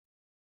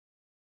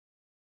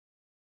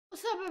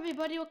What's up,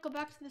 everybody? Welcome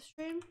back to the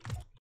stream.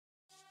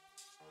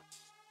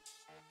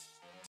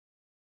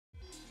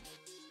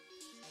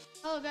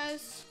 Hello,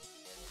 guys.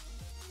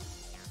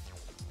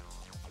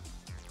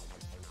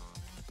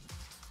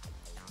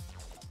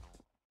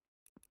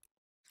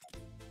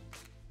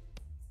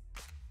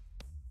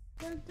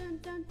 Dun, dun,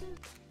 dun, dun.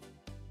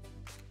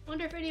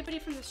 Wonder if anybody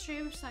from the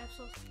stream types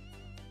will.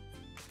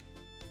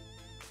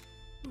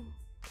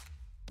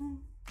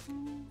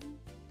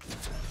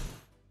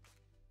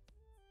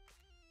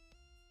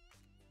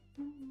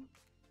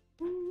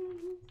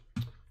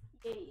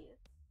 Yeah.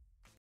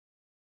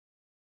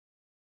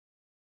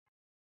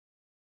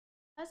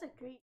 That's a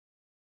great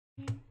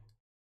stream.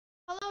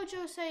 Hello,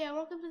 Jose.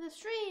 Welcome to the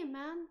stream,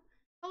 man.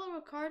 Hello,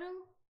 Ricardo.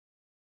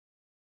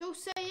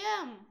 Jose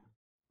M.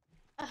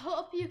 I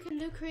hope you can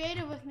do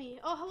creative with me.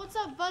 Oh, what's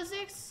up,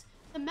 Buzzix,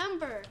 the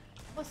member?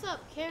 What's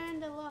up, Karen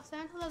de Los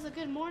Angeles? A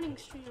good morning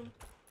stream.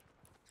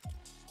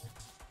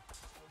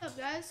 What's up,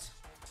 guys?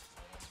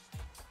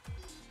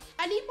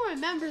 I need more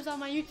members on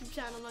my YouTube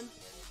channel, man.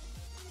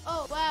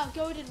 Oh, wow,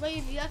 goated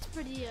wavy. That's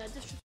pretty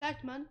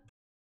disrespect, man.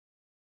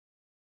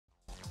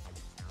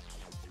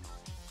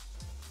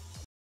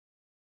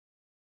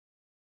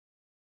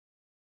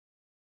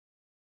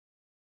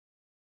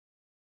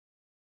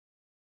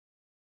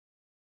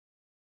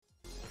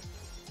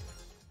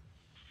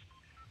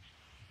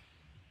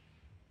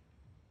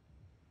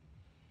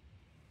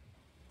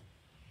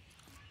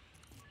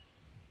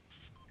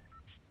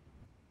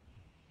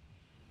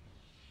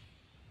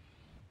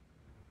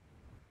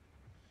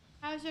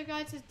 How's your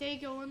guys' day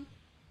going?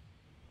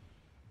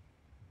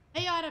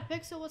 Hey, Otta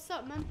Pixel, what's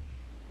up, man?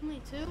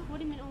 Only two? What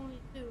do you mean only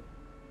two?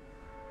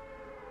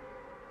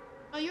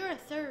 Oh, you're a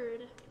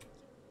third.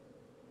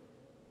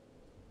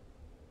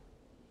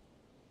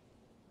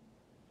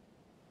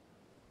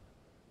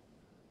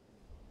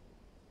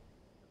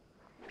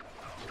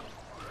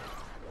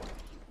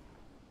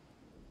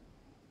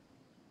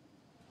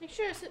 Make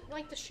sure to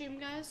like the stream,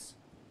 guys.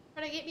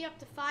 Try to get me up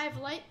to 5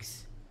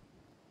 likes.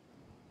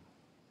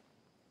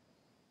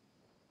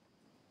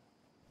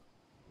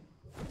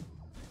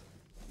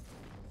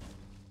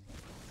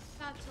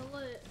 That's a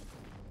lit.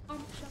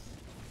 Shop.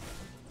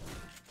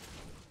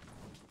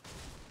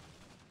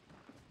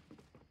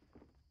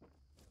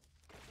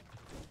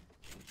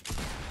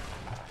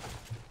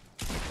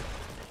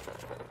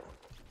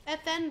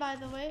 FN, by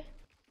the way.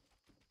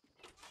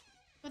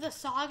 With a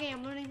saw game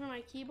I'm learning from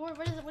my keyboard.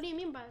 What is it? What do you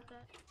mean by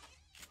that?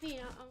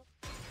 Yeah,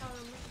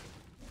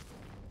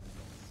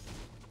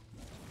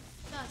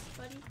 that's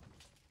buddy.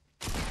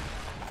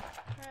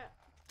 Crap.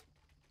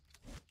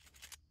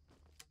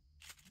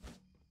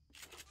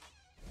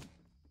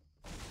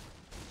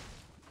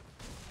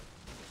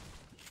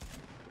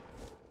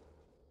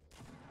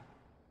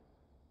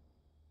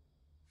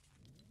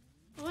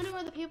 I wonder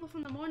where the people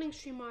from the morning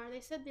stream are. They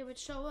said they would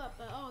show up,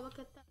 but oh, look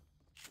at that.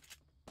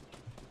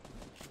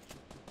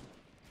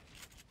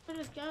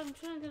 I'm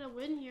trying to get a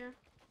win here.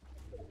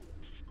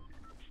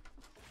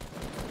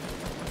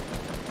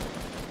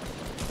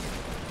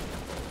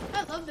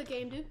 I love the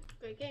game, dude.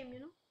 Great game,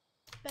 you know?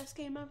 Best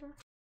game ever.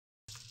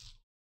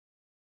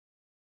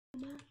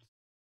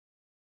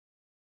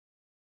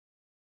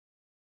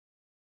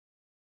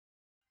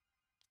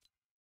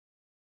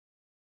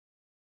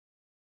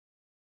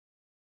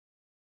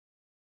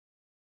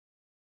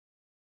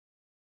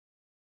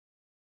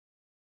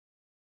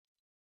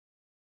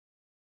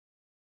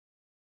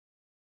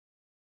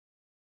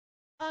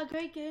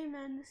 Great game,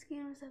 man. This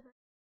game is ever.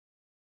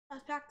 I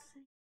was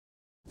practicing.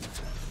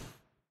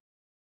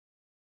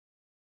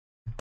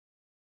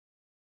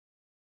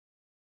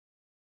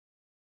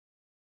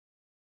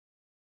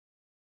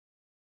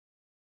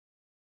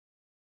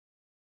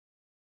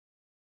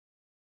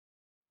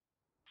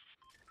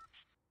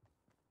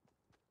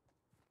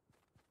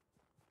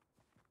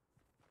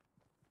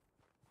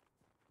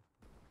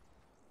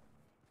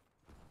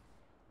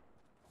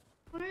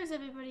 Where is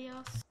everybody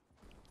else?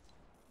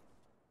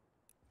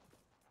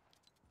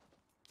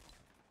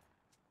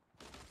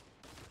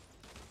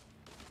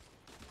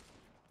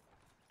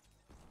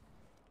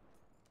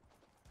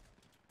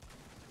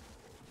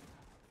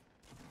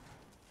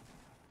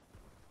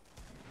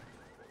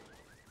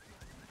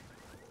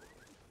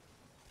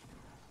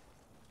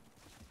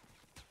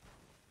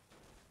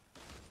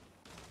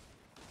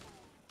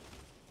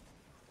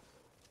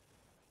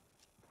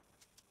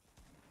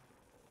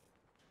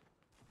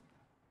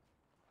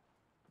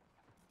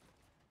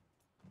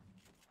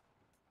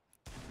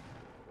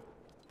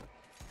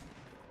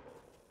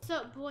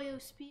 What's up, boyo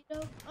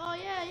Speedo? Oh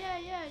yeah.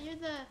 You're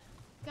the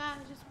guy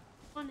who's just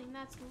running.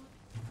 That's the one.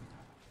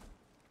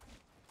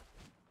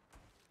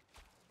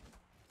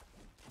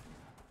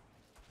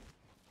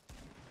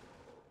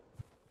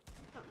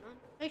 Come on.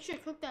 Make sure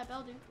you click that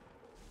bell, dude.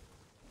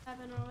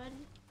 Haven't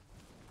already.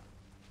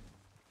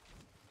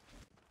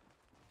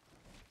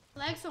 I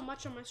lag so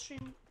much on my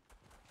stream.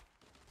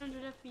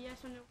 100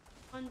 FPS when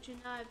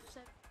 109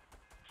 seconds.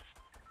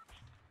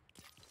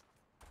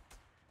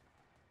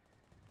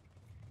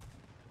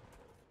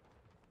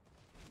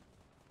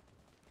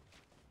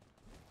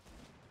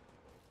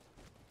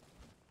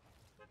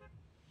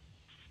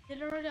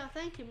 Did it already? Oh,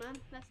 thank you, man.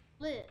 That's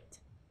lit.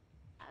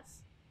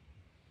 That's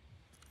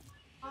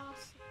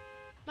awesome.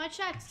 My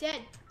chat's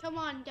dead. Come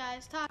on,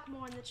 guys. Talk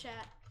more in the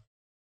chat.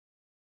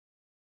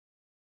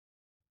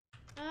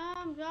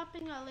 I'm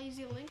dropping a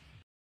lazy link.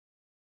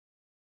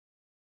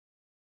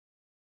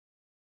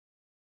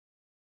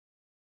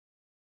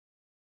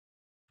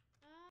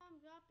 I'm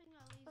dropping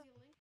a lazy link.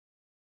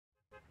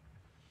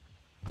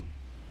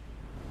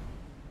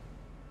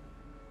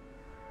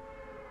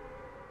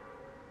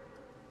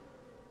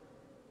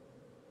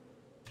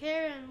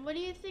 Karen, what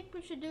do you think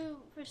we should do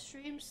for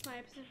stream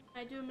snipes if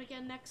I do them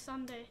again next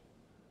Sunday?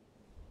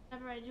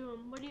 Whenever I do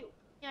them, any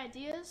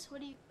ideas? What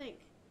do you think?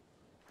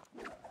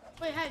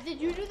 Wait, did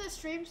you do the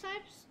stream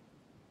snipes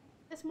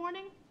this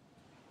morning,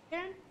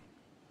 Karen?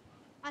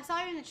 I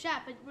saw you in the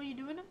chat, but were you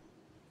doing them?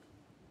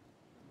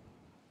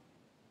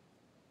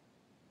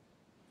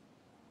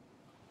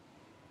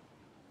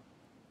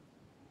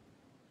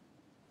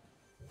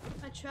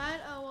 I tried.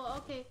 Oh well,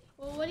 okay.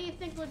 Well, what do you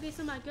think would be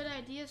some good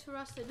ideas for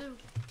us to do?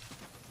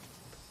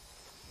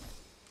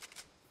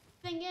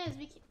 Thing is,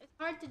 it's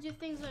hard to do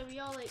things like we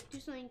all like do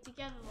something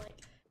together, like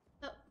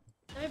so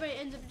everybody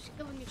ends up just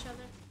killing each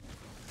other.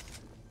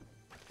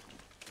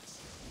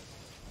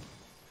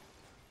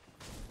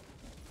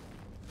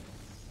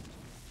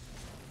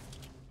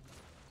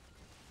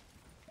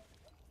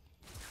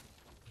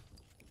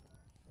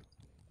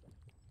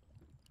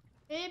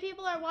 Maybe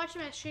people are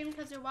watching my stream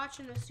because they're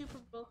watching the Super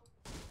Bowl.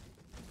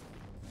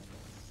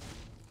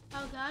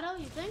 Elgato,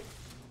 you think?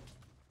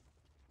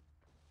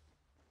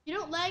 You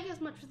don't lag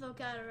as much with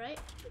Elgato, right?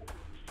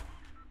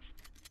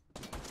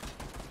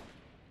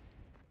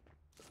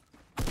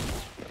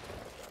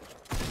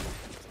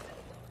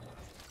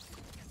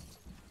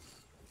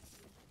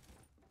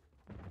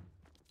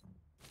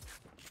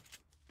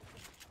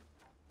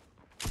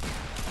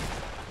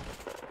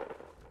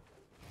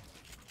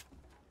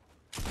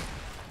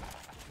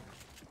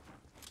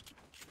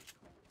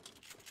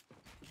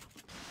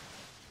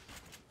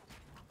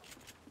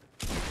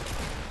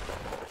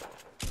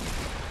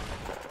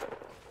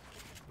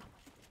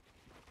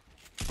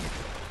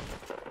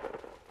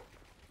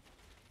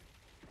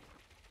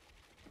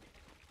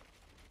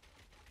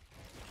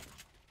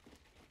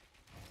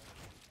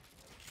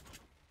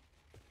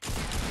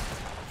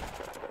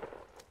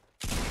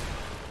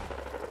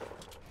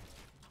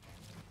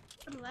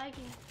 I'm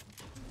lagging.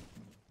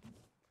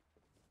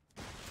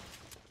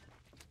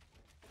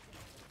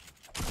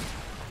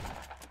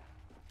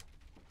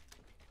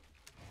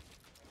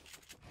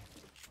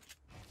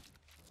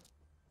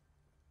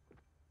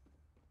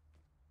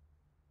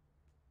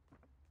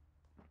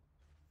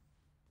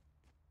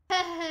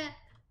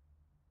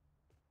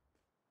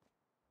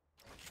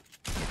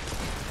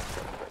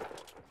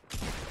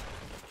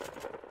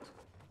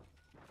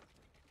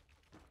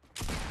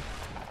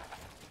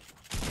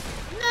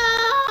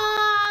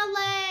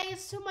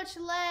 Too much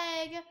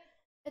lag.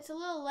 It's a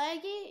little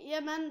laggy. Yeah,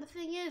 man. The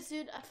thing is,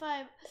 dude, if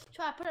I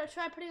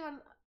try putting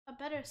on a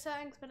better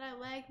settings, but I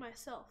lag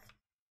myself.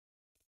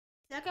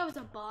 That guy was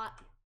a bot.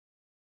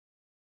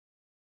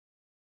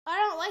 I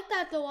don't like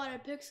that though,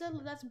 Water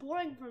Pixel. That's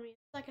boring for me.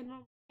 It's like a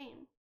normal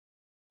game.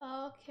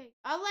 Okay,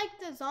 I like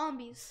the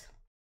zombies.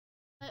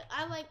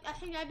 I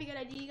think that'd be a good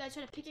idea. You guys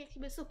try to pick it,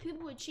 but so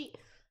people would cheat.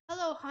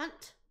 Hello,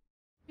 Hunt.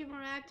 Be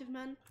more active,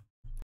 man.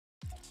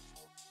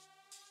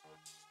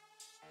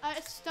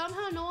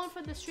 Somehow no one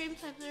from the stream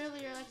typed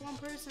earlier, like one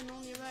person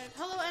only arrived.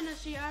 Hello,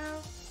 NSG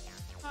Arrow.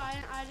 Oh,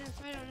 I didn't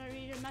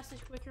read your message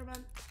quicker,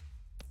 man.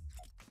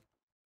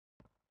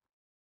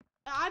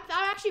 I'm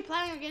actually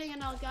planning on getting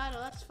an Elgato.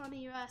 That's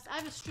funny you asked. I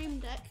have a stream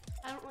deck.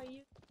 I don't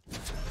really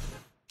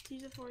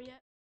use it for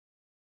yet.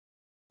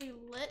 Are you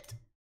lit?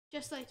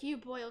 Just like you,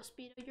 Boyo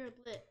Speedo. You're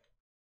lit.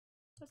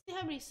 Let's see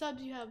how many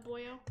subs you have,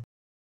 Boyo.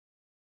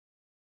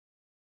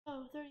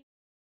 Oh,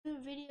 32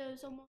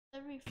 videos almost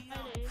every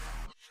Friday.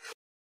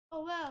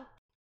 Oh wow.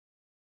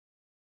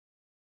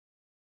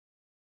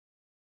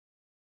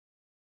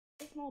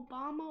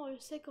 Obama or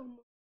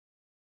Sycamore?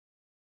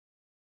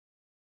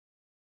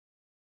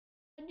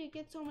 How do you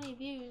get so many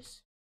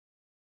views?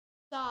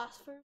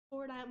 Sauce for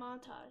Fortnite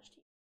montage.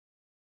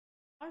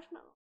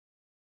 Marshmallow.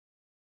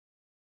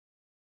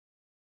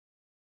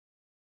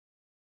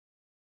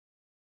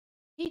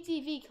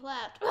 PTV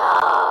clapped.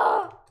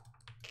 Oh!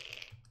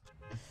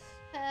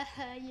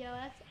 Yo,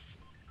 that's.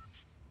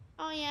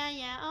 Oh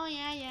yeah. Oh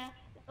yeah.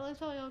 It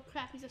looks like old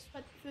crap. He's a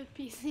sweat food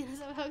piece.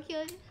 Somehow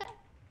killing.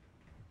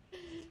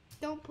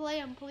 Don't play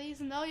them, please.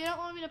 No, you don't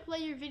want me to play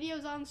your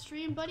videos on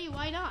stream, buddy?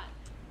 Why not?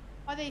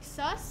 Are they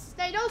sus?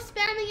 They no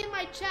spamming in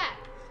my chat.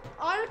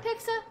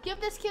 Artipixa, give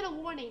this kid a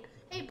warning.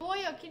 Hey,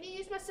 Boyo, can you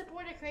use my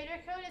supporter creator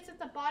code? It's at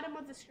the bottom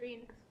of the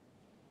screen.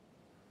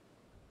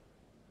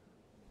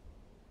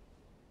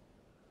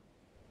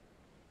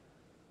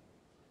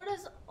 What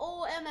does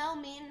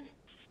OML mean?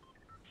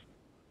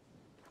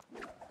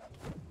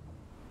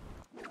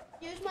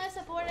 Use my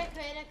supporter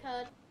creator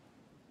code.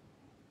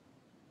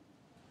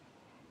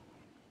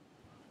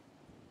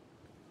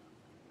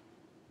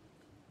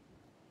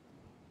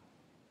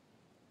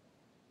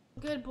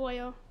 Good,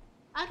 Boyo.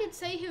 I can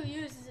say who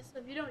uses it, so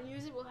if you don't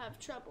use it, we'll have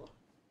trouble.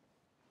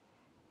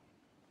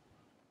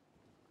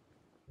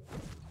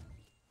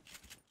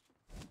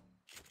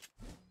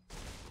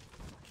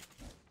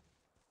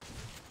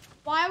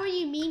 Why were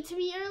you mean to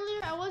me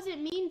earlier? I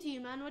wasn't mean to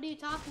you, man. What are you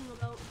talking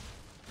about?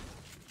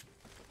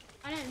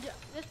 I didn't do,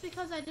 just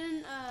because I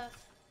didn't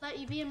let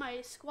you be in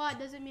my squad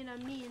doesn't mean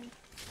I'm mean.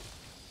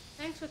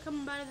 Thanks for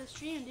coming by to the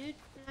stream, dude.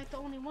 You're like the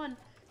only one.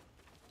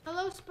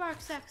 Hello,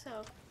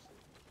 SparkSexo.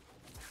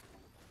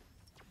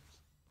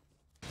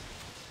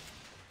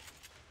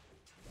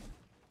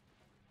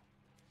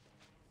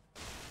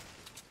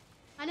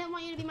 I didn't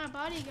want you to be my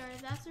bodyguard,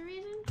 if that's the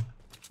reason.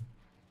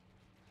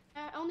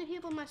 Only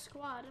people in my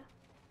squad.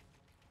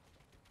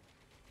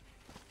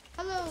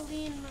 Hello,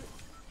 Lean.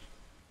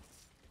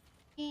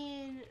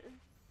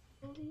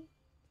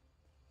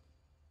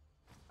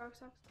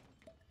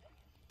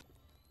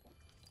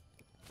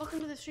 Welcome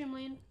to the stream,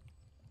 Lean.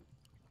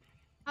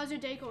 How's your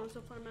day going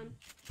so far, man?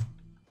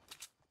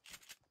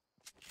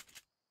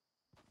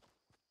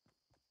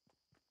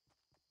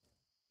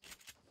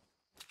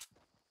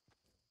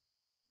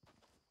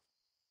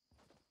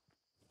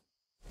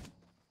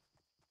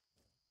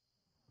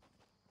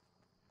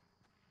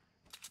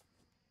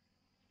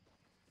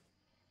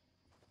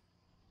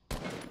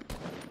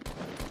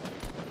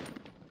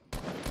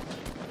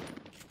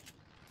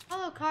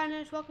 Hello,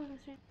 Carnage. Welcome to the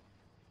stream.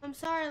 I'm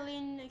sorry,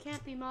 Lean. It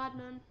can't be mod,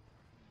 man.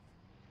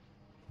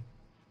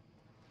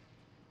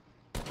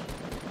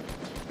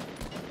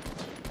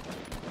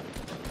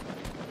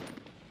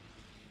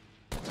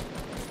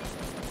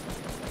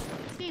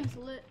 Game's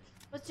lit.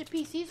 What's your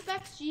PC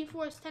specs?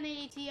 GeForce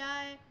 1080 Ti.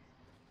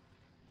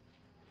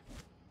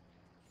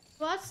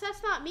 Well,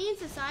 that's not me,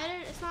 Decider.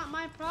 It's not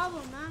my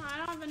problem, man.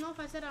 I don't even know if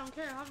I said I don't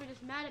care. I'm probably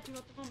just mad at people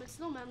at the moment.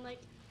 Still, man,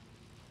 like,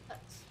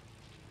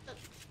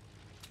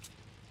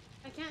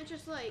 I can't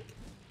just like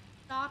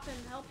stop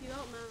and help you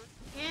out, man.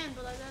 I can,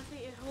 but like I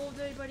think it holds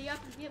everybody up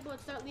and people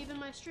would start leaving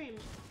my stream.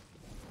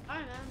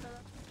 Alright, man,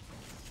 but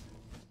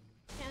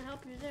can't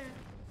help you there.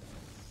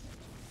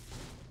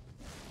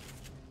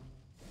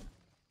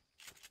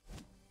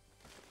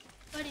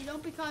 Buddy,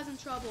 don't be causing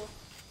trouble.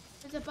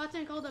 There's a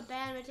button called a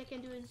ban which I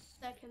can do in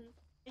that can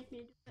make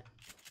me do it.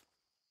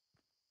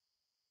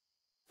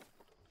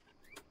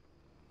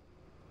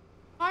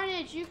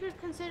 Carnage, you could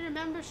consider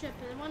membership,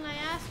 and when I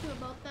ask you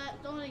about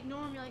that, don't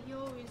ignore me like you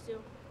always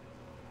do.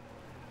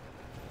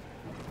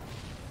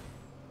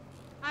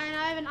 I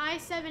have an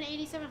i7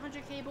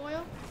 8700K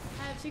boil.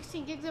 I have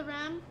 16 gigs of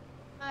RAM.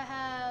 I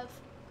have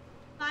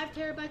 5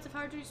 terabytes of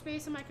hard drive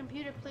space, and my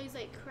computer plays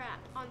like crap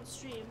on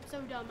stream.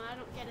 So dumb, I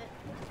don't get it.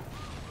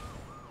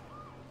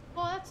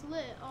 Oh, that's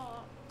lit.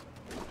 Oh.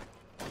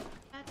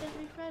 That didn't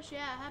refresh?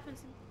 Yeah, it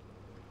happens.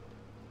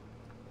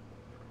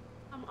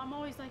 I'm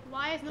always like,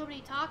 why is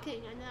nobody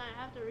talking? And then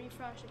I have to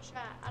refresh the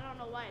chat. I don't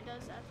know why it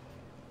does that.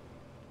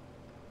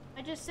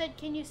 I just said,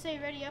 can you say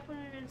ready up when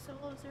we're in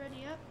solo? Is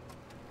ready up?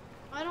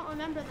 I don't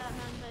remember that,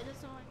 man, but it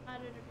doesn't like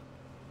matter to me.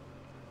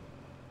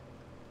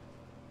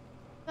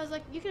 Because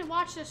like, you can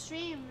watch the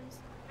streams,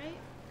 right?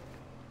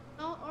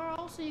 Or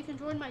also you can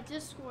join my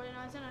Discord and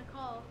I was in a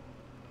call.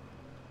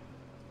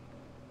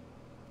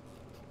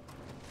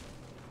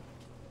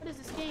 What is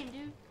this game,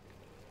 dude?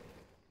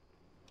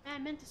 Man,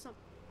 I'm into something.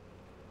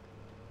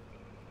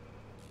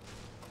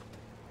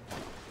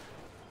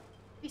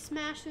 We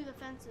smashed through the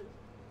fences.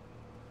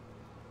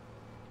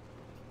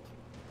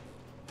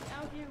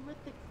 Out here with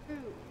the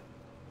crew.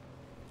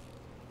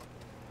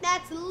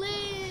 That's lit!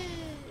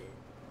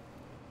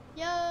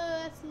 Yo,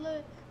 that's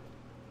lit.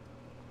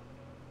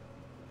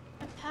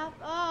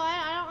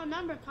 I don't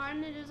remember,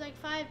 Carnage. There's like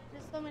 5,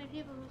 there's so many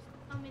people who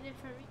tell me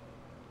different reasons.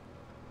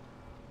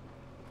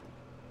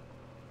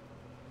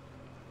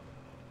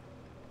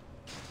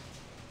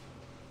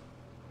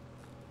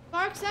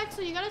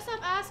 SparkSexo, you gotta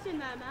stop asking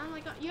that, man.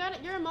 Like,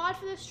 you're a mod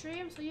for this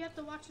stream, so you have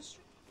to watch the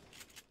stream.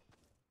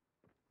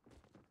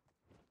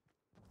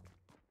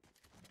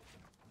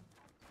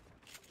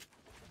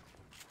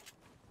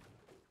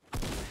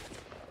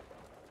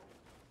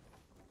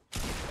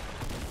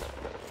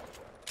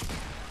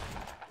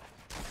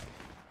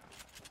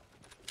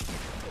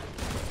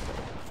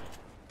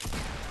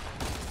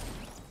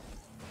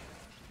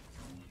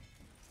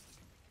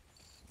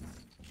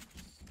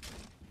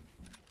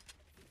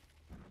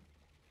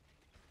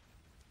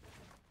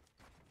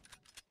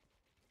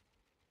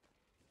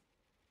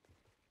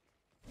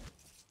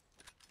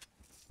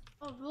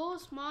 Oh,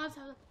 rules mods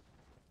have.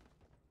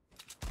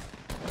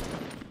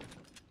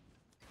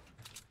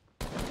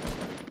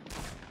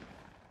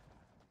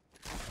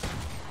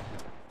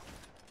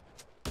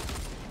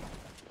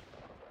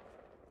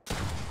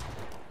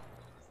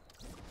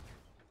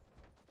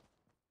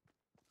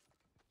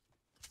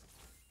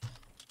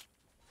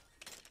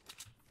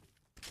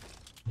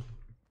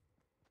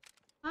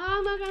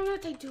 I'm gonna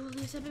take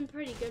dualies. Have been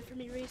pretty good for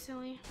me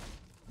recently.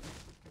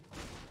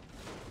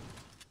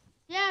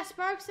 Yeah,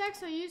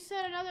 SparkSexo, you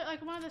said another,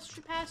 like one of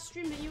the past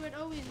streams that you would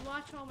always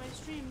watch all my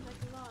streams, like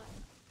a lot.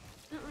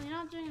 You're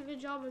not doing a good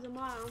job as a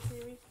mod, honestly.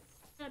 You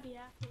gotta be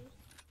happy.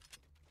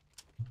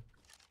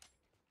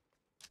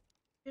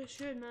 You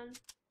should, man.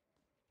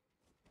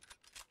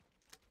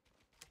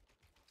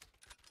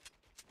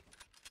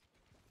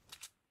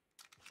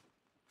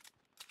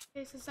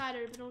 Okay, Society,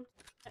 but don't.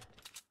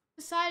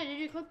 Society, did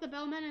you click the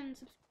bell, man, and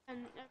subscribe?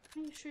 And I'm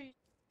pretty sure you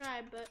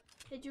subscribe, but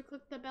did you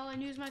click the bell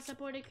and use my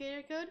supported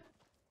creator code?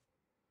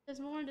 There's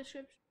more in the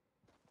description.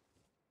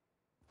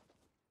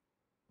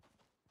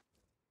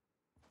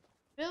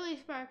 Really,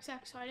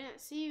 SparksX, so I didn't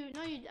see you.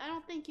 No, I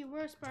don't think you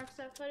were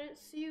SparksX, so I didn't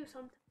see you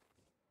sometimes.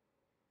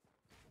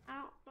 I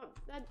don't. Oh,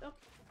 that. Okay.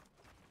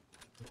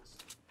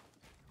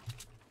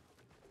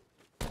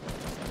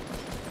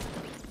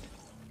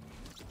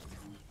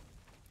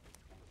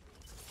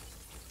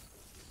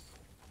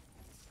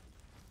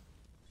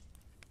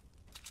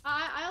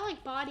 I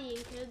like bodying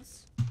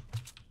kids.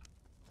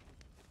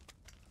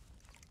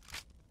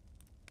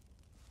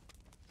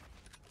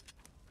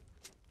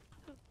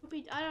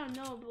 I don't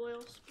know,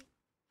 boys.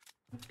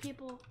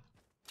 People.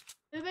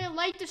 Everybody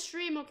like the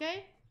stream,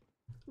 okay?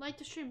 Like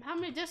the stream. How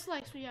many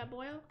dislikes we got,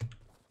 Boyle?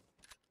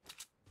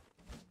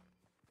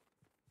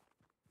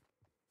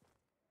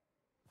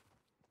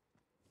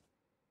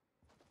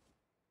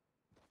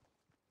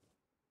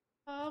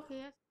 Oh,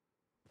 okay.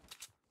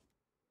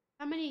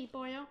 How many,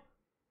 Boyle?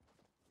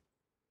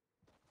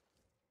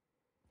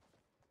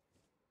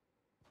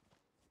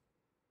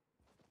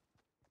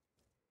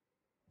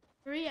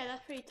 3? Yeah,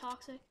 that's pretty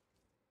toxic.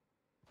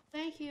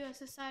 Thank you, as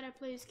a side I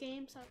plays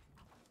games.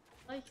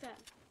 I like that.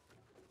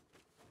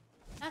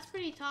 That's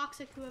pretty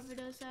toxic, whoever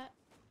does that.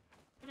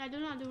 And I do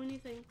not do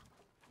anything.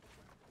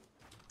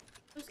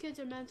 Those kids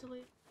are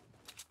mentally.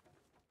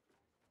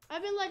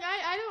 I've been like,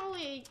 I don't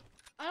really,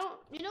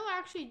 you know,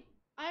 actually,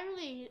 I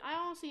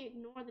honestly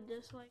ignore the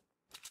dislike.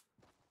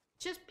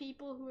 Just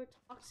people who are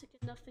toxic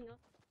and nothing else.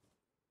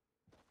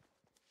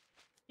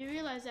 You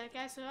realize that,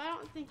 guys, so I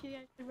don't think you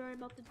guys should worry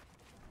about the.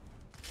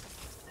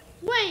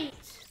 Wait!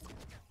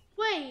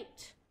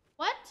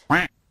 What?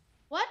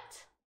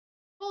 What?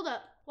 Hold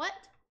up, what?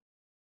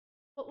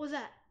 What was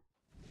that?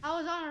 I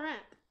was on a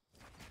ramp.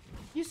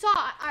 You saw,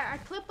 I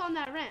clipped on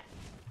that ramp.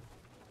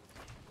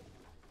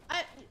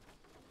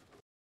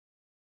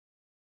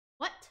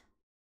 What?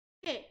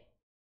 Okay.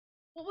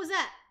 What was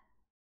that?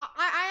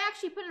 I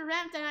actually put a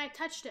ramp and I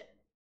touched it.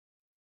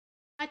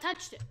 I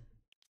touched it.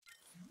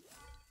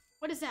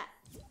 What is that?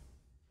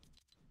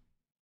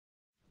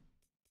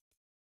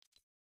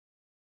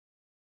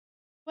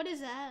 What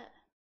is that?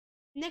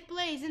 Nick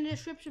Blaze in the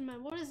description,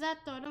 man. What is that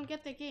though? I don't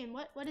get the game.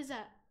 What is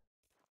that?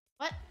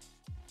 What?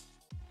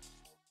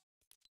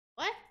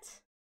 What?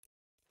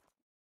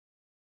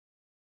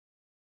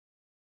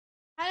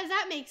 How does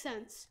that make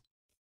sense?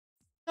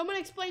 Someone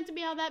explain to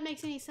me how that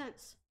makes any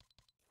sense.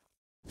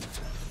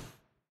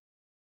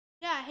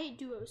 Yeah, I hate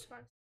duos,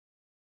 Sparks.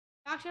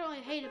 Actually, I don't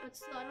really hate it, but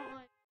still, I don't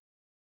like.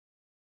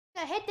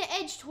 I hit the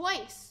edge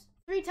twice.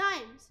 3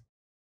 times.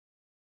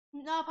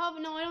 No,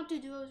 probably no. I don't do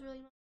duos really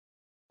much.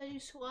 I do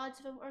squads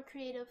if I'm or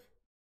creative.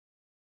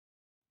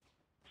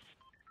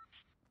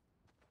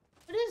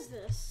 What is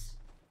this?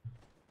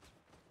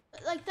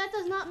 Like, that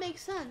does not make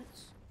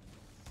sense.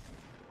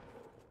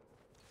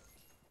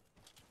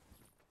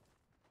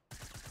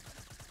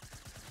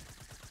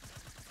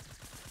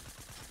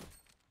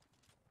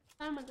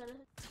 Oh my god.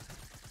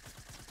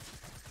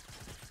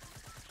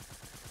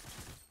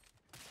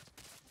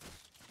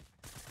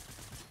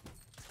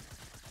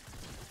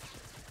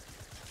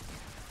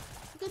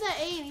 Look at that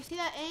aim. You see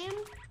that aim?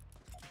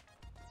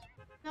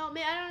 No,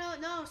 man, I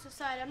don't know. No,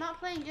 Society. I'm not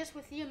playing just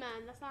with you,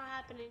 man. That's not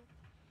happening.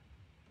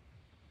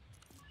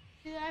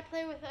 Did I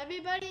play with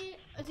everybody?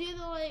 It's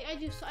either like I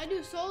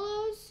do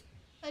solos,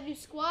 I do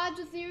squads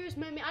with yours.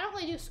 Maybe I don't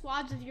really do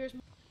squads with yours.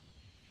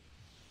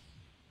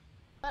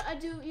 I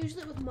do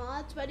usually with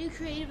mods, but I do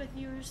creative with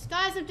yours.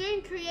 Guys, I'm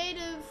doing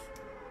creative.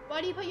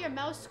 Why do you put your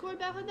mouse cord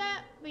back like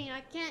that? I mean,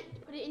 I can't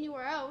put it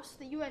anywhere else.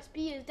 The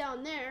USB is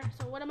down there.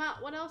 So what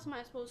else am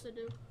I supposed to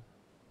do? You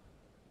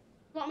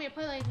want me to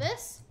play like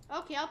this?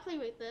 Okay, I'll play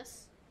like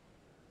this.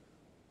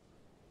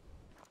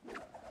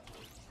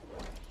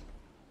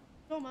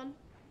 Come on.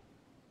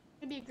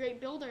 I'd be a great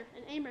builder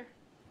and aimer.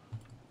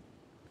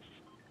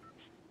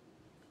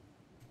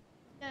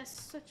 That's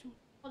such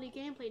quality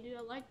gameplay, dude.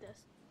 I like this.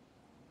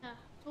 Yeah,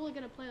 totally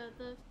gonna play like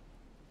this.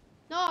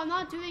 No, I'm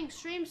not doing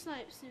stream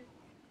snipes, dude.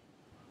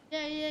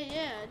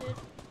 Yeah, dude.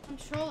 I'm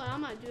trolling.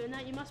 I'm not doing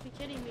that. You must be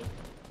kidding me.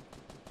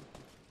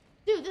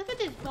 Dude, look at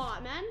this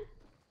bot, man.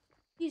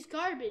 He's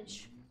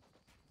garbage.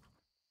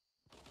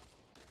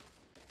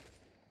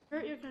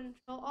 Hurt your control.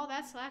 Oh,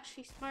 that's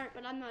actually smart,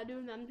 but I'm not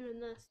doing that. I'm doing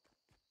this.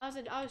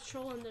 I was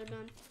trolling there,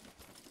 man.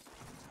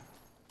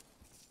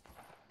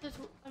 Just,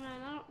 I mean,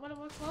 what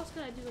else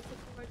could I do with the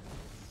cord?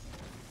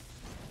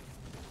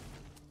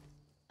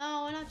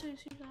 No, we're not doing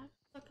stream snipes.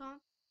 Click on.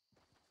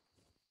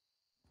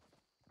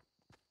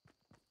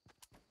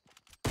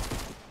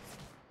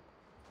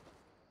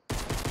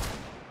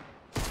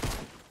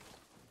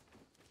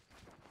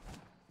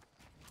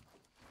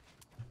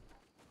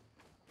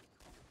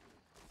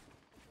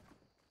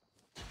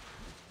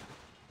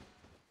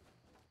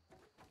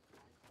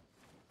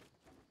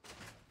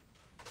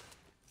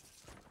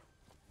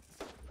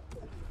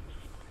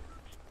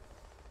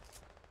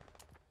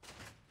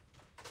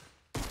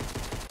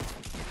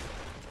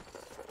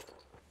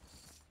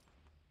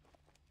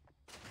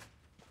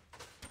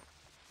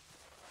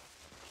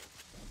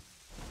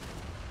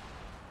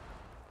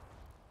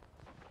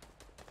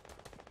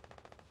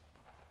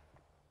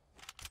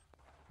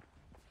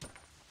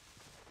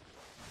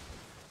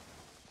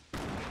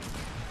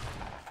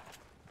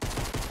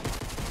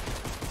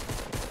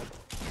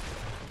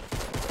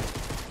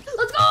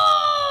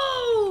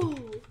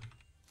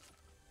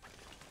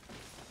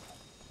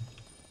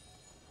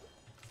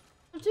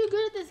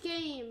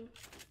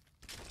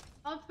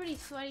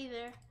 sweaty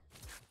there.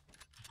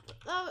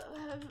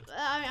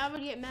 I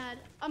would get mad.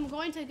 I'm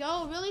going to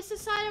go. Really,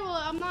 society? Well,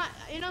 I'm not.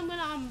 You know,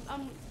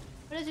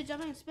 what is it?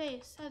 Jumping in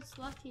space. That's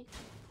lucky.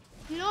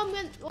 You know,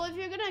 well, if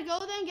you're gonna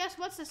go, then guess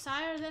what,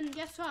 society? Then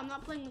guess what? I'm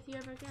not playing with you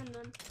ever again.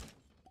 Then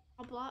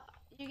I'll block.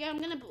 I'm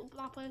gonna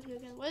not play with you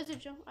again. What is it,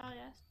 jump? Oh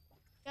yes.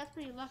 That's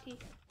pretty lucky.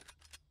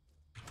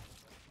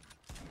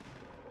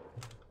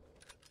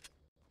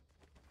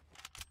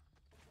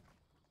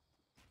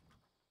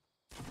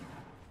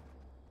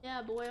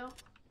 Yeah, boy.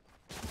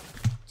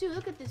 Dude,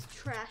 look at this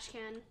trash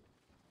can.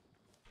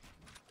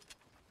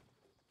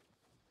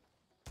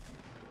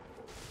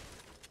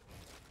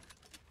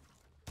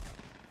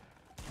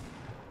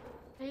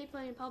 I hate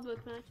playing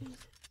public matches.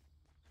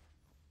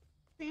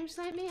 Stream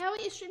snipe me? How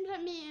about you stream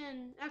snipe me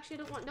in? Actually,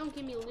 don't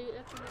give me loot.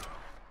 Actually.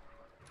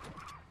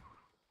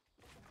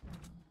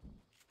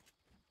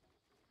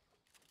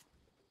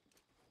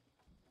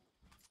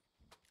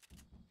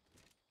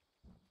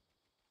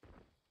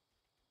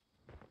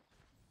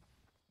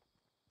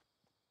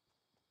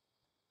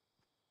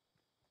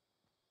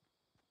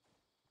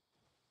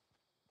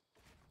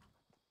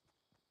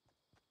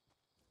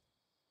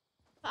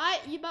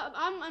 But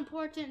I'm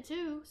important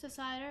too,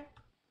 society.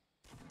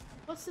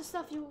 What's the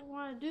stuff you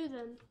want to do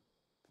then?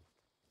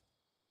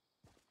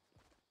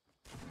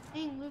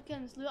 Dang,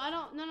 Lukend's loot. I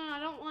don't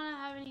want to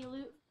have any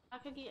loot. I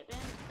could get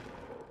banned.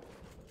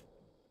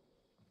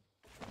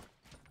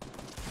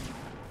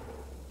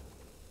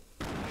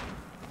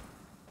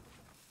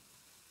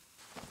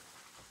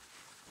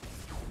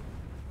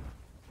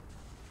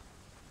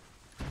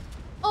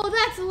 Oh,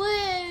 that's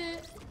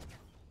lit!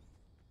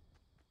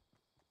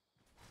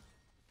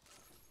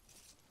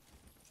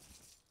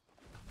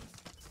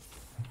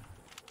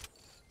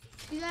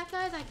 See that,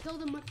 guys? I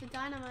killed him with the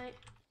dynamite.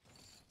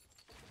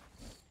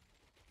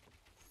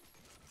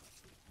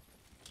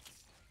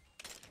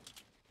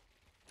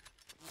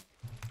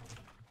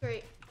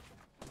 Great.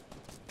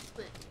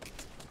 Lit.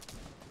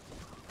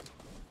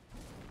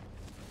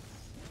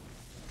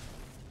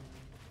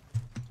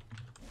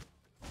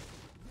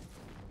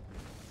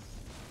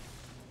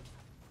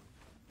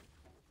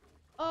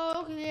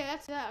 Oh, okay, yeah,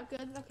 that's that.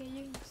 Good. Okay,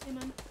 you can see,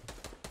 man.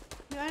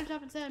 You ironed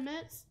up in 7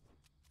 minutes?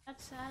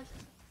 That's sad.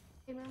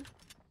 Okay, man.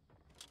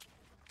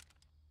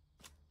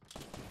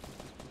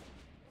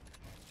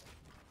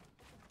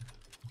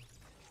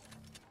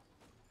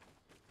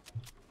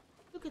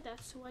 Look at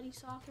that sweaty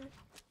soccer.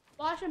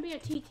 Watch him be a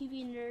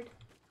TTV nerd.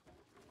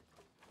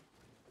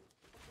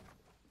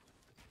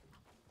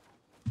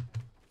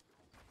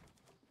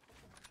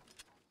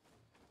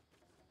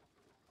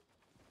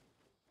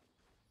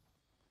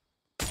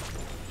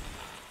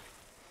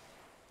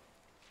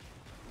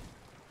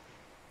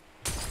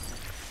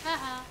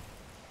 Haha.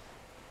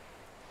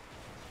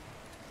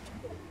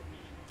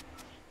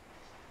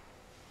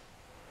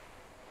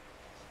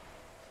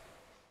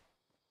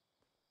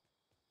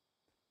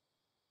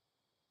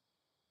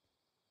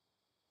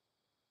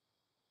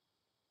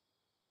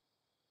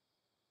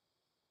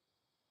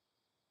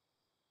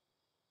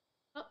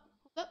 Oh,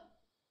 hold up.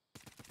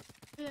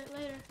 Do it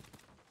later.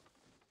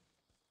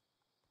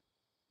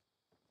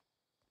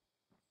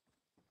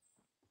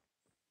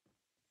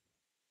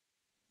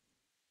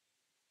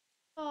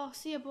 Oh,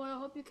 see ya, boy. I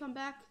hope you come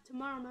back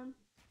tomorrow, man.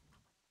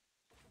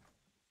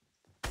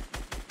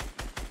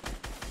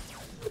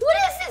 What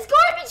is this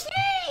garbage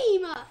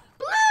game?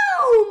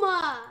 Bloom!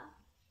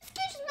 This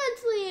kid's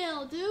mentally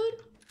ill, dude.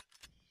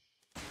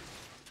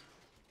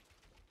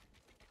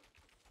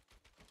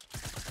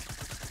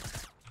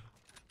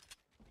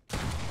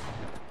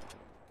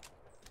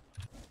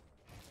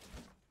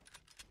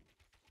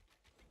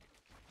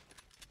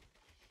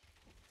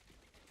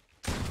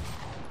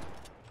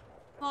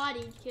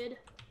 Bodied, kid.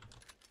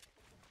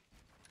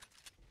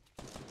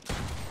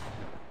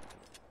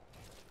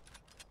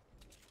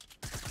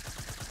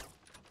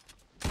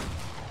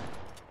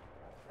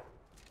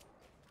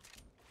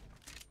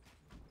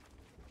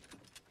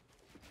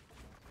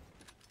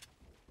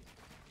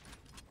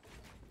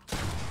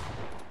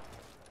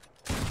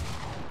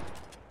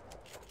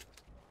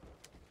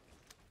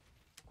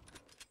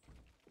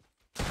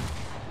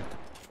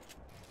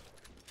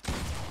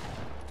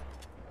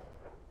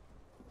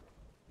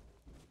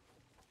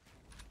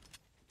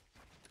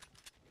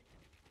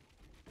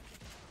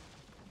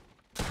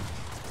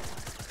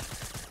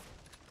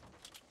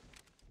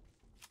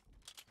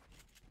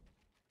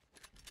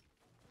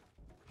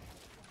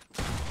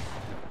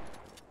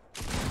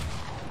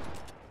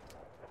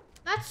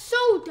 That's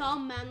so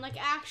dumb, man. Like,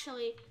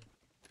 actually.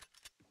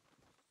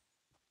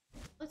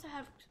 Let's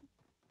have...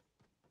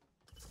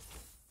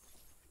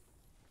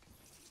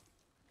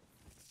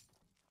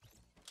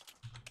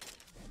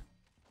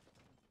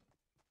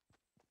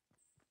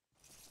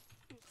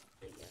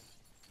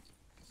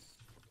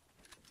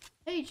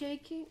 Hey,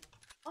 JK.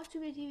 Watch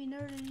me TV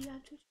nerd and you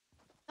have to...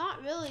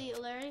 Not really,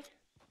 Larry.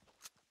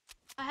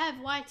 I have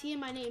YT in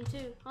my name,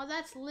 too. Oh,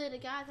 that's lit. A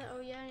guy that...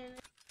 Oh, yeah.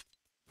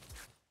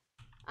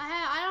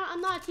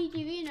 I'm not a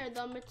TTV nerd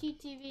though. I'm a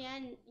TTV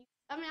and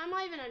I'm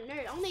not even a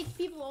nerd. Only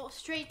people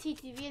straight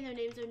TTV in their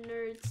names are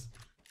nerds.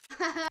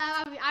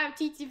 I'm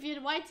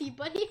TTVYT,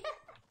 buddy.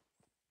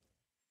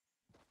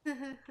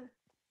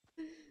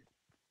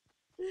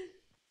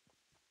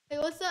 Hey,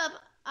 what's up,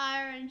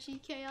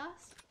 IRNG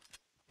Chaos?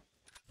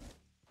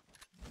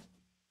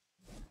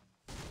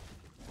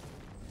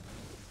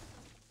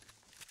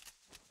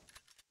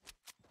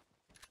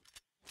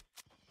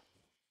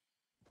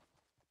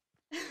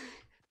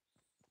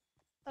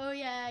 Oh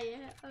yeah,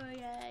 oh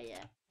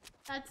yeah.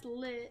 That's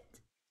lit.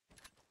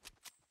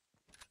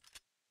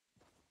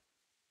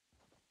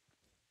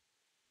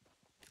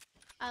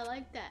 I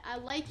like that. I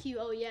like you.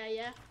 Oh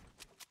yeah.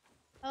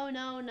 Oh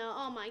no.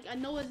 Oh my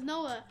god. Noah's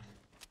Noah.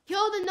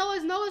 Kill the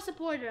Noah's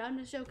supporter. I'm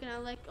just joking. I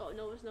like. Oh,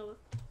 Noah's Noah.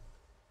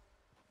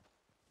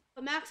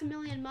 But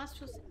Maximilian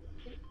must was.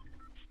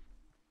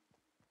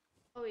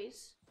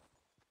 Always.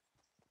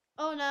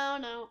 Oh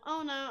no.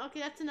 Oh no.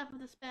 Okay, that's enough of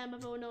the spam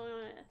of oh no.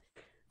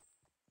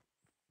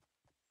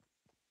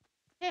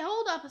 Hey,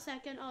 hold up a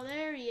second. Oh,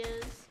 there he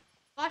is.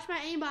 Watch my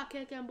aimbot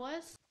kick him,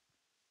 boys.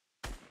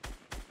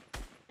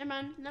 Never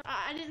mind. No,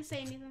 I didn't say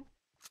anything.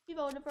 He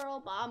voted for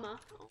Obama.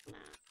 Oh,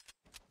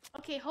 nah.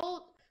 Okay,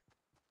 hold.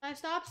 I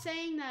stop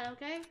saying that,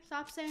 okay?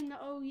 Stop saying the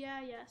oh,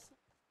 yeah, yes.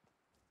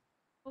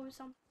 Oh,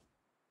 something.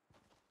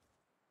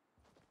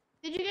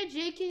 Did you get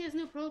J King his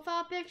new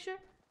profile picture?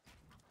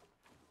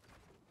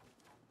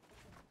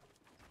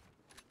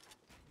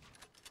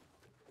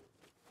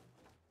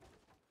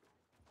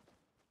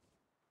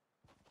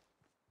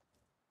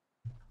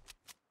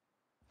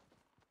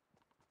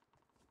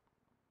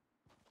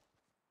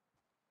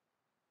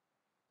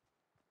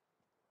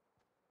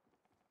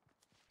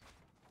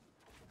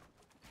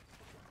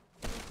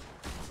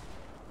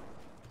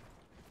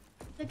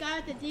 The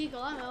guy with the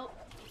deagle, I'm out.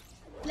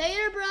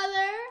 Later,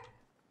 brother!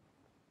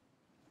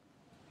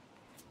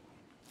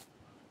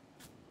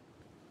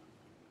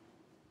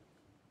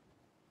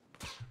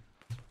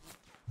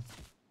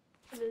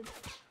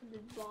 The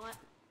bot.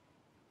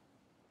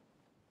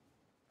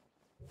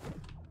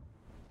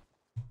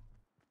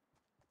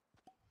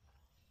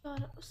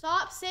 God,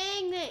 stop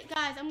saying that,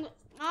 guys.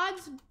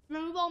 Mods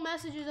remove all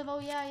messages of oh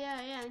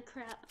yeah and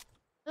crap.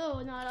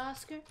 Oh, not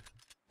Oscar.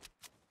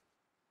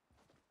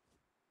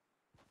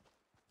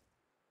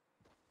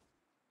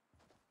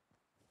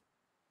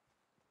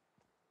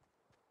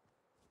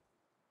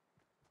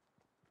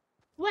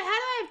 Wait, how do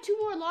I have 2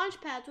 more launch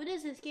pads? What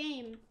is this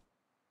game?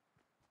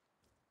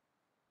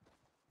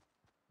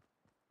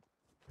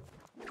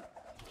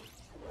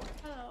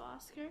 Hello,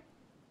 Oscar.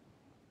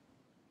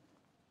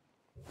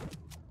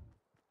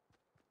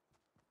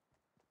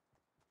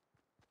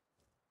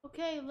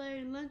 Okay,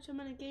 Larry Lynch, I'm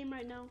in a game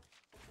right now.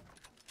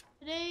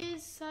 Today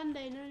is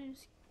Sunday, no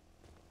news.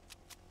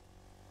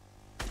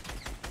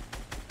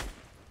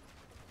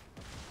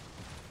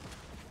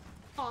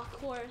 Oh, of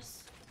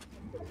course.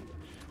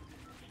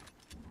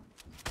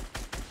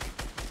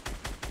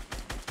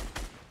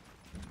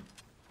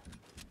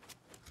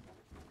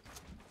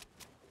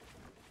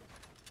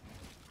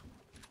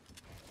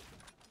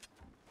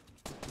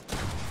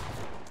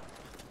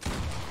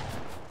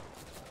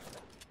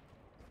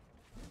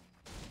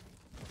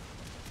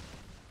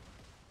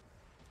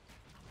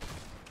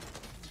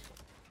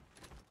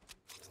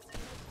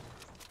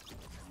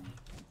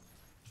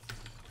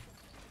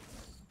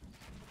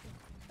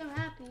 I'm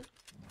happy.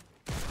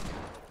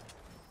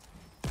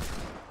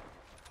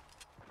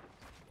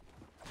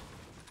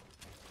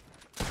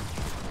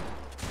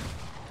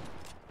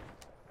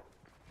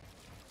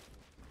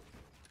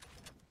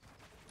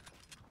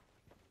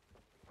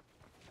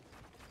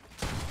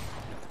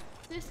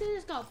 This thing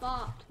just got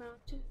bopped, round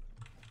 2.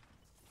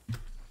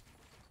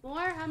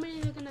 More? How many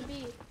are there gonna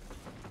be?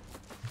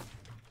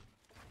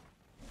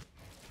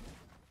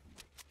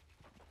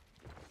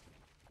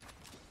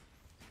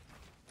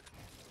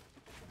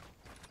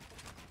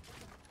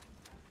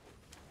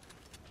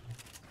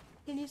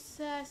 Can you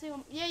say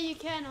one? Yeah, you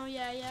can. Oh,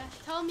 yeah.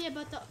 Tell me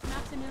about the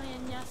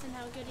Maximilian, yes, and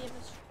how good he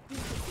is.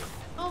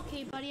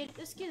 Okay, buddy.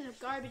 This kid's a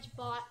garbage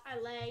bot. I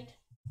lagged.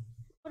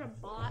 What a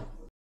bot.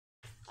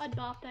 I'd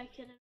bop that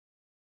kid.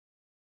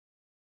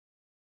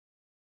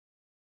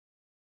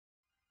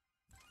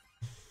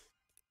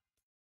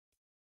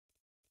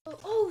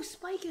 Oh,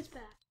 Spike is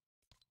back.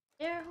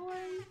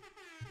 AIRHORN.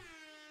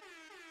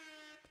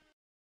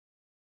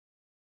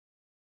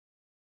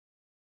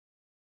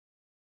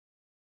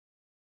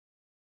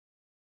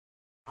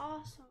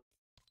 Awesome.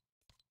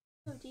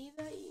 So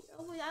Diva.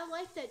 Oh wait, I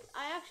like that.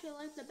 I actually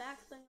like the back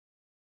thing.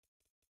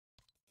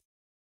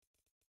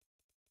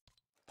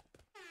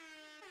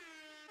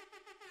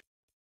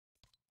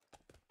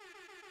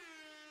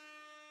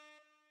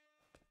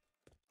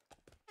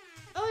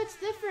 Oh, it's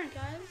different,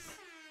 guys.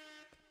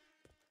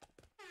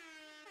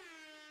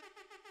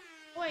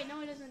 Oh, wait,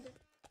 no, it isn't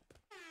different.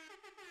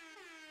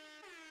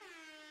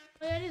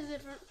 Oh, yeah, it is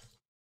different.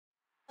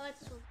 I like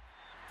this one.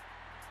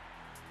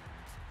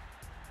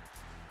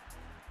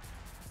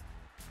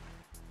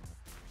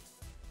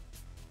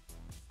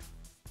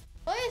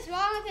 What is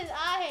wrong with his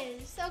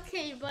eyes?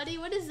 Okay, buddy,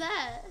 what is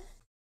that?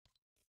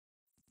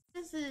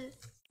 This is...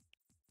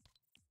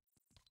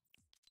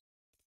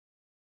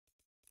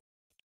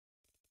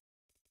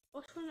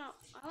 know.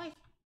 I like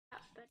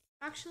that, but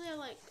actually, I don't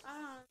know.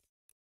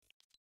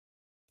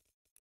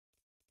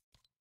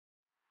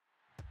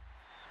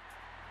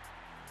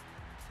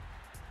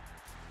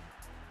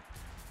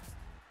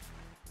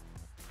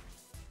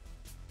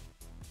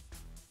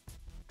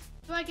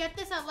 Do I get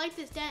this? I like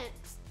this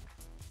dance.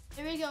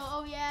 Here we go.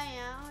 Oh yeah,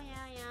 yeah. Oh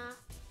yeah, yeah.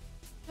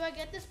 Do I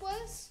get this,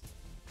 boys?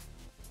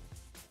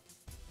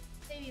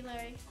 Baby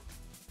Larry.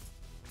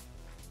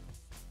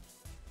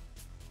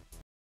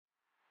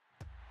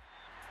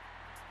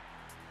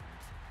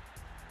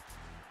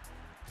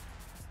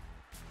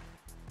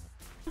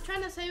 I'm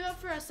trying to save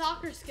up for a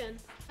soccer skin.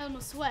 I'm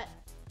gonna sweat.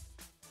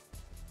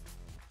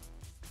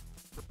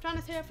 I'm trying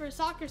to save up for a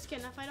soccer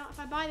skin. If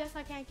I buy this,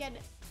 I can't get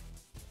it.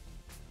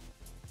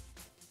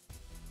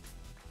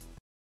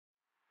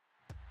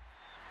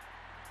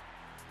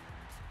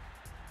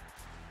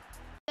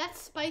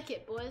 Let's spike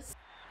it, boys.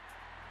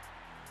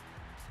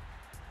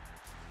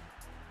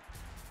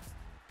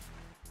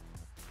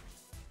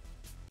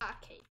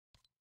 Okay.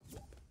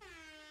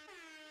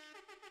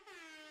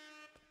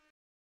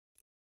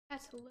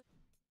 That's hilarious.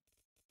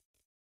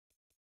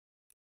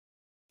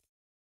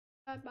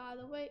 By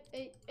the way,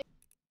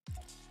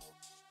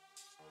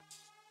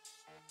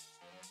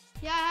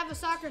 yeah, I have a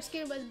soccer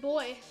skin, but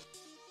boy,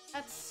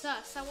 that's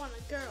sus. I want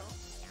a girl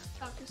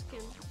soccer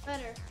skin.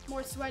 Better,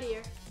 more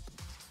sweatier.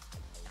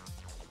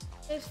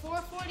 It's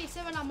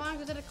 4:47 on mine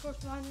because of course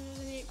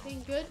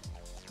being good.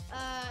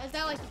 Is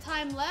that like the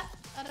time left?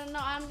 I don't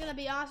know. I'm gonna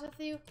be honest with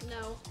you.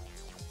 No.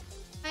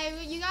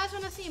 Hey, you guys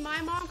want to see my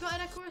manga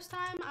edit course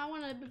time? I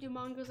want to do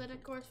mangas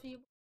edit course for you.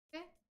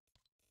 Okay.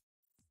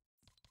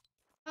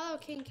 Hello,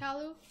 King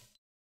Kalu.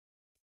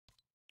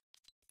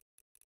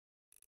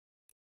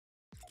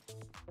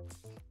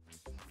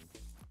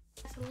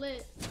 That's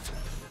lit.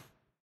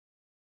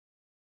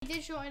 I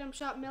did show item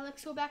shop.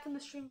 Melix, go back in the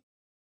stream.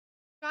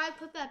 Try to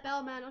put that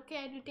bell, man. Okay,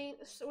 I do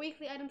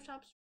weekly item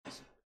shops.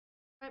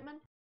 Right, man?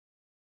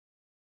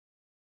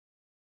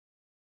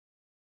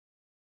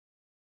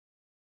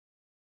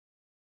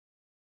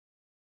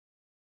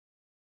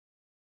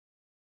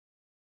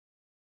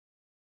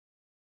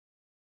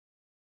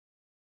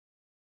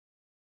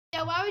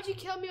 Yeah, why would you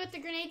kill me with the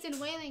grenades and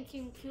wailing,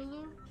 King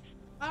Kulu?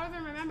 I don't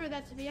even remember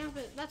that, to be honest,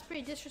 but that's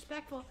pretty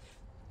disrespectful.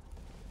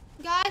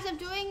 Guys, I'm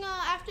doing,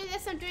 after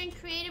this, I'm doing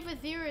creative with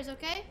viewers,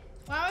 okay?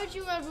 Why would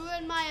you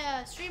ruin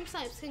my stream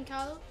snipes, King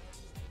Kulu?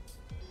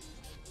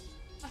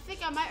 I think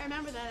I might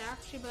remember that,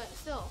 actually, but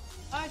still.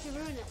 Why would you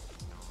ruin it?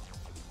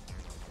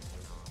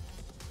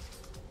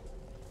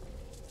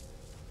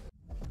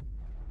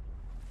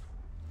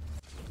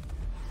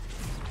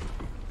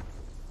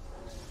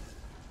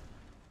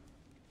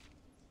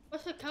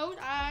 What's the code?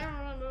 I don't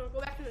remember.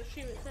 Go back to the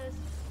stream, it says.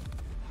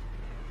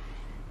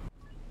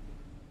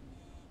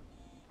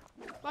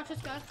 Watch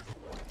this, guys.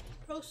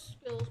 Pro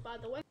skills, by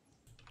the way.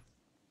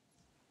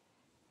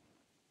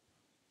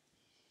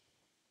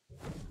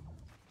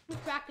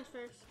 Let's practice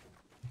first.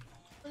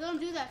 But don't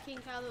do that, King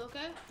Kalu,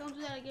 okay? Don't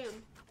do that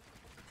again.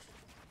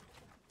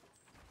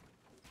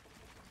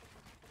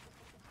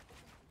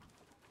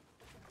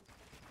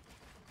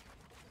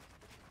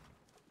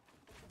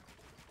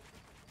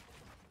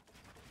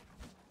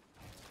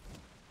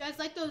 You guys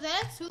like those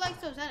edits? Who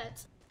likes those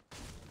edits?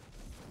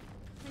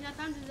 I mean, that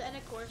time to the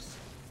edit course.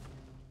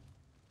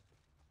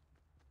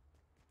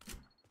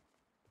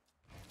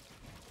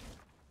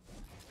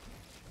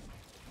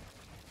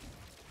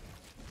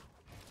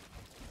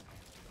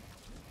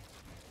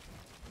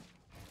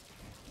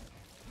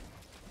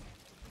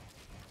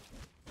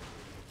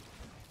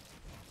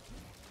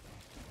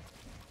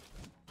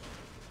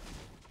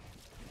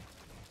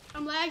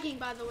 I'm lagging,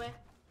 by the way.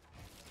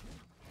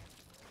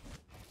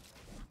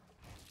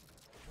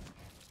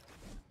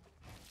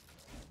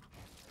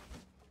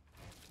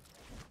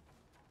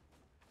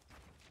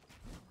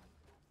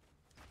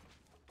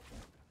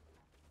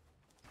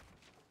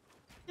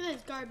 Look at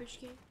this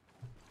garbage game.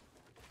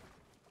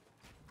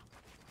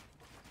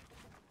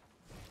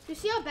 You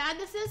see how bad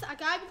this is?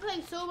 Like, I've been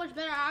playing so much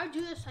better. I would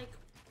do this like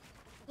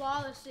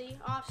flawlessly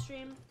off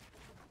stream.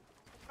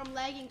 I'm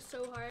lagging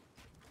so hard.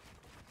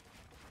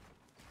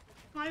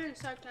 Not even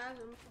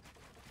sarcasm.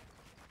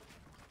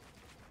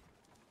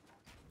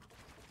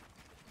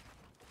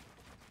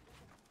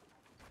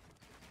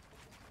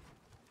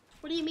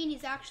 What do you mean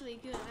he's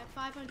actually good? I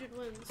have 500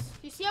 wins.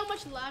 You see how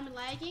much I'm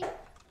lagging?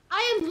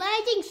 I am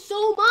lagging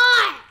so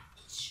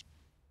much!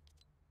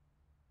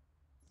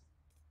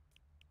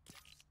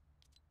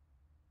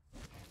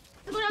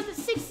 I'm going down to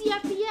 60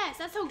 FPS.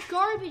 That's how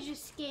garbage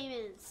this game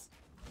is.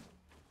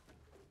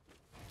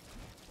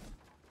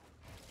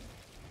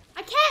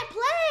 I can't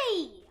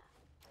play!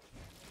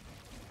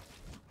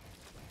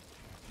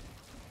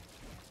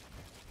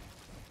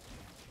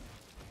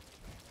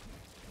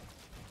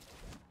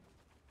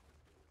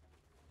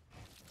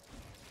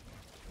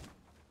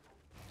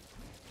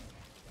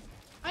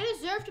 I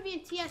deserve to be in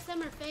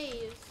TSM or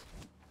FaZe.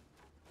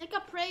 Take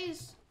up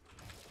praise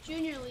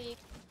Junior League.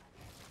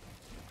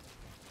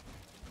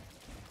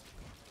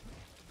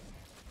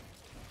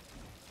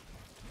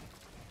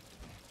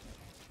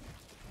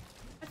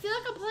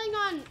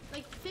 on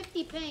like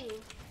 50 ping.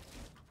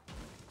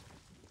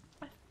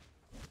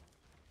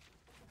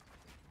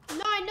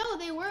 No, I know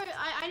they were.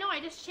 I know.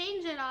 I just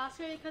changed it,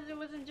 Oscar, because it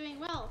wasn't doing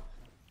well.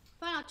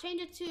 Fine, I'll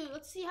change it to.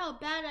 Let's see how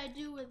bad I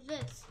do with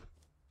this.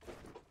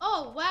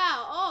 Oh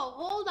wow. Oh,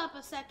 hold up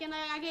a second.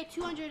 I get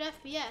 200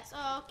 FPS.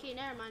 Oh, okay.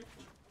 Never mind.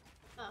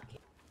 Okay.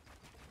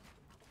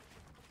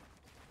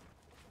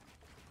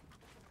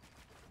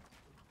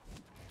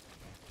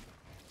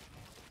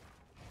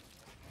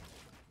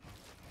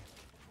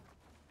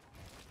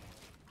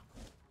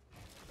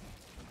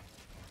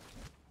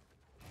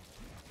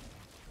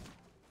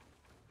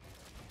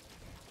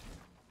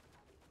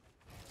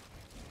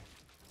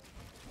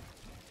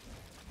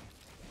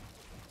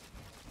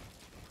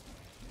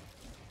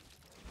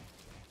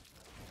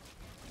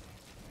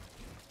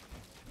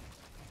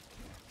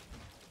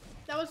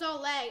 That was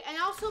all lag. And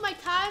also my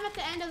time at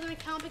the end doesn't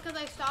count because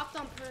I stopped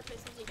on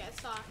purpose, as you guys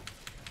saw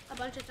a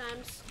bunch of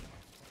times.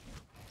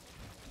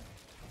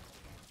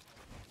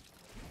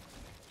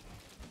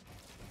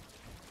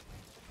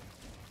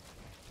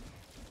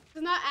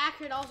 It's not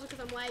accurate also because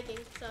I'm lagging,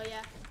 so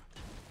yeah.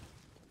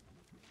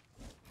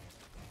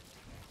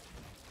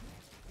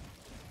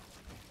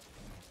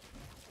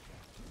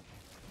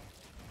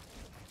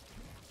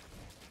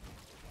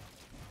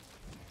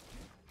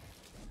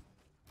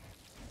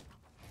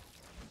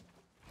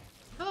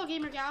 Hello,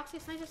 Gamer Galaxy.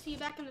 It's nice to see you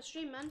back in the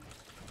stream, man.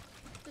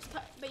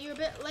 But you're a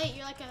bit late.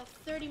 You're like a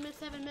 7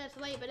 minutes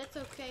late, but it's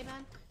okay,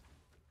 man.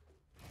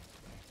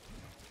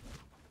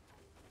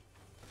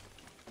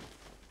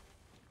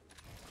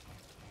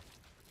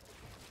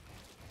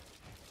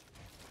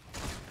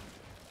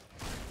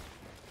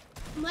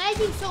 I'm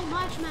lagging so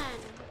much, man.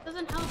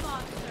 Doesn't help,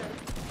 officer.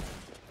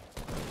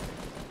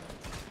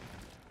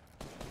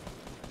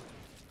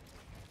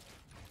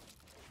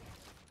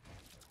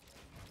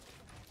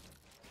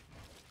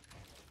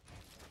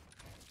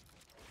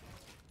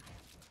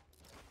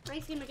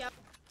 Nice Gamer Galaxy.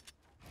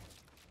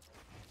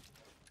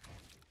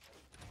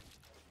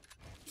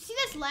 You see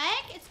this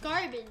lag? It's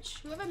garbage.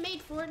 Whoever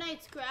made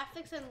Fortnite's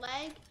graphics and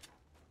lag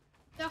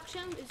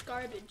reduction is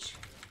garbage.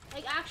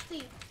 Like,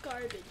 actually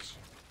garbage.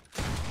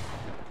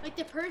 Like,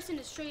 the person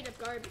is straight up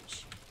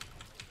garbage.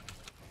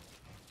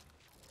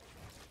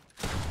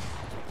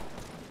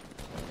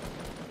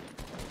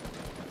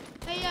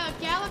 Hey,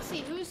 Galaxy,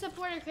 whose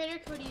supporter creator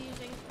code are you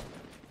using?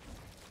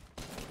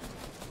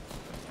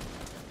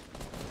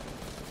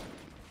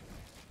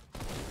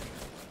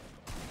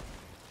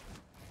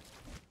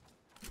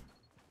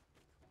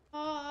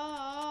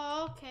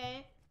 Oh,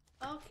 okay.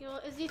 Okay,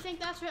 well, do you think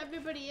that's where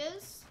everybody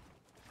is?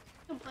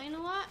 Complain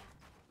a lot?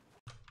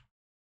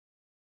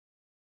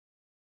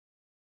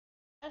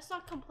 That's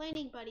not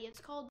complaining, buddy.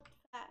 It's called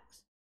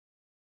facts.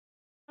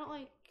 I don't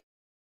like...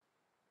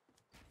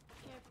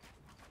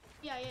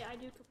 Yeah, I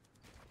do. Who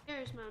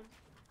cares, man?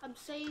 I'm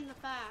saying the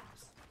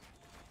facts.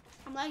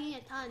 I'm lagging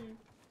a ton.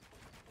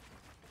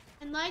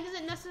 And lag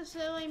doesn't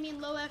necessarily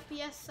mean low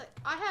FPS. Like,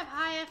 I have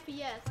high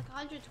FPS, like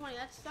 120.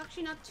 That's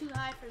actually not too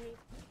high for me.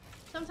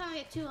 Sometimes I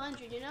get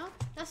 200, you know?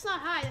 That's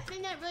not high. The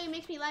thing that really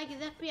makes me lag is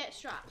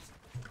FPS drops.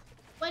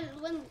 When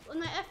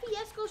my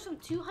FPS goes from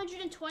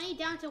 220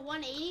 down to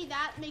 180,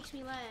 that makes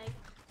me lag.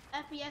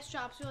 FPS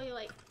drops really,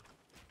 like,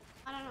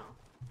 I don't know.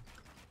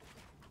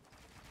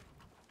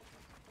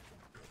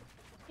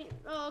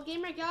 Oh,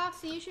 Gamer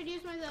Galaxy, you should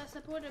use my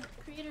supported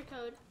creator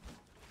code.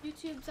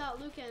 YouTube's out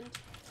Lukend.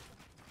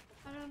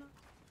 I don't know.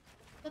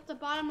 At the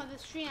bottom of the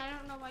screen, I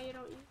don't know why you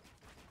don't use.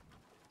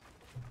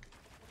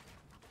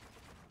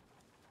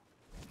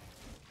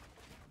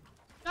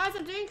 Guys,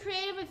 I'm doing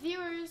creative with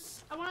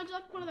viewers. I want to do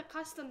like one of the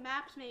custom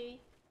maps, maybe.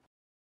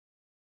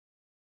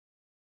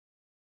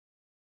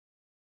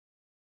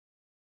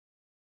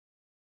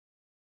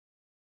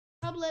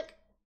 Public.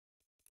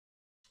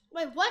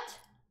 Wait, what?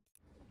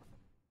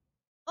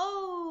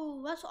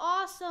 Oh, that's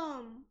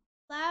awesome.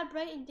 Loud,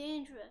 bright, and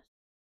dangerous.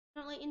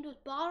 Currently into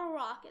bottle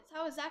rockets.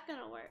 How is that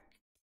gonna work?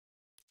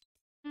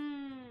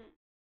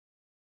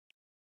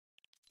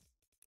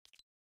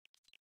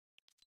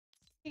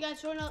 You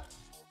guys join up.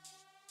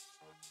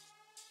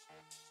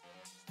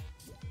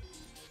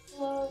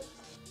 Hello.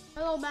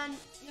 Hello, man.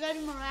 You gotta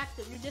be more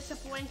active. You're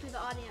disappointing to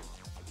the audience.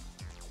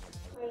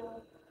 I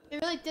know.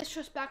 You're really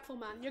disrespectful,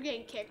 man. You're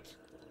getting kicked.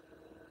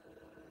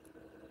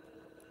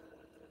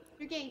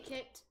 You're getting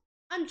kicked.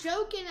 I'm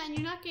joking, and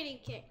you're not getting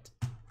kicked.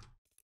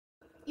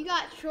 You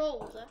got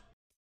trolled.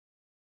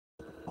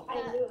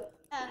 I knew it.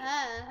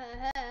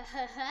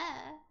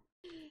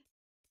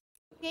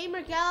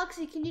 Gamer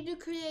Galaxy, can you do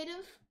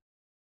creative?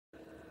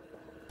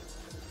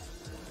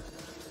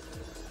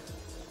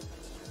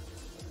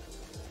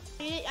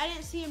 I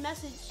didn't see your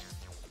message.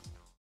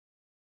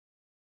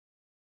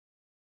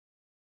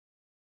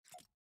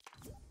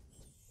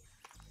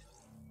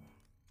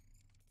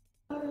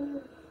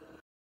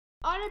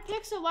 Otter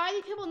Pixel, why are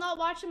these people not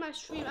watching my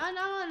stream? I'm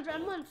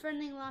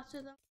unfriending lots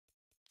of them.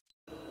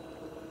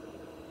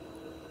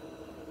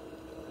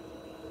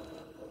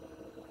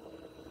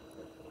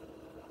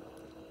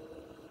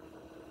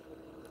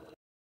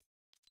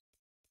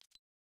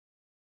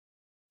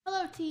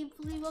 Hello up, Team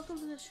Flea? Welcome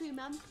to the stream,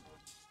 man.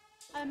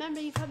 I remember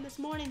you from this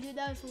morning, dude.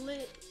 That was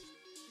lit.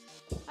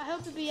 I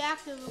hope to be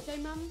active, okay,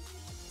 man?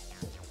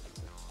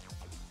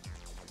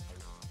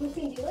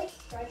 Lukend, do you like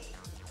stretch?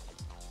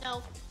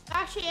 No.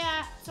 Actually,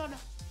 yeah, sort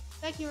of.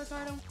 Thank you,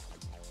 Ricardo.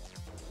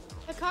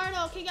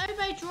 Ricardo, okay,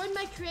 everybody join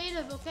my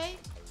creative, okay?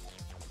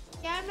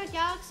 Gamma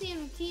Galaxy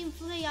and Team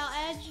Flea, I'll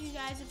add you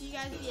guys if you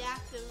guys be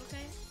active,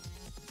 okay?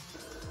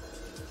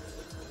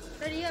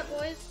 Ready up,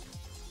 boys?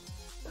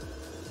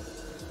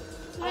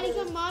 You want to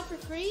come mod for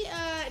free?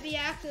 Be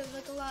active,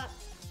 like a lot.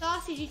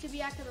 Sausage you could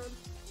be active on.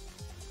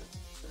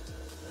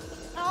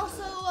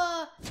 Also,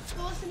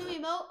 go listen to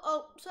Emote.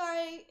 Oh,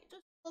 sorry.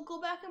 Just I'll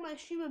go back on my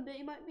stream a bit.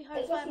 You might be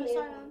hard to find my sign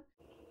on.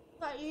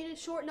 Sorry, you need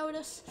short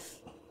notice.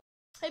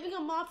 I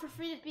become mod for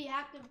free to be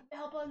active,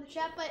 help out in the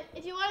chat. But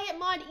if you want to get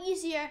mod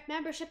easier,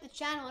 membership the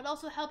channel. It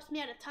also helps me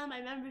out a ton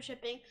by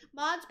membershiping.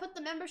 Mods, put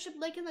the membership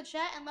link in the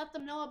chat and let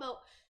them know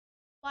about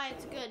why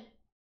it's good.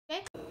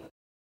 Okay?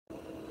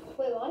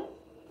 Wait, what?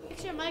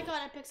 Fix your mic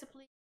on and picks up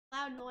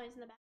loud noise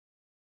in the back.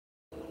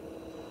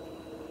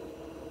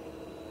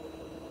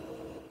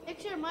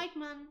 Fix your mic,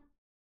 man.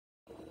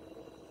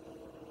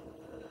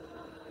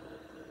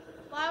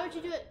 Why would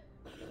you do it?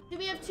 Do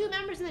we have two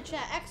members in the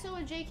chat? EXO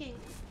and J King.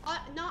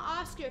 Not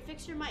Oscar.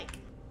 Fix your mic.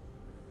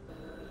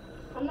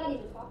 I'm not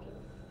even talking.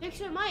 Fix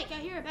your mic. I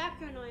hear a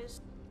background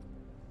noise.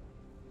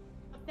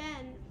 A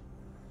fan.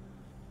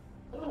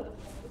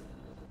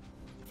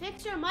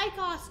 Fix your mic,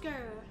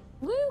 Oscar.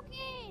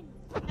 Lukend!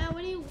 Now,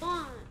 what do you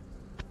want?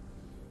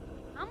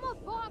 I'm a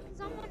bot because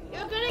I'm on.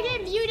 You're gonna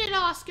get muted,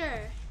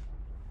 Oscar.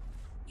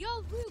 Yo,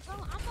 Luke, I'm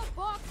a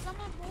bot because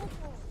I'm on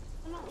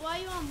mobile. Why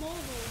are you on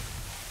mobile?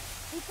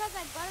 Because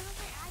I got it on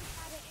my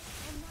iPad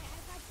and my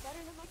iPad's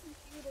better than my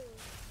computer.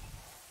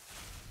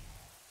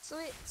 So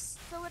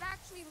it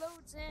actually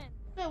loads in.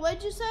 Wait,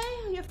 what'd you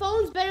say? Your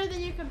phone's better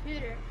than your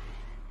computer.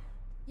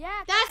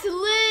 Yeah. That's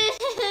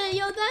lit!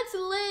 Yo, that's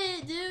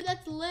lit, dude.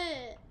 That's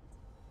lit.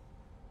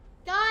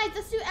 Guys,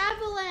 let's do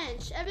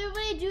avalanche.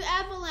 Everybody do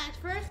avalanche.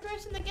 First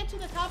person to get to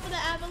the top of the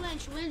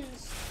avalanche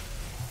wins.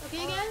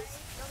 Okay, guys?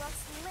 So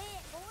that's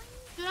lit, boy.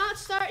 Do not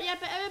start yet,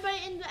 but everybody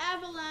in the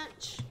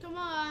avalanche. Come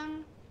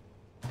on.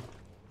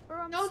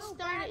 Bro, Don't so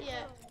start bad, it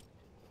yet. Though.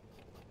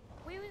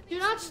 Wait, Do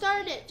not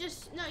start it.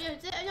 Just no,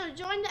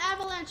 join the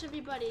avalanche,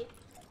 everybody.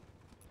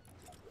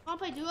 Wanna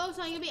play duos?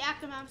 No, you'll be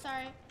active. I'm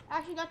sorry. I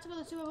actually got to go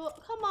to the Super Bowl.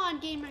 Come on,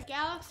 Gamer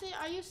Galaxy.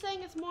 Are you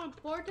saying it's more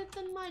important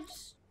than my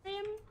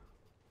stream?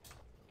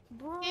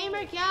 Bro.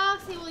 Gamer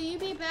Galaxy, will you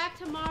be back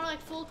tomorrow,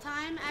 like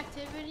full-time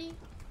activity?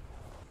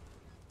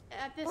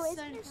 At this Isn't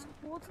time? there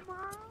school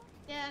tomorrow?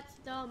 Yeah, that's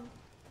dumb.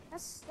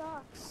 That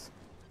sucks.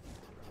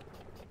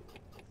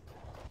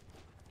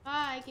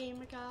 Bye,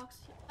 Gamer Galaxy.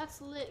 That's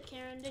lit,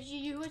 Karen. Did you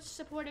use which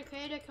supported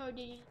creator code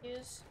did you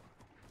use?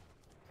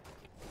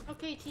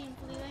 Okay, Team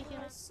Flea, thank you.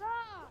 That sucks.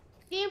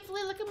 Team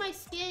Flea, look at my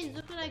skins.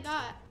 Look what I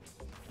got.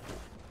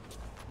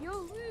 Yo,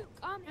 Luke,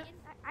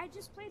 I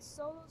just played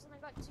solos and I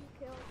got 2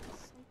 kills.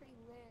 I'm pretty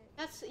lit.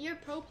 That's you're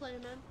pro player,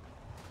 man.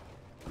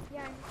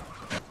 Yeah.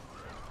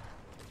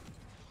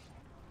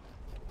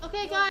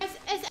 Okay, guys,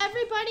 is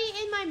everybody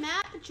in my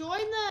map? Join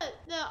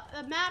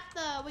the map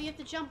where you have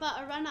to jump up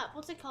or run up.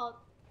 What's it called?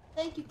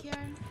 Thank you,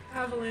 Karen.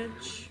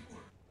 Avalanche.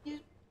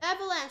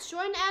 Avalanche.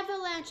 Join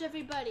Avalanche,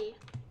 everybody.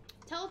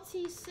 Tell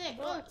T6.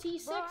 Oh, T6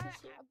 is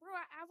here. Bro,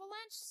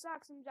 Avalanche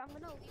sucks and I'm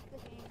gonna leave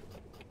the game.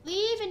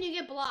 Leave and you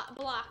get blocked.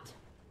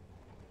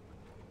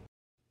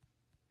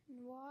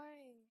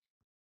 Why?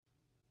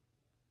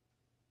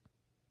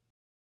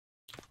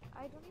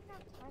 I don't even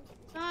have time for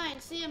this. Fine,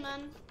 see ya,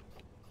 man.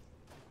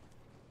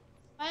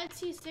 Why did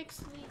T6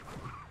 leave?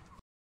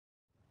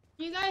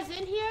 You guys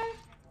in here?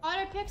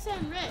 Otter, Pixa,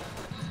 and Rick.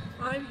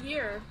 I'm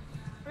here.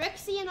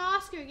 Rixie and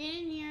Oscar, get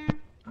in here.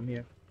 I'm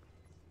here.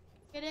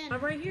 Get in.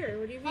 I'm right here.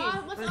 What do you mean?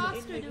 What's I'm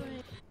Oscar in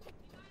doing?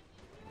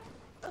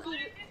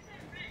 Okay.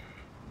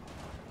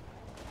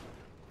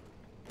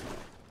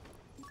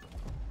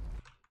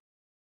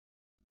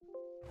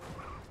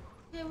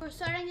 Okay, we're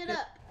starting it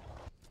up.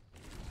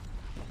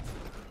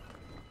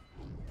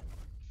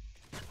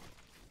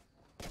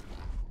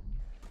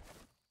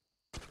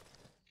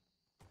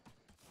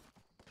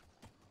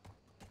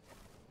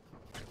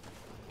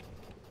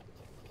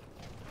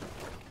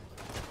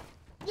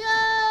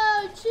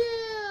 Yo,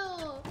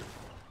 chill.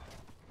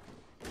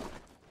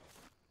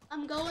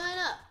 I'm going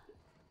up.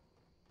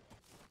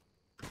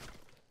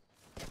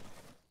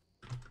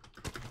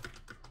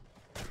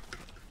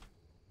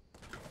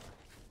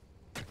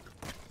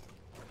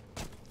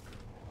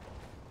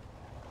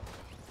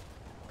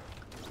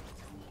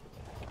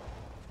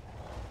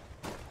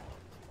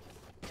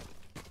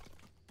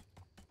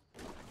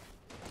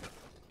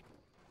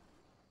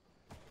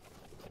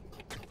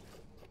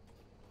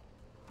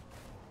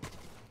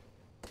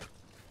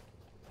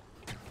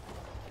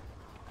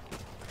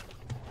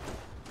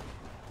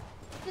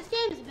 This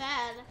game's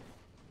bad.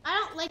 I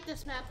don't like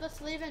this map.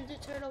 Let's leave and do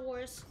Turtle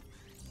Wars.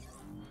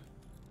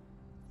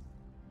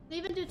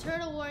 Even do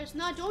Turtle Wars.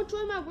 No, don't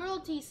join my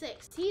world, T6.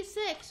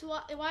 T6,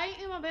 why aren't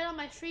you in bed on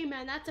my stream,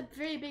 man? That's a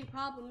very big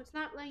problem. It's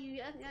not like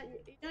you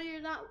know,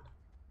 you're not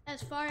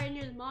as far in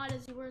your mod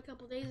as you were a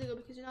couple days ago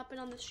because you've not been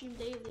on the stream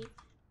daily.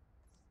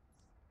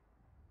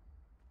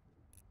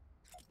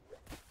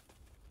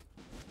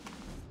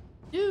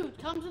 Dude,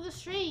 come to the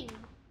stream.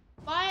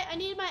 Why? I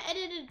need my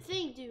edited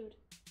thing, dude.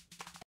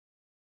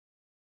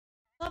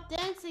 Stop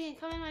dancing and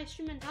come in my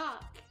stream and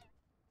talk.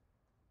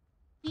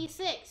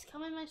 T6,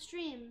 come in my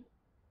stream.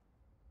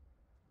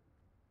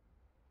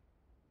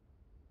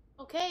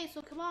 Okay,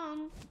 so come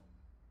on.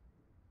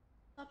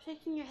 Stop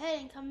shaking your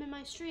head and come in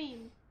my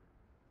stream.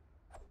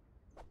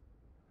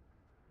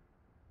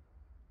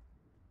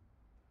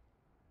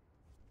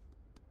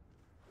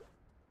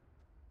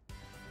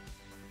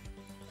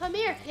 Come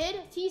here, kid.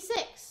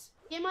 T6.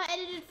 Get my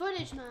edited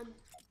footage, man.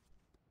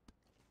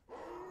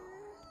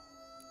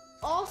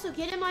 Also,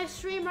 get in my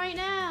stream right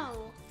now.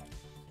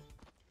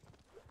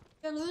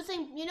 You're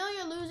losing, you know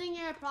you're losing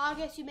your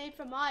progress you made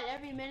for mod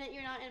every minute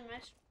you're not in my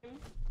stream.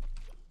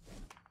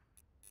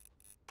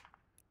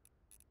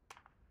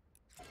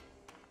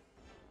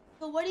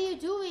 So what are you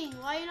doing?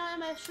 Why are you not in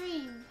my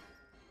stream?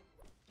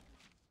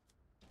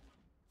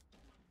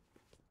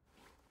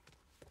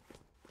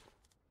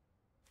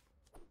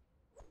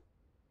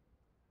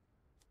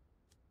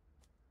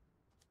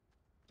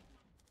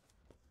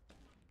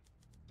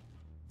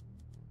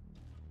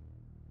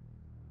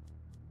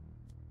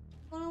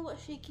 I don't know what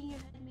shaking your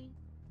head means.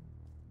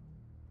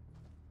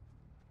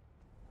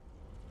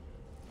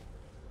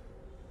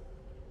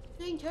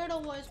 Doing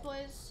Turtle Wars,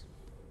 boys.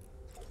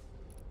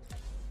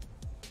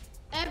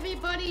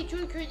 Everybody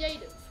join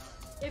creative.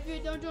 If you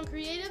don't join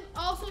creative,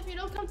 also if you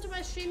don't come to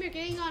my stream, you're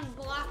getting on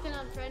blocked and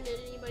unfriended.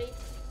 Anybody?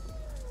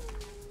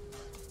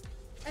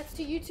 That's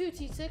to you too,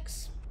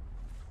 T6.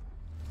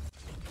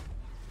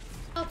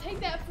 I'll take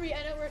that free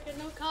edit work at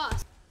no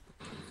cost.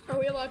 Are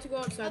we allowed to go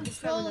outside? I'm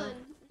Just let me know. trolling.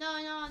 No,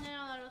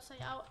 that'll say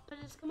out.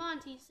 But just come on,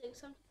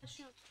 T6. Come to the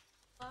stream.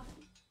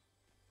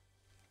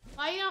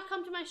 Why you not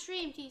come to my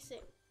stream, T6?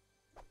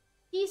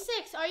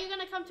 T6, are you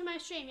gonna come to my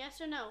stream? Yes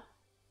or no?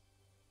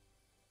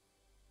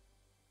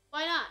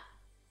 Why not?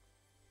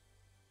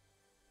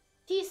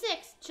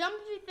 T6, jump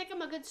if you think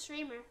I'm a good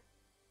streamer.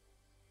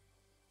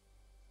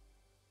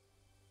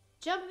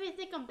 Jump if you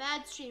think I'm a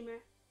bad streamer.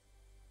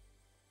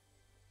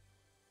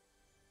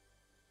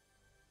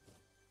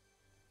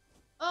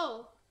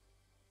 Oh.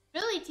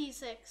 Really,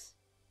 T6?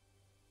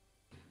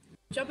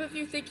 Jump if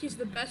you think he's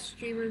the best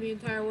streamer in the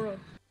entire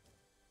world.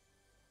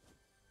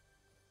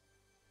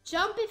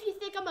 Jump if you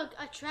think I'm a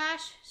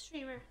trash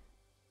streamer.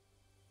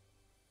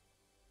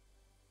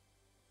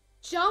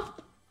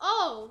 Jump?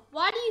 Oh,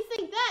 why do you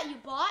think that, you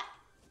bot?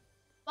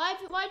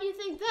 Why do you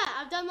think that?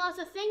 I've done lots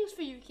of things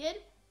for you, kid.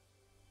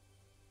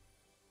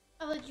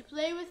 I've let you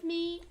play with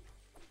me.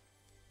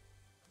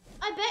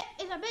 I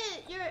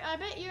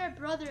bet you're a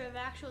brother of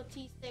actual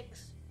T6.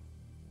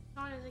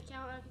 On his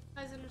account, like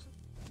a cousin or something.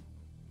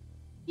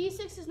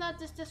 T6 is not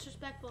this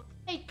disrespectful.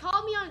 Hey,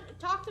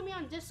 talk to me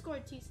on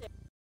Discord, T6.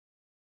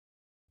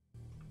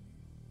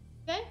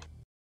 Okay?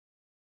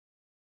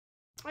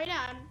 Right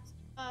now,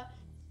 I'm,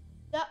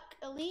 Duck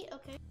Elite,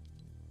 okay.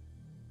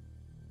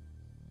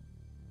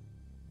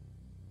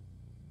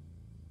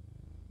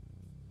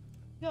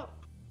 Go.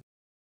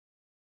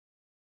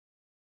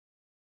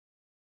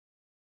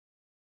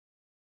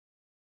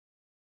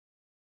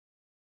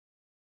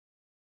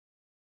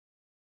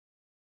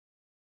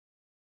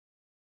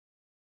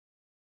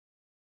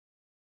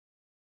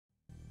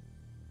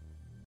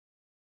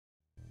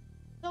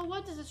 So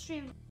what does the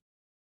stream?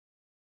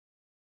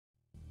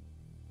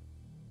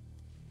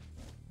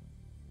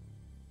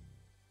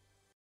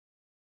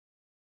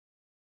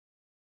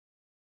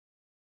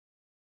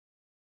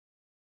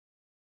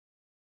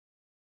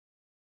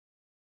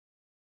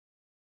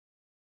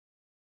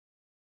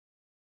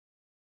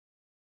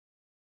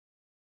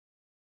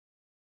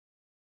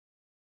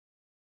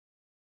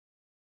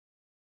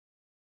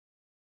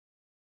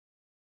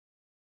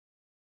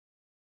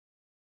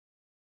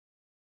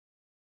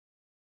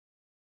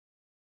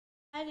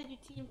 How did you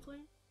team play?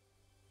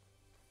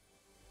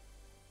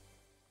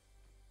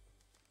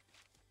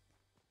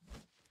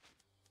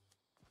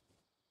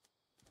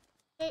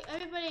 Hey,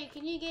 everybody,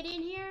 can you get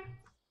in here?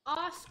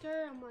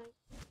 Oscar, I'm like,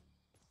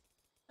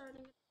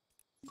 starting.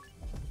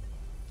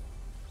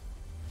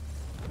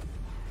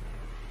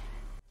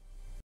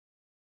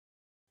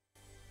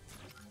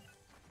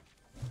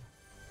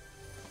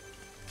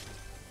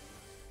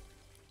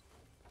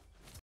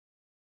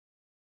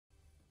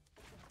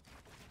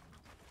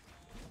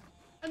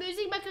 I'm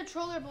using my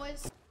controller,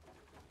 boys.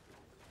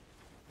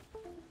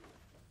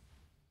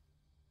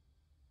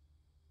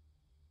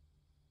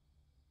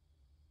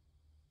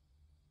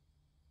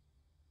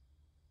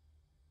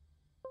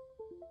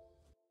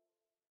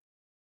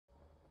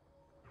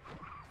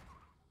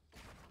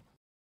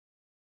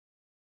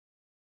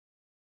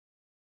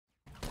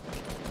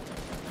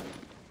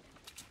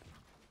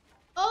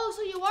 Oh,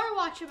 so you are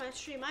watching my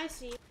stream, I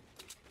see.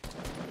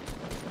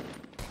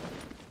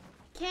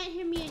 Can't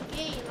hear me in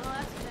game, oh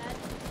that's bad.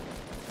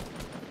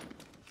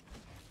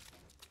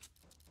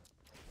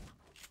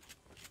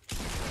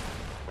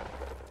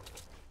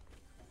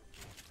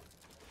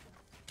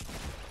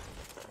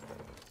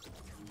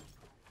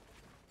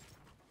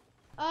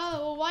 Oh,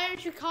 well, why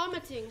aren't you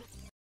commenting?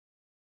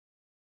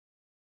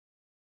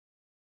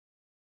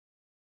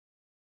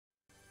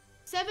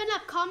 Seven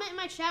Up, comment in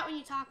my chat when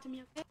you talk to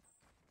me, okay?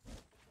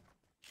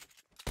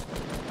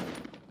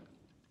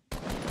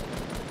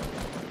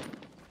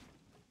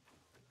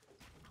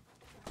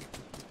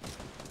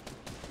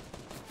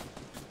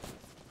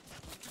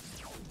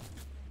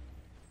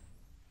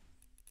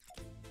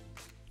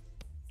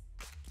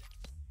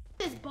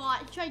 This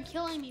bot, he tried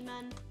killing me,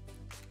 man.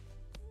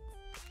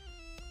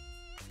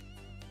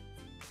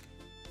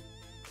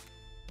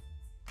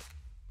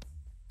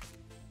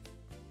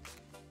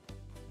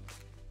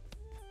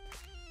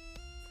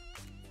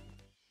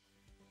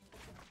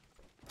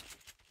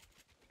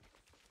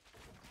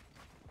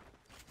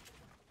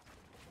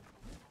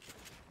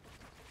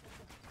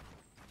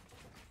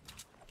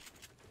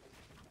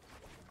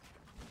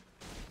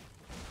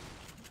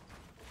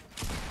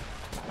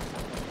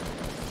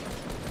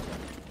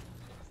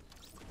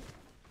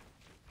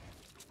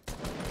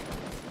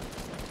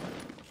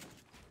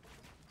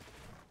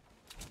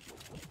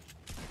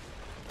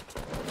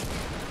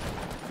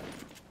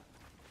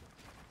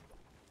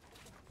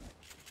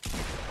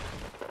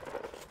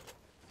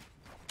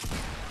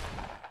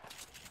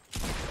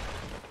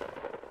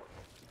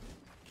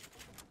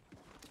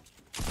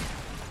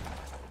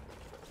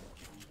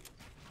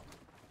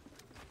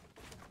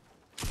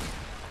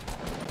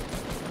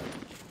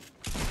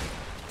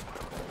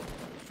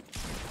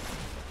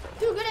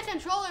 Too good at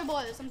controller,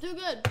 boys. I'm too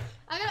good.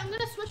 I'm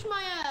gonna switch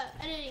my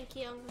editing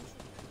key.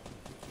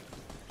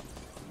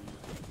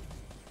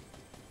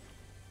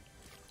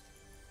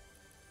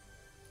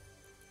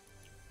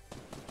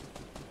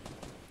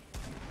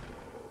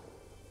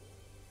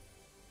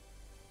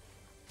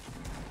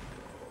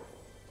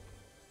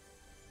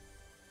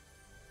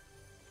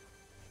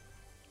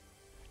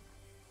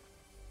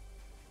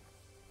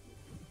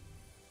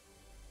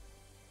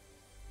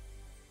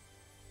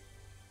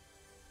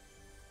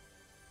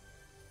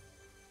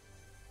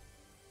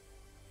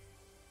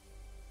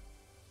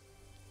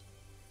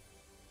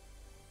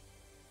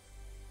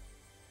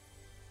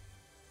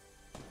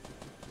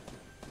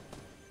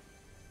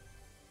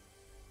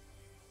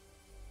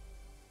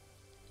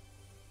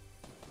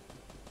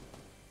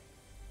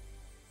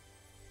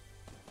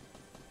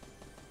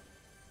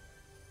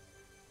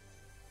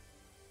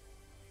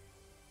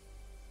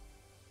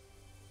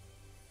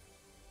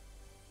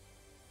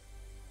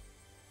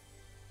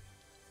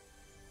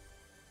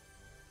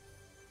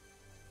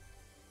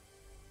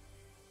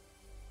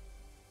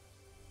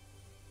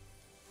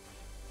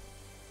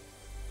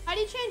 How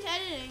do you change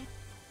editing?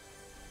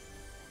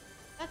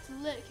 That's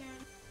lit, Karen.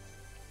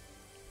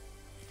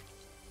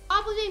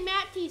 Probably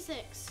map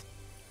T6.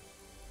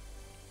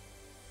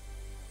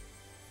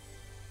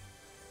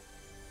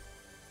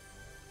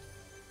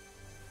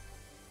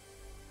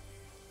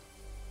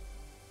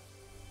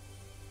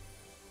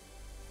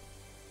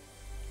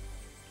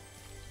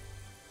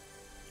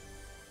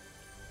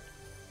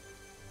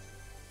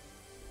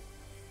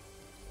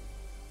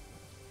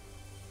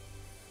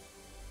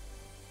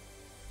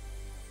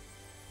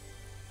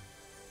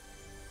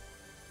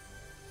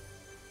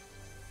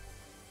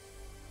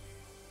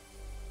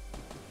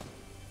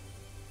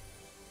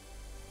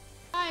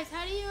 Guys,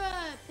 how do you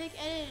pick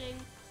editing?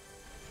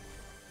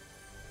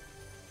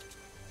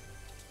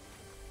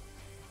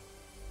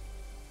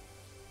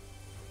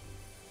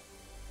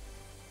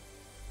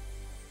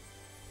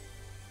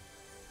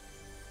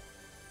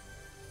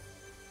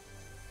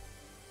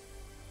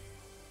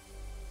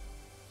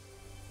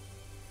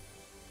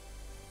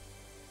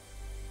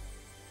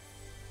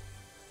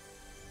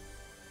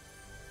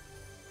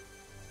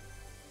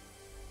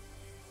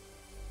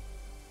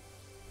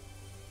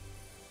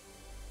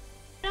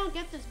 I don't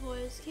get this,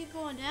 boys. Keep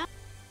going down.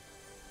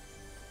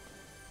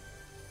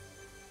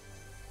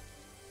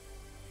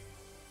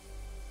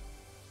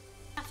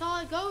 That's all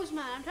it goes,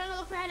 man. I'm trying to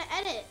look for how to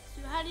edit.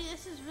 So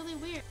this is really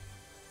weird.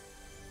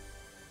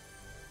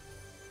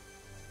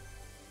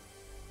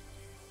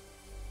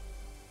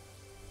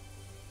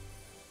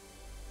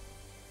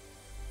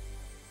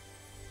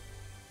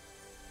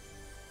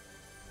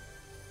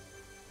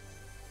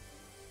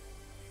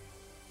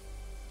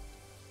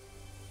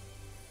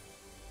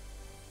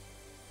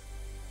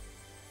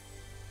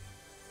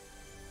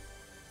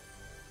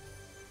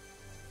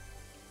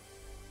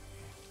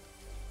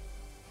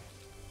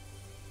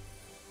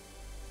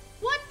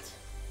 What?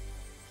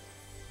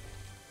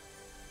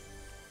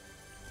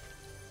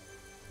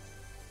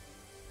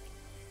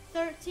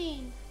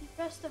 $13. You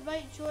press the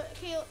right joy.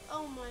 Okay,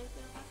 oh my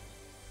god.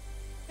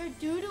 You're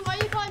doo-doo? Why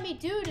are you calling me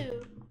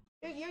doo-doo?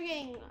 You're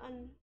getting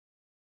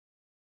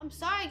I'm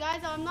sorry,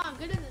 guys. I'm not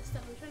good at this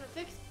stuff. I'm trying to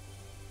fix it.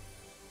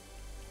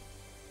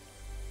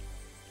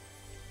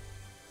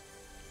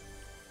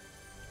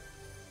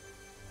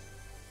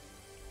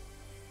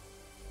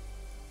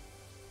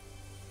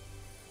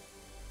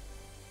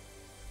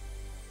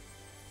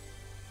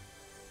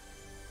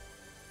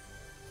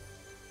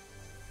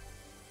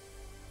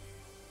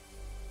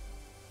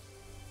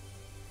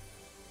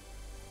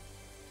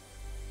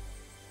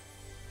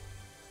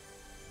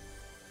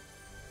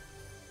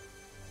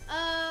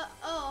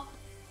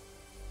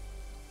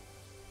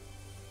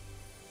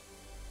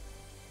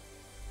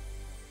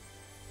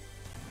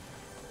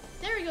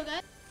 we go,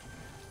 guys.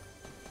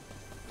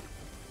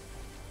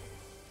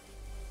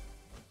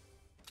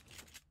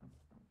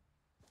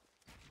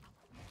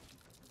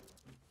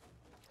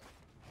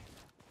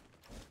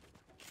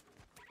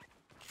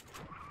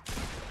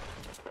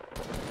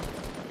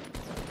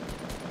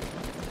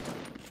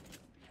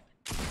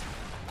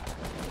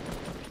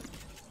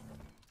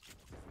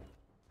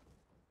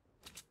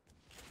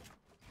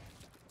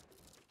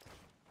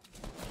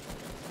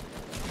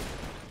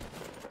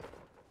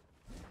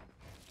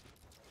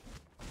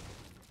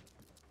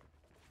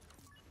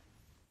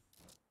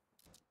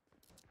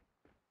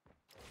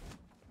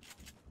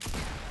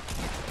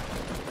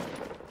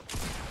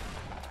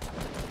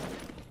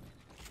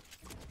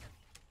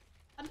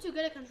 I'm too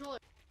good at controller.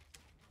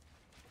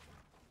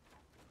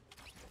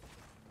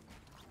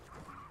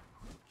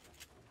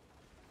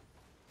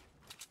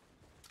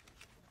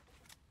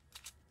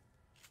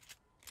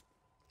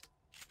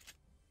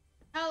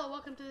 Hello,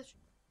 welcome to the stream.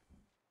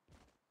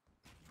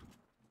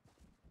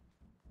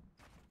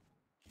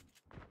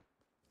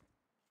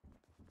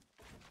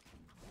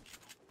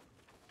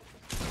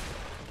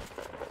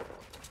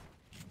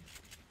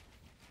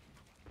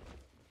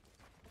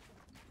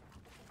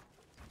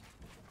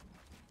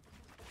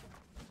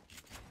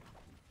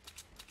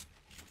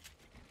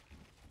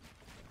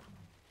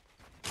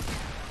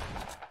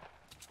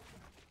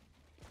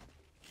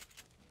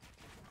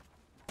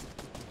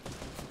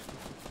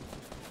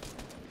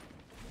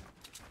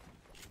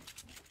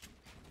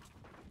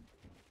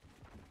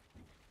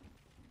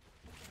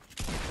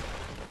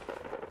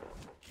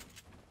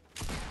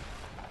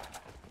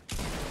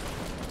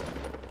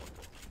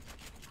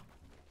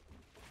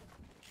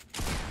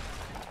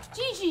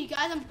 GG,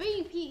 guys, I'm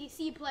beating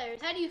PC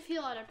players. How do you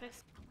feel on our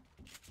picks?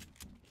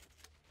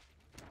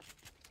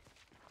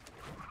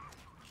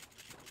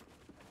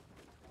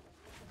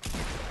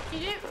 You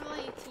didn't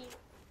really team.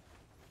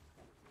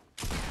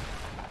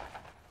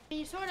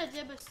 You sort of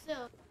did, but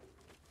still.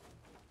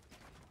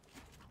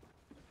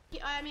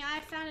 Yeah, I mean, I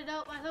found it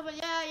out myself, but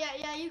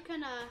yeah, you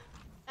can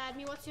add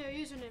me. What's your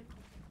username?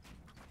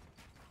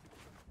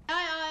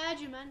 I'll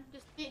add you, man.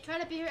 Just try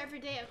to be here every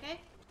day,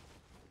 okay?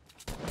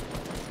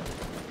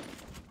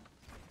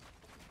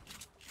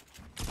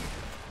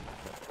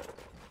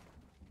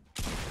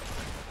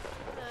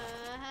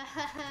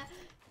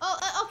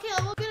 Oh, okay,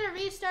 we're gonna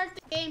restart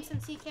the game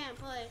since he can't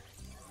play.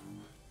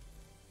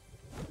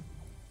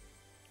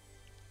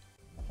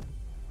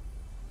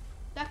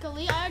 Becca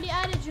Lee, I already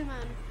added you,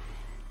 man.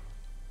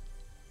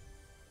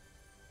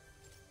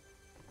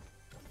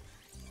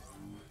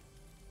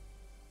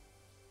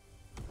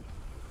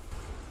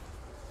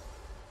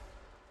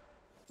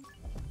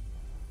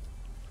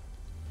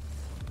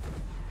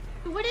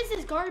 What is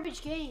this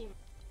garbage game?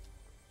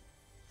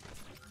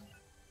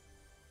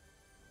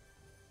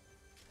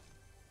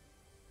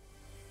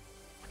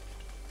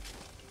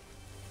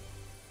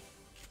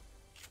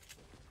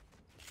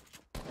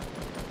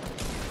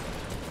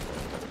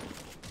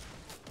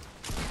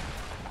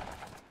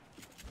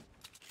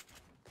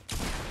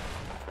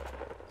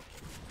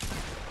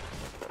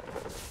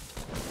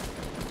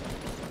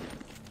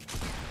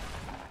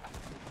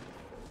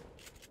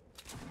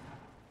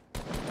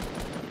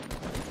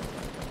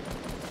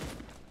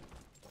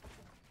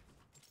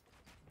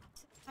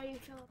 How do you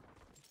feel?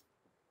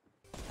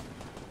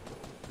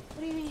 What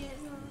do you mean?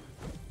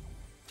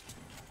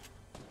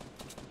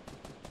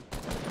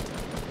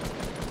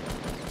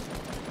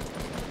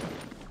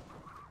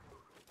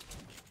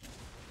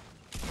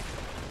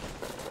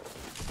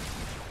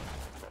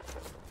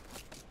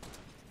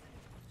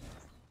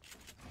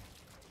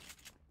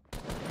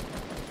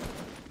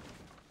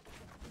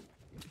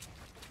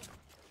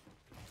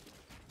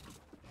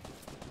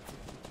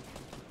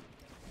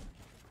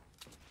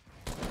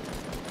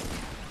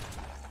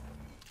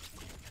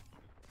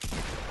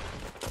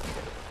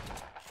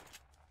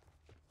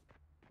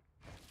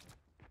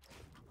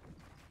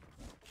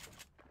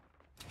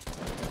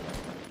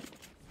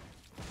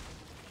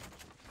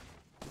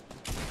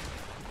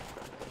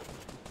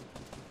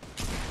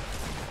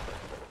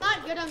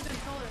 Not good on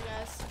controller,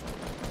 guys.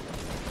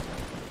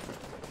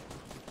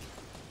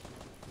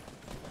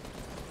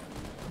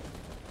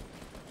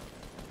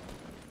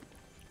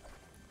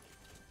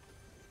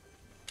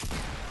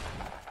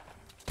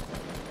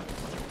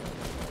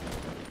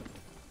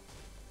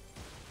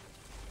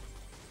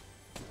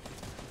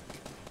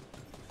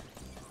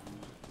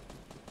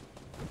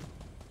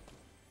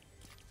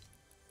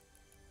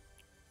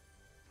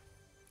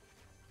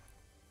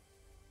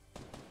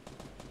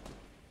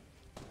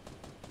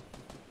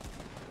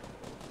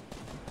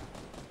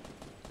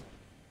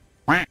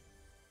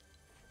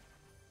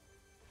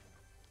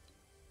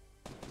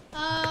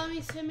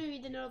 Let me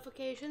read the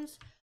notifications.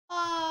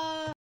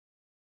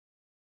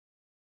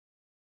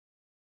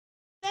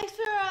 Thanks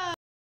for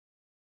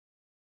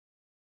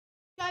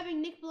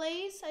subscribing, Nick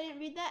Blaze. I didn't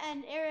read that,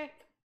 and Eric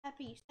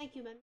Happy. Thank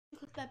you, man.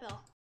 Click that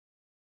bell.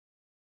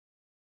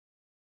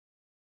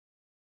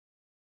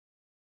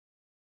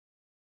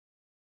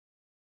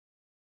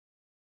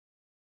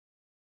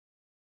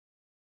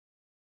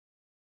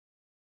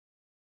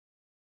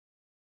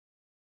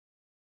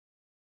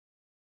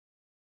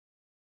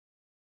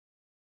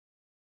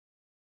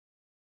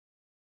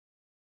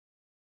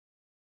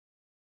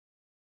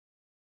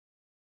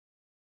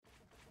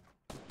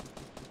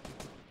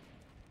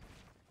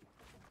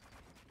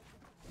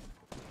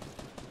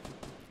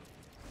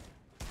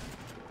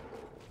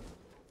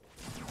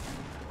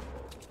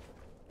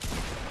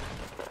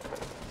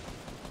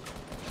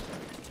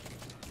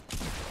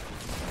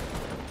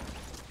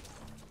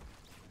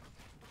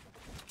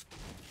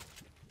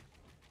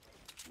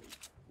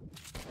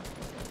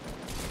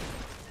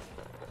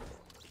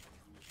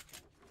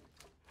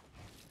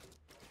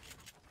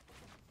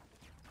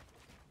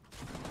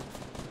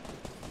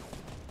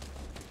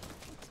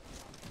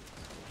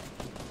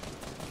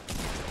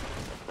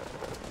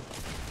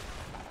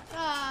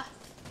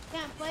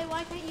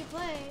 why can't you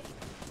play?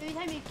 Every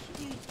time you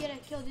get a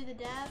kill, do the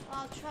dab.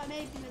 I'll try,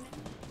 maybe.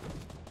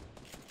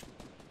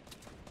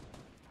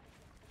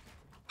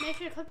 Make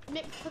sure to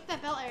click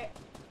that bell, Eric.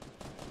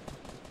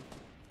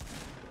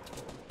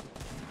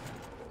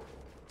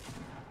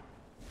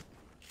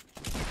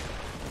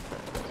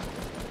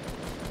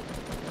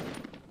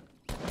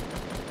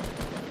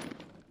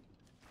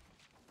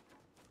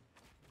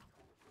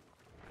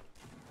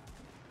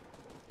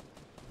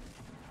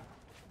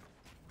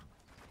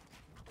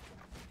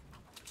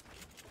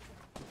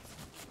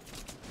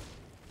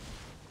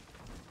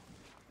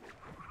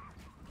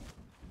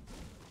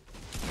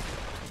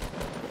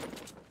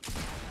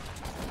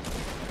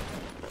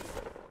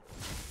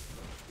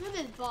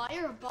 This bot,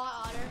 you're a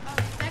bot, Otter. I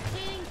was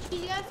spectating.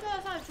 You guys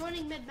thought I was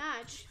joining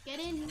mid-match. Get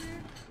in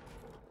here.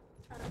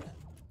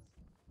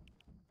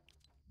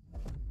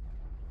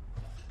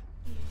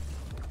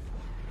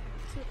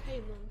 It's okay,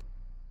 man.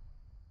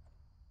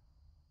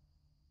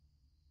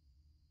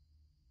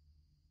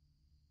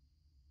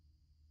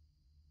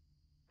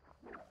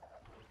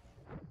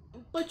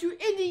 But you're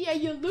in the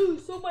end, you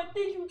lose. So my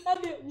thing you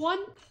haven't won.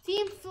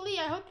 Team Flea,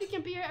 I hope you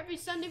can be here every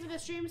Sunday for the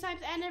stream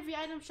times and every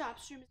item shop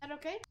stream. Is that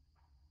okay?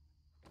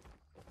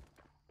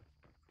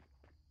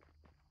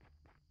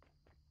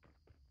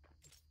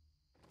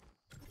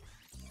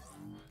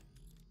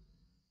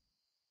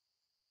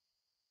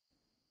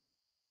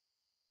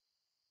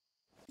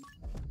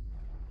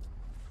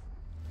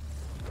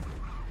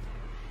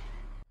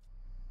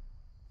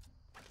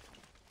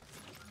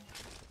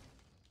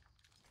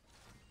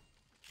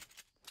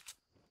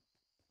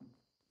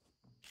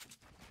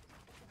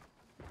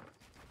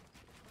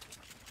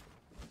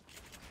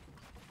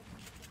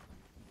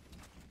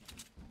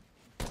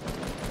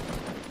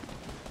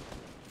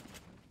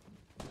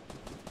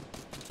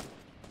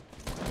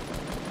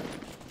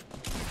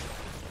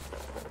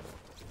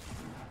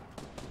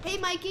 Hey,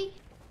 Mikey.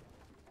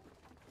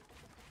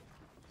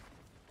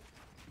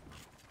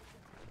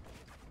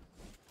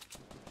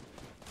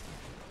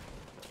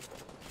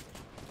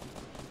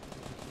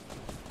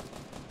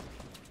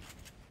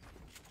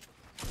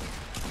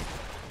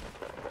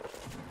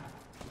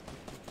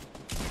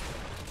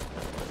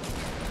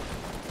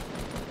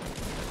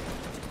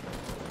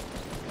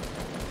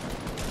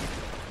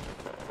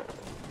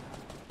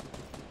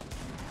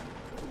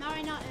 No,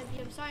 right now,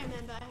 Evie. I'm sorry,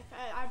 man, but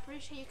I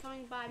appreciate you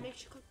coming by. Make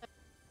sure you click that.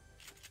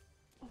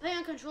 I'm playing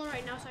on control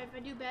right now, so if I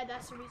do bad,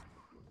 that's the reason.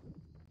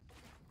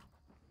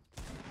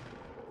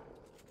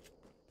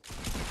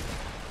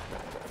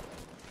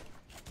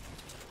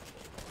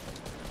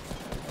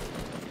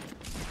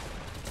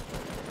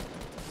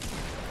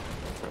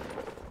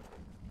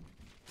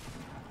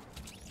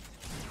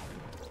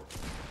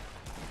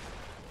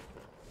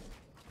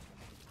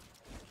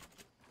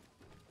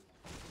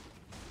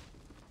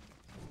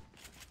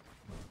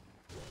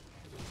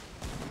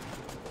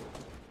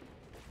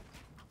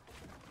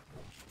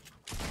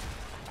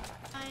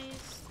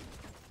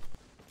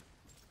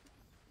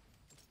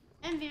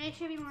 Envy, make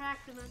sure you be more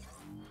active, man.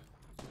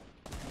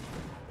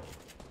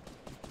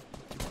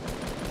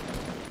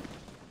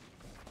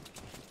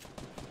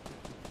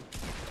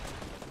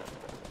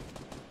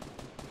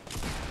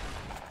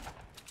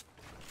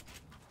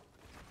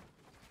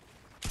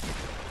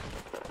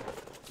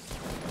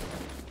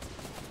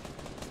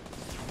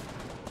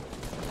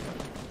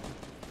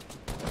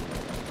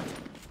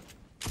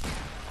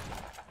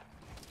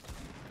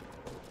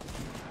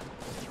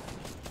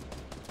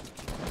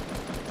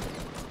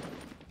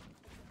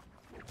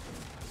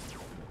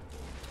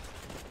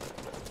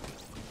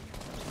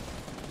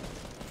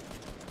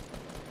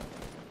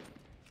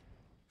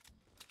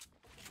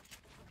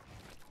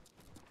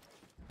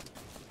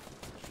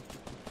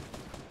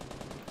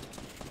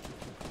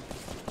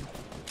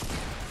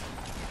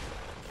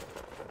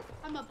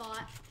 I'm a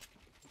bot.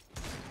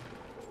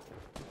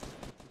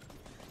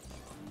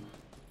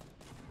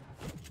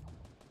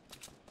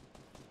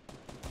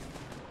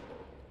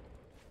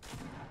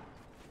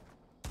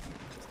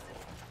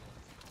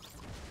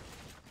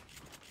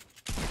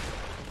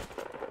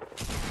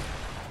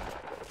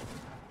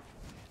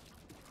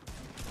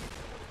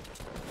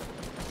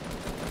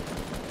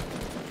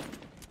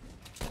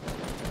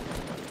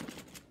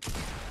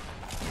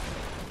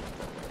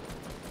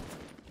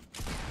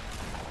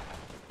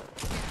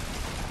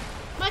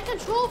 My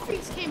control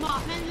freaks came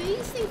off, man. These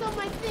things on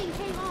my thing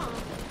came off.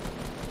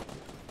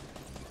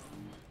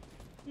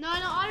 No,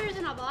 Otter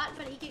isn't a bot,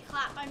 but he get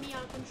clapped by me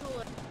on a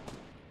controller.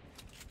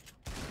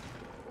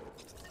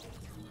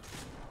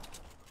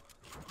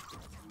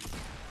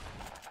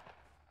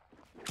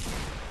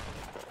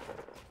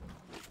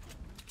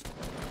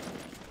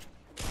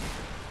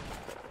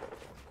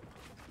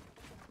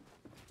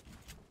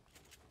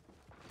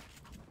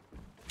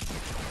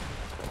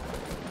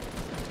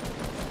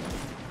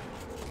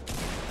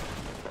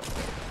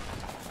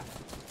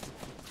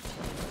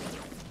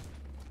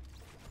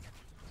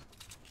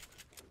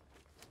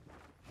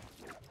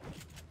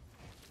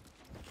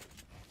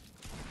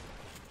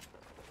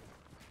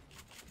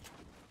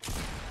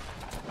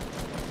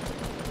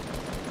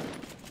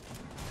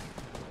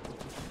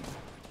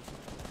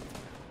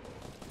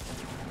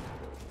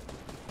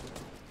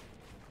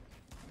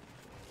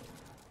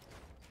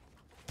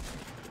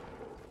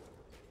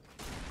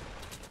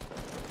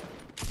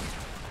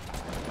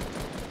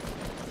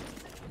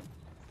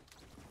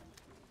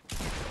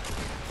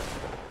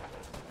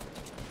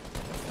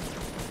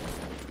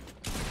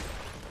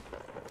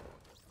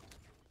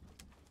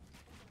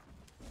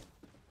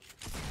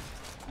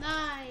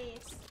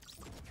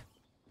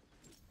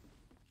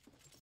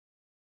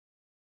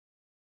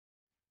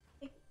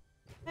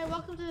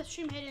 welcome to the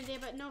stream, Hayden Day,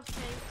 but no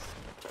thanks.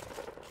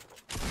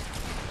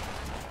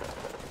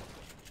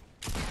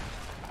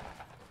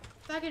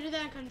 If I could do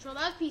that in control,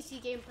 that was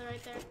PC gameplay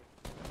right there.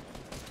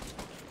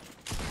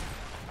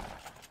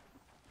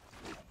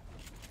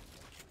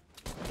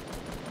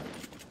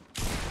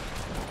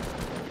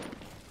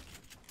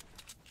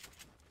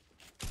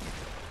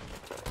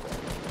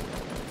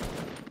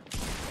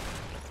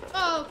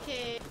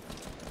 Okay.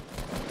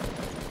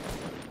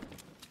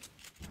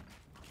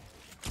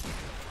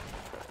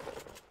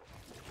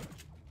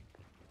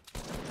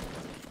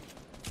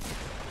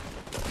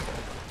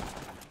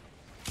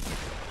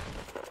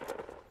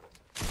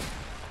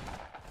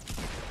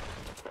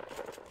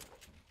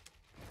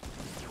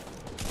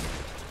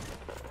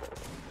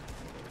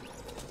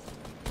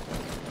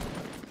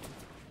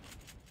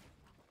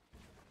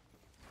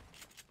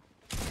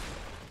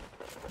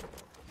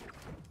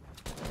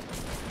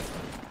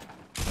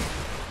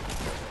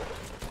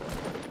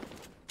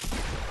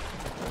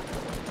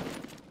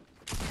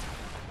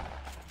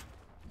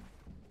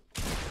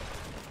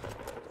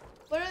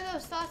 What are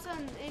those thoughts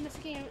on Amos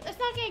getting? It's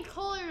not getting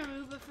color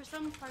removed, but for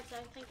some parts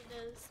I think it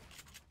is.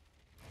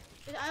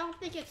 I don't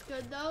think it's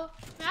good though.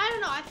 I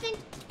don't know. I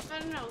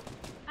don't know.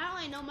 I don't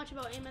really know much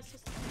about Amos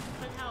just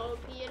and how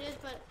OP it is,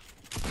 but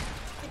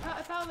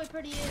it probably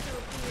pretty is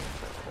OP.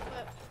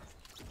 But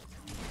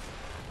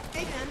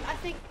hey man, I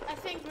think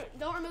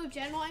don't remove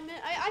general. I don't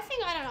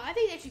know. I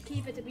think they should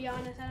keep it, to be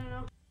honest. I don't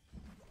know.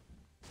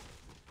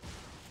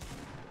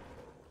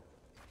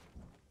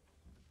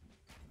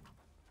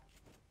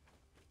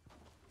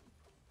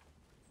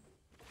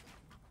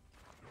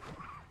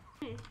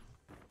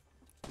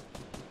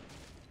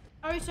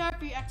 Already sorry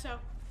for you, EXO.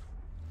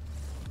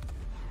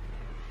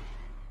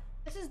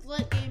 This is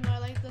lit game though, I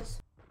like this.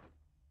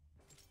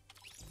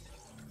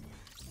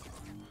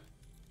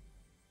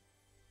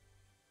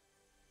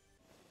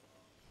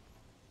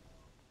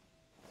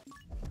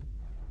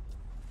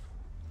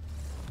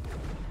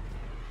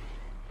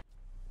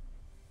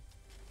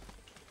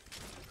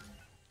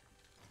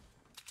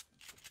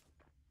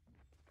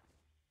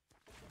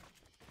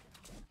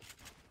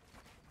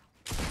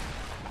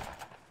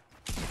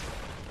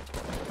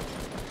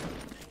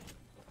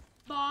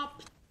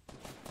 Bop.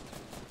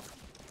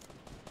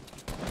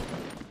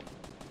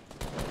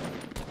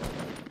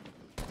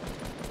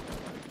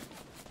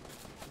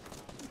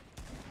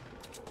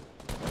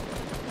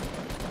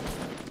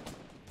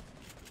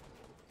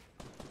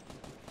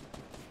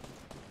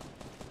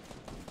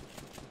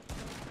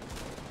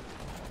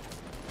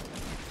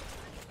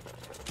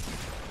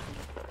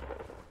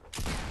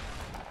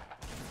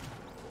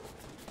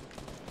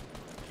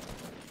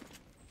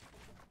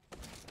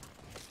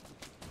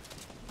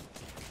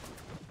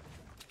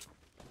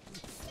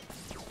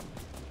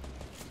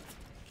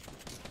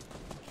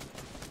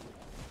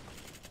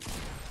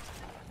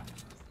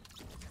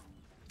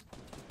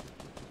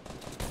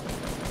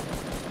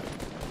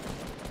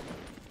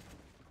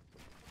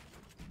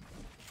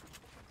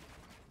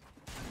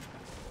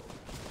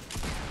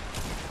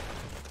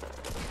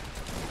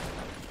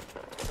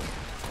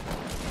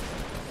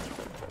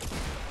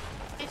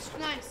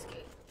 Nice.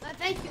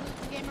 Thank you,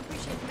 Lukend.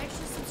 Appreciate it. Make sure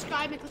to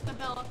subscribe and click the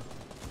bell.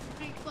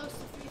 Pretty close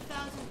to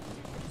 3,000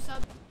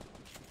 subs.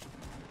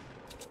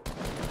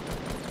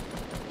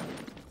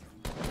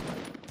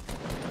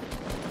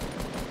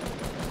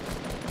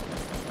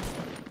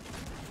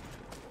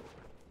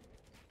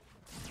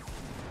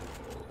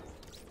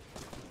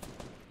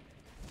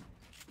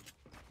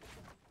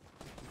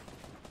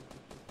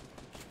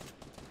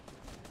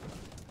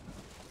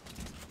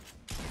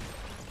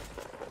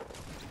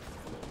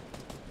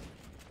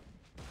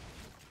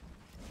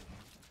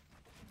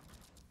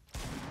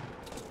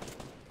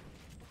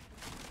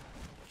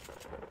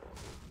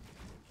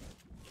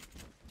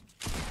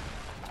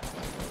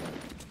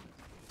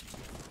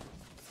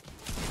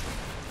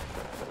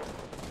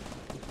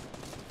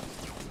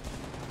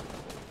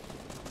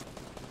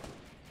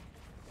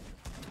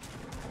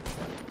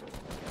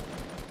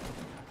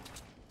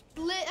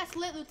 That's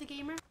lit, Loot the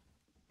Gamer.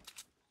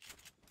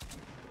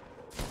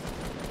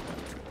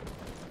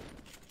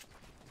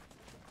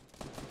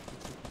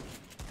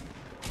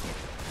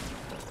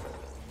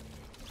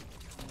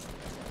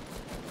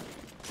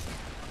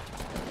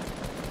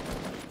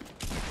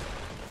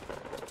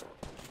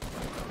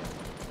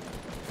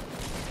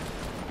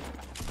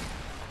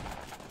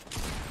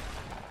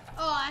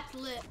 Oh, that's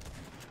lit.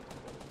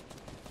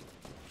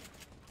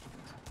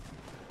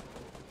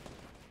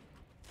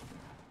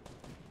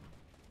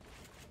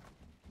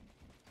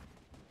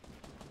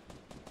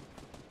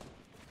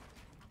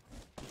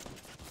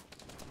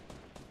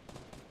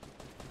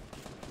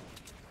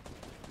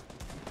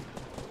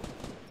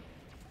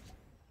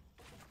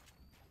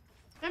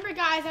 Remember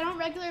guys, I don't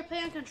regularly play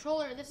on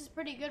controller. This is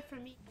pretty good for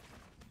me.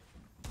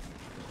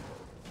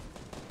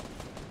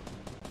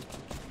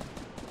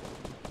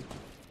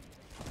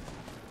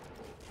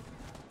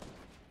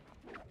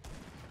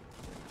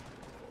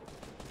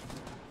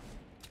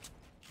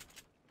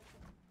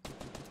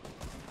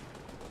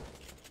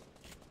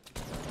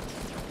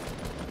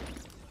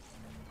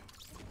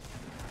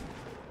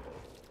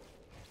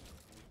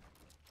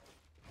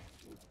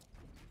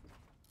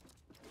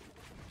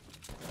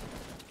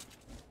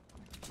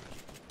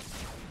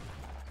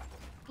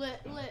 lit.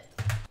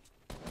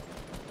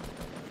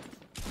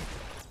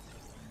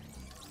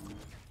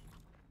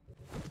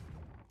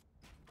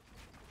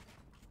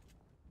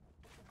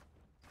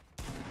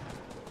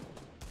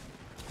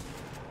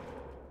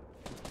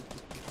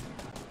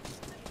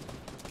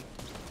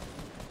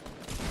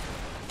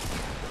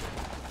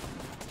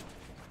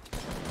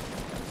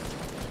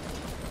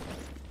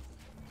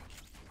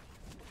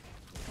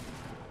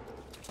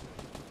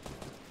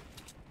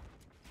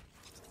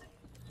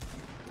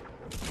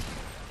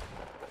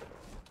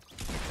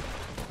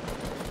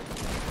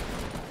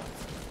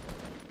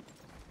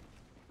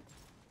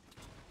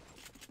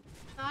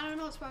 I don't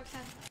know what Sparks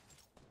has.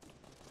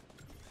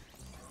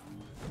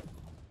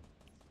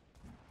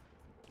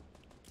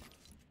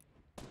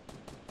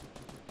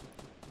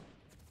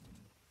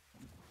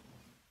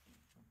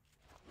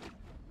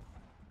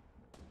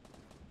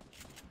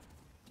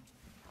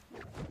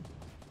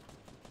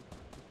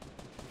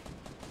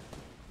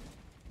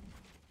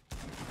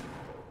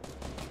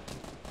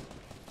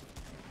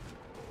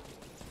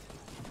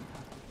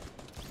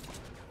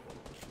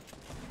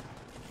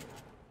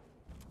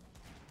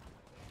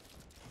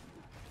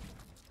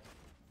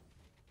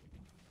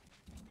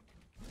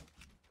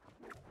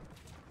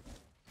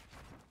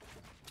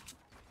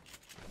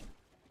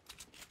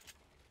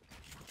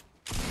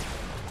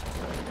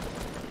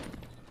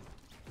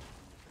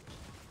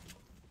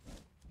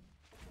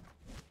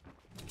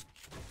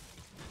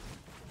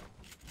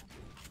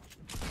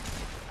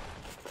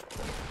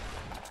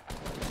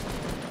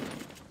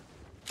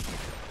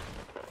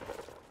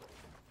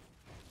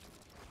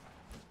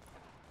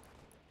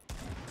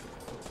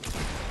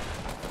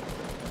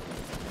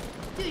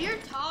 Dude, you're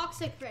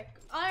toxic, Rick.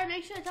 Alright,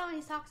 make sure to tell me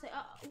he's toxic.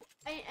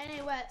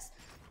 Anyways.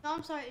 No,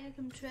 I'm sorry,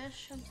 Income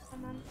Trish. I'm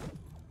sorry, man.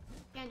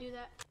 Can't do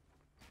that.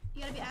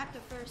 You gotta be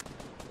active first.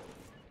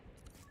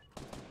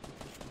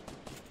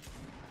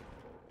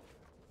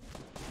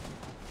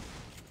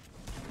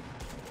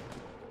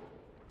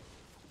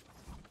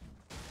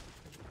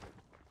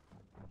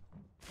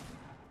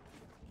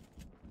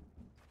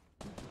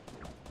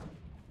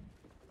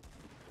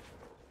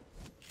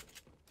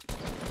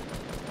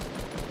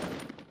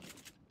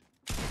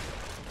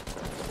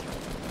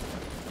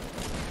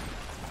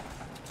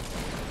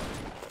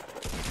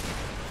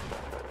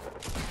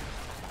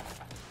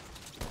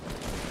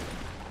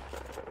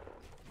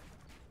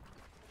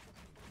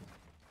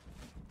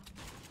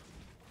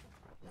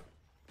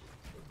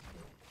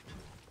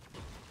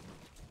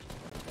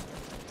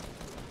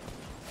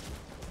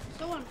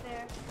 So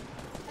unfair.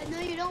 I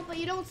know you don't, but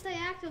you don't stay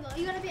active though.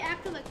 You gotta be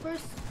active like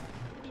first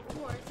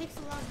before. It takes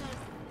a long time.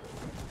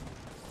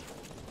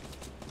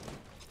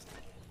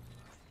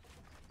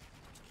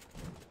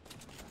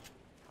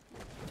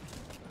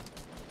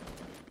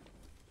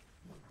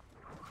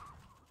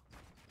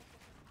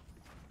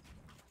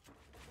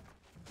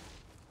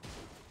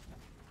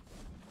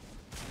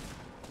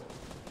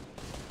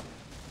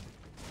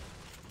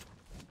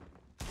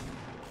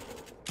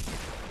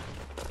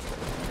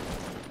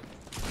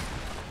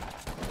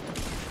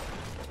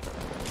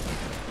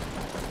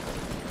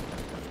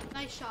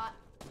 Nice shot.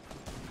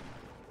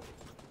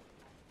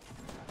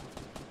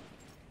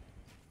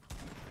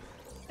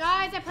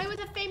 Guys, I played with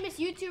a famous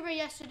YouTuber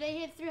yesterday.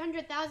 He had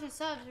 300,000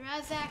 subs.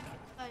 Razak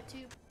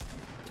Tube.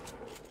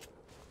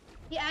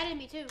 He added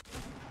me too.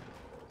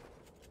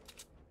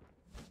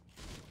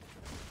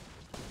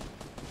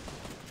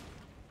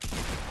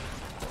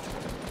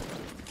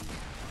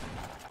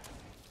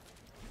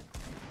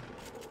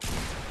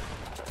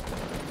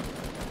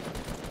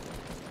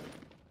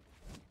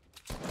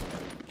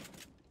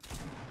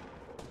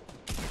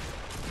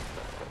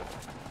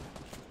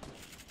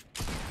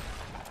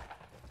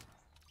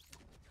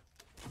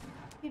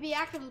 Be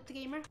active, Luke the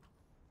Gamer.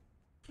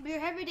 Be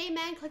your everyday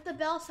man, click the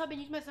bell, sub, and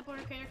use my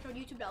supporter creator code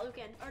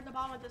YouTube.Lukend or at the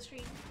bottom of the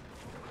screen.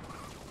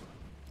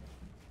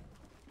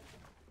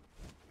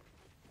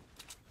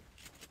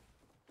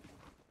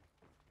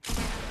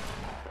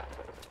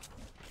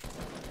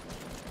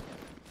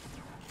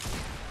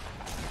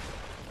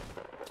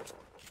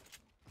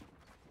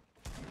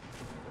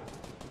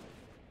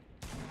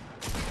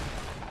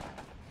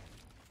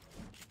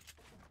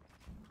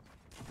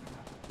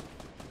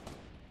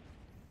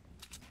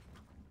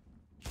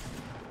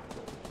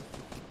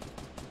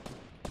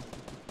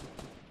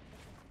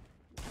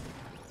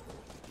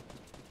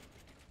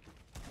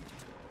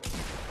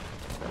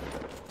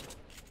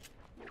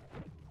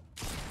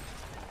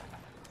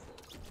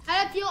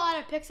 I feel out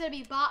of picks to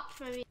be bought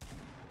for me.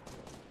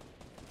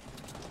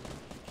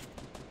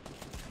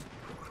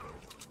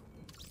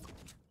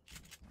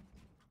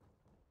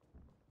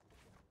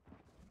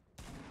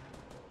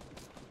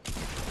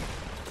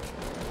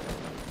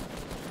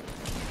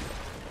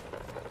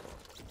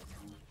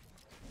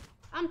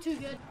 I'm too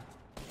good.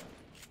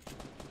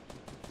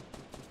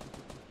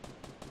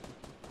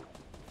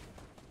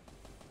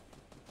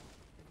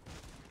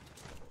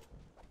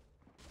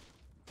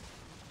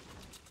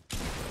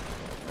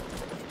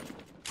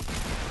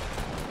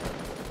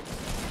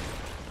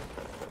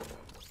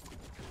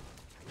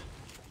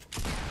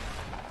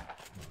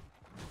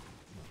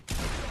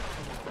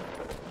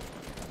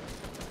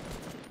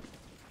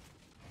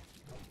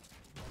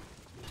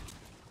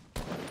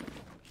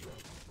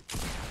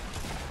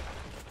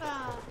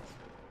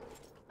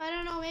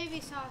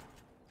 gravy sauce.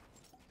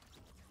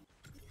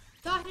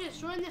 Sauce is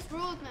destroying this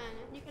world, man,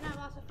 and you can have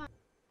lots of fun.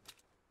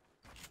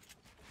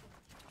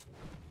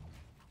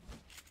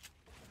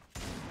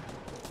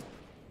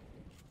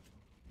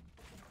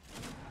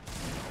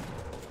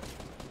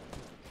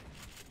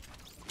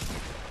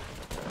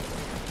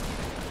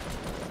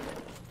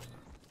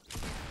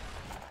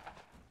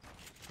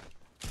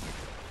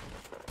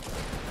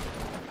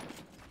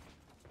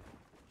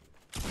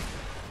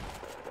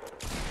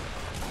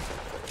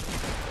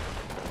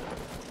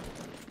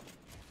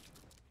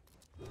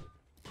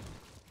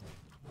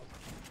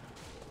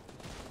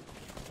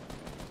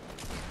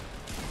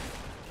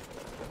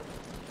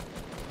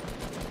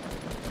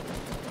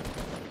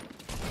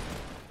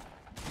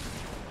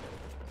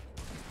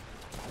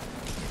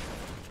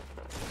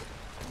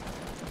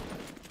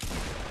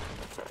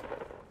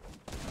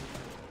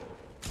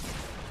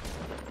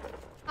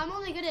 I'm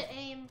only good at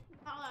aim,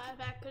 not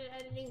that good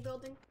at editing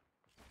building.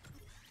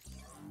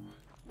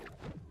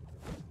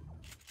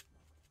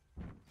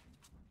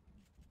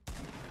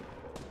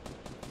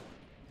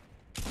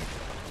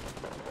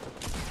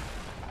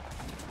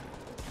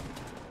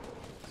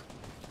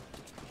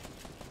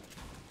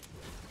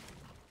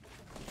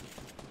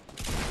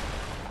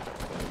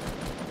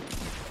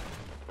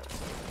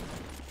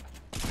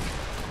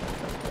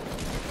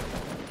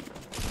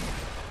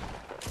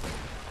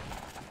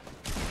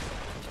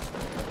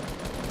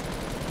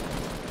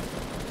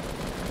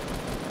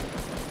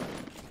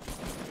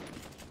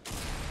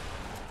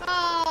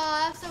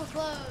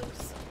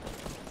 Close.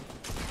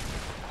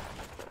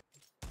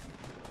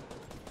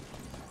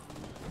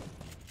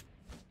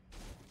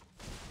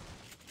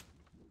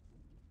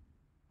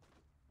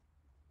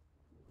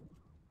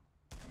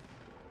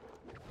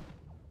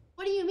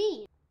 What do you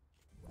mean?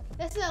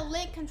 This is a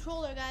lit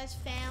controller, guys,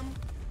 fam.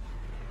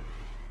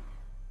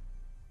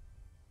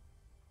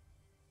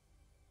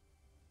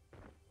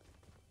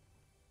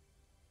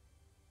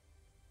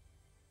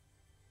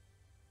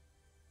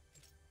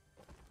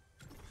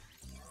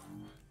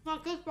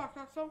 Not good,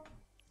 Professor.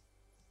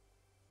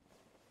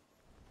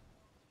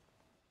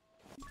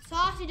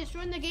 Saucy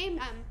destroying the game,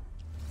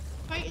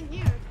 right in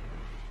here.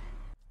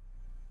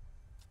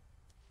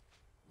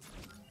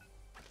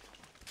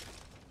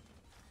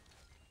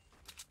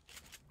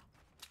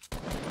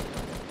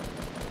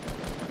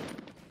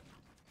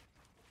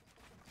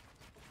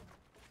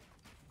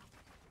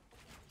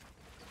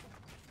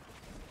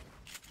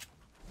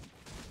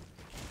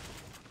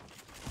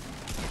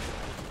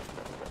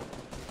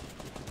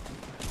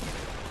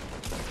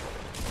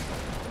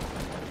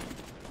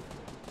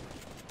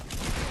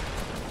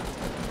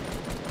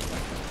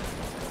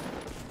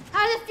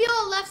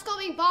 Left skull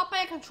being bought by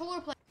a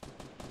controller player.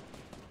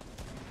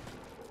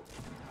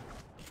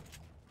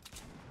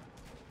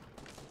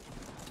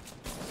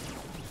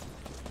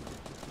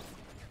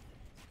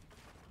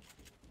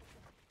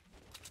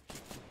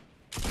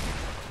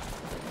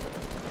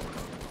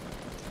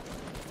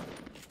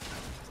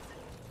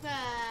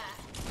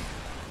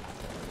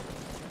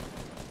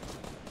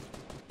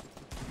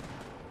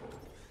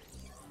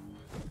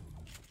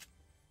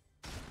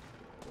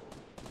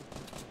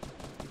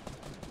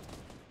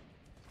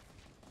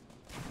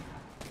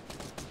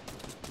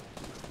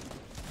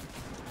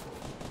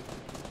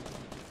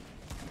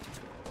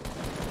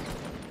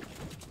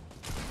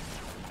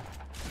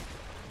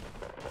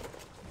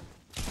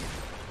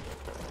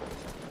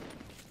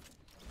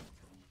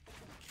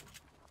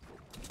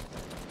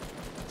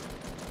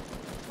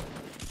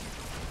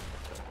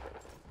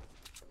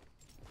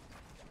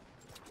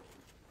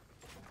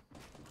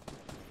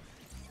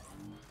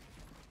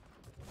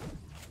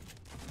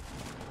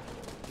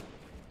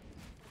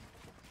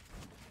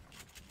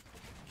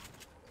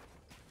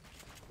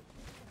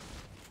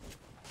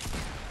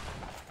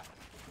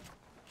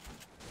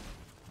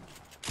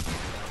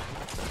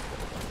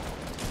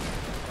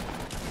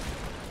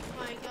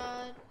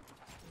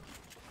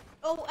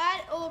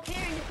 Oh,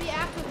 Karen, just be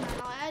active, man.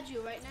 I'll add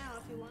you right now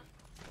if you want.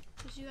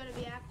 Because you gotta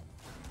be active.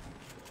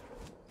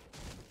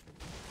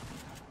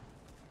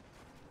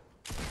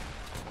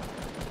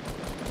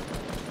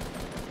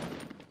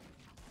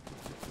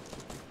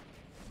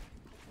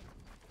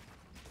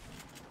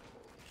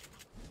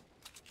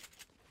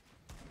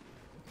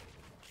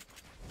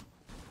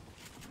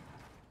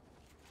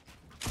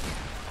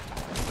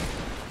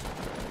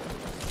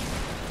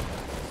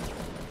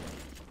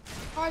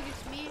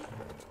 Targets me.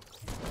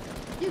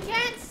 You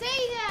can't say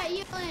that,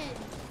 Yulin!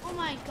 Oh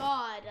my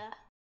god.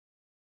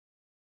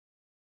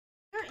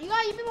 You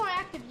gotta be more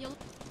active, Yulin.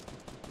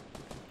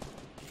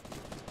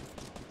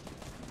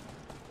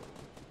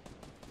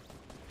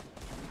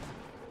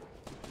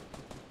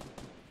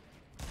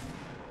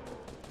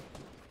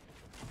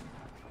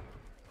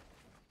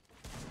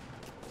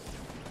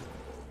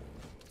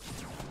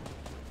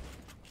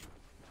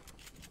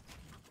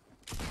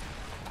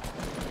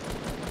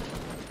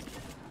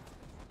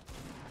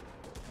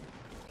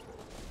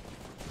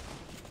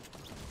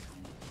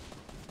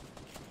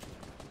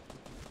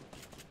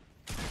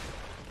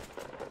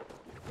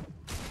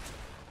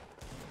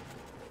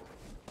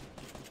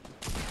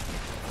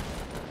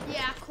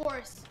 Yeah, of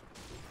course.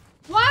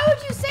 Why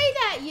would you say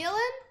that,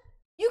 Yellen?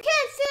 You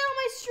can't say on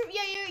my stream.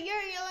 Yeah, you're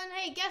Yellen.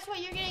 Hey, guess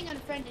what? You're getting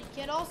unfriended,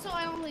 kid. Also,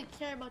 I only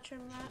care about your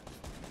map.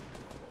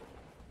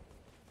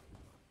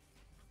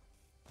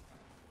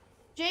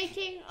 J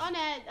King,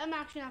 unad. I'm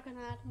actually not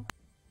gonna add him.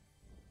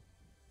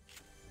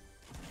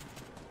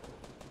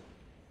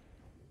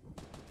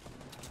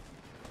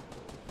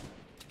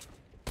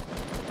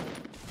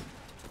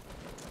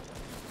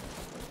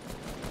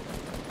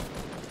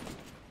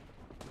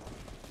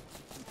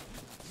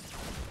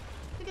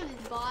 Look at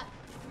this bot.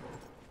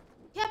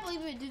 Can't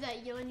believe we would do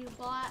that, Yellen, you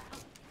bot.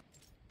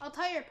 I'll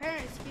tell your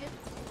parents, kid.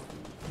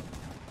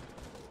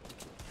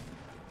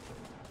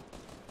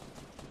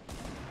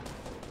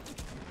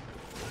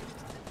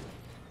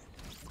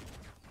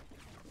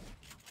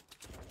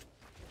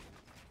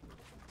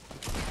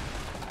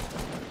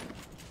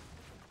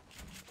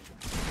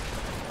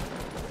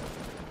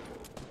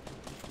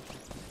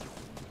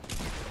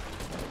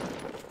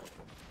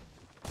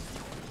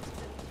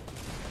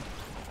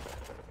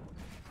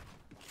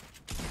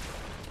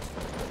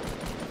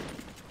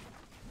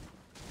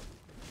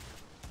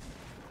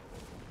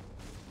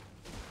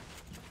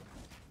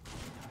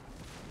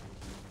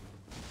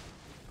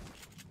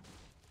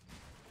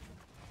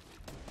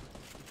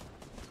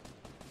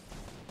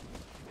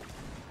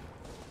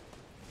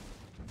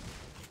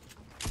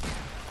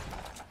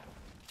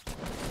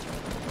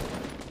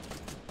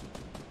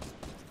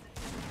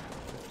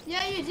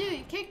 Yeah, you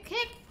do. Kick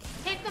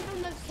them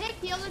from the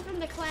Yellen from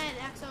the clan,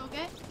 XO,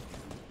 okay?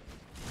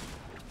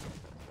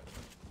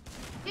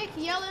 Kick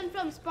Yellen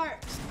from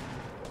Sparks.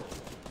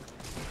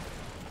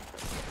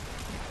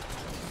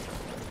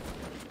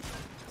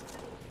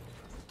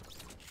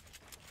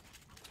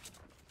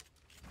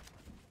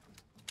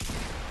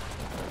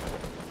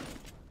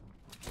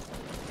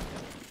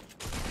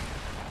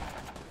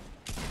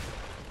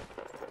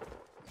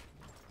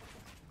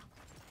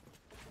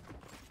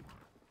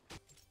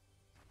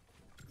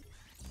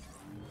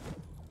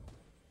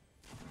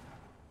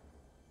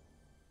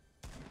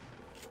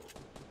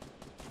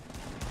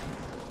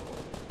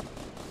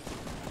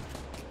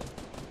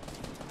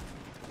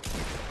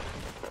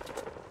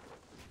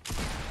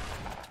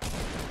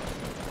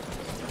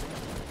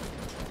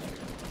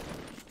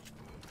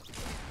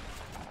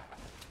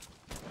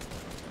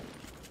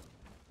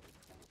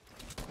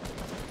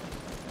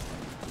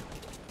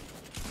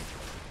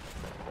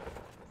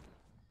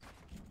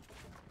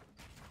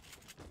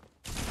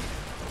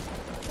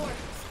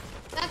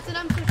 That's it,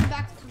 I'm switching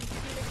back to computer.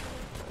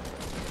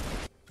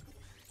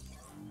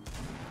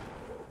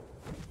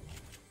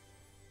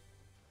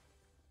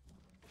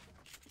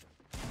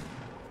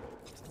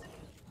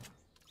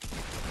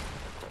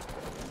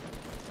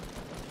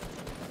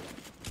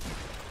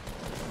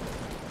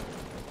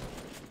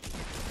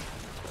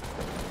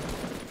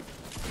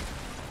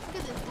 Look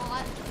at this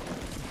bot.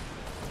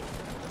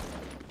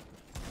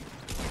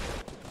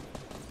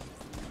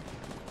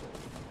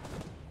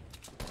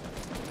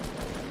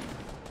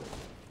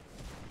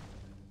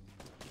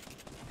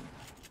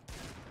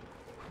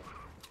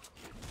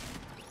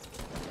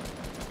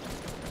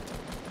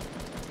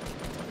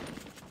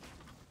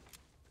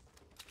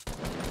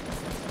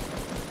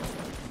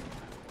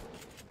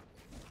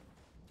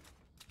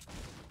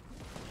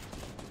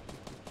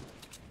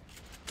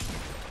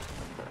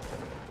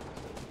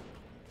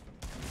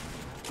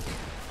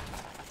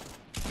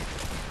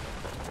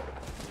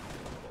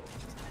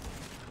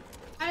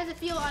 How does it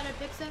feel on a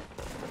Pixel?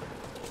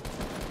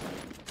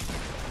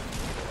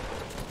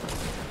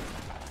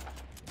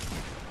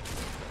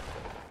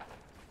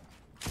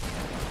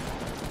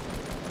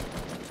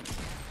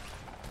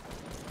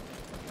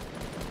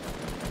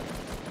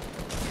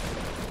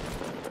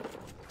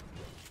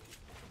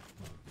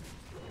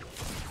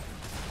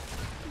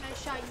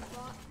 Nice shot, you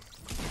bot.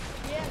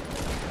 Yeah.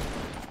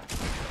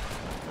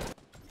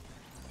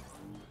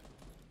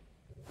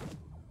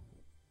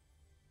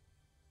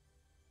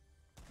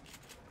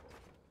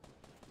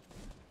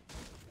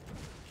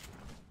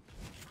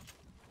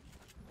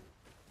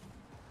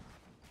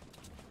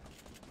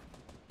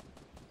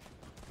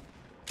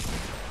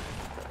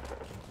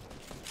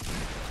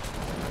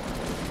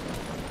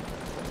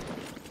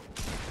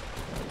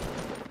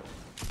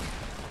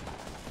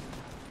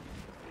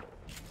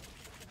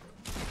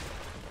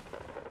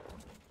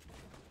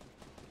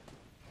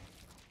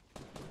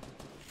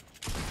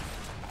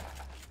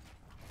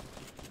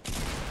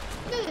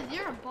 Dude,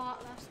 you're a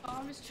bot, that's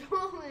all. I'm just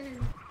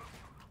trolling.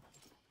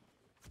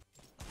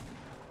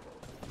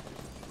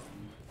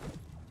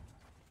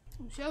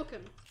 I'm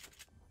joking.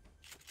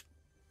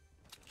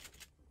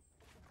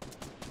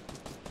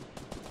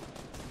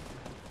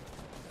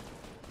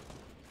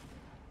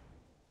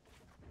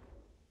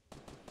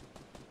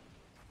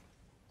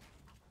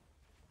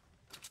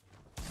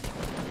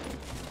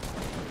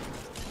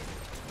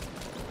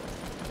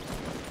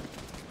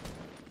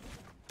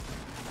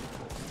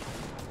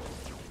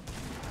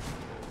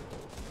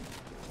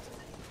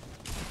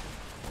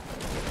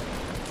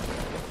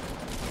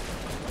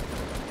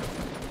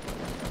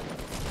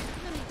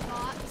 Look at these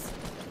bots.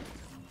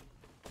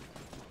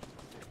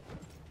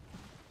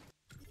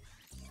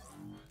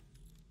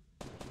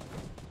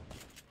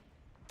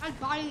 I'd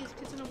body these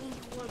kids in a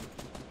 1v1.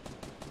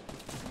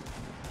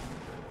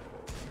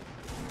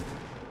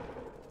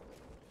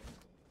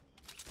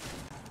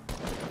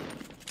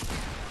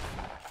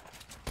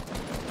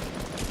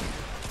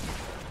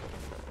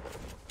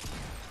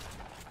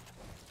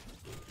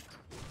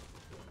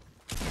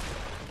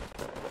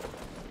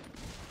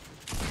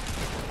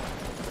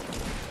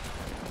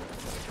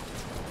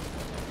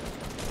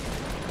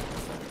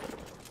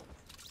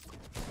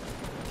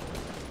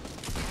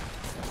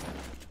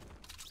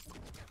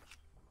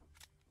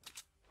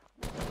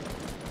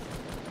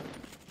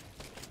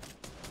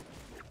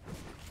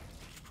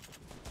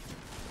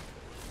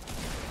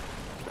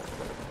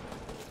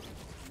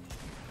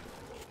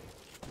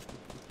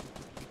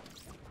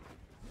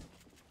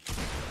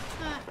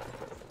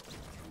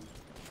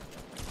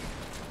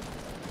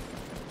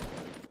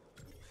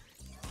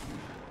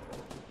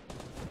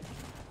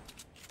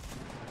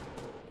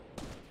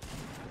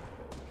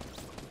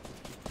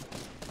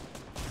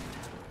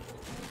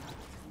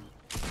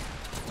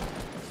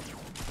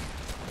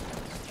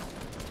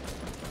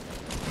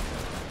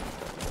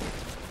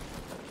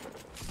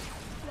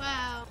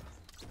 Wow.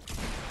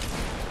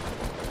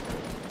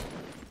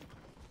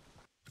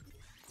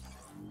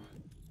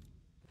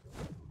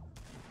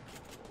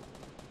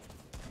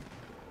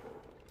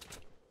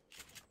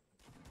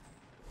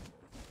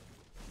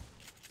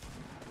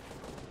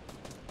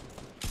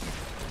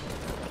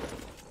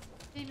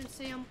 Didn't even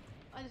see him.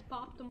 I just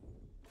bopped him.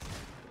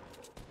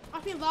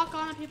 Watch me lock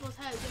on people's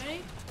heads.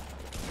 Ready?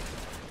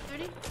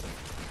 Ready?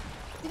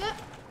 See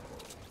that?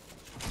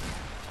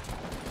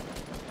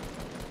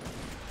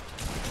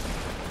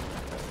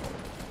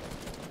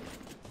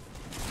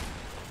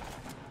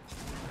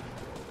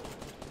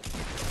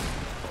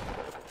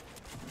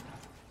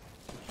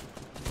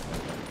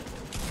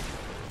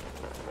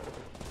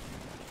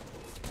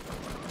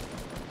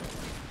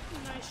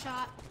 Nice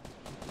shot.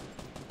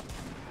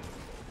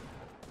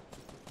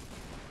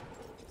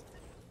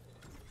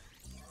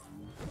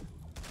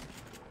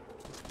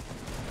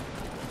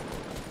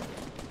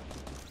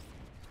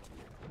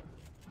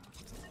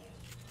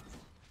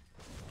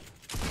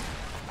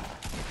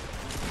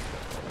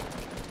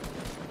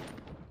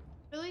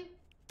 Really?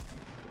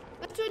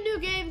 Let's do a new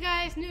game,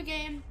 guys. New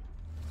game.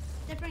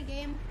 Different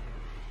game.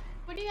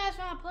 What do you guys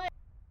want to play?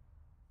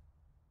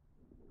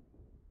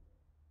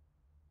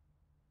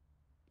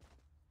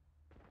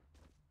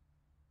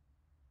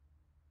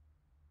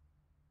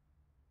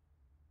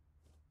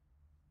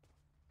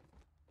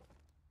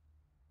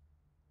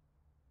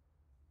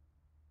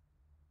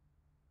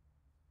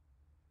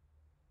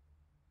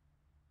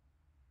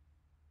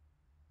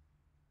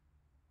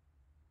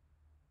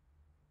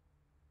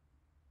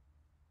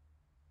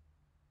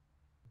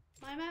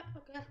 My map?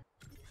 Okay.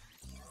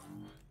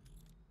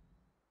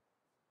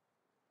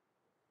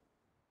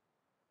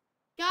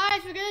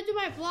 Guys, we're gonna do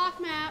my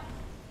block map.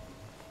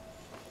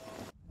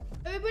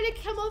 Everybody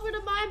come over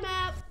to my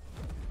map.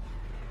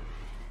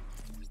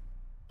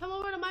 Come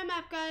over to my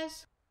map,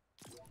 guys.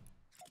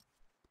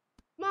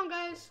 Come on,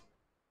 guys.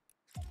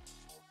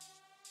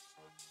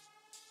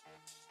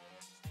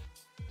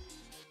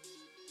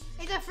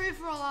 It's a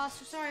free-for-all,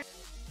 Oscar. Sorry.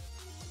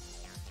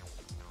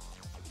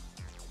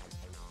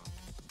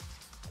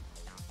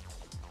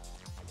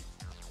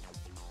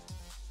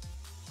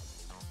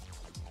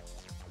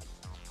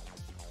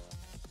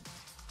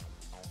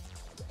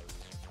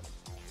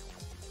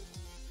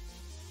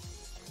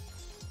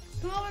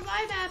 Come over to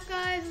my map,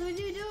 guys. What are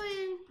you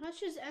doing? Let's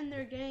just end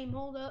their game.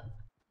 Hold up.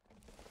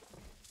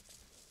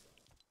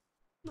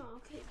 Oh,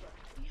 okay,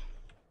 buddy.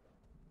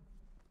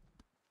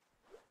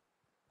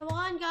 Come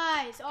on,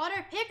 guys.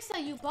 Otter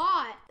Pixa, you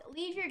bought.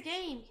 Leave your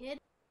game, kid.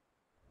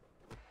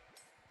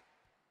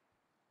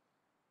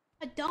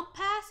 A dump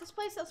pass? Let's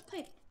play. Let's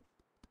play.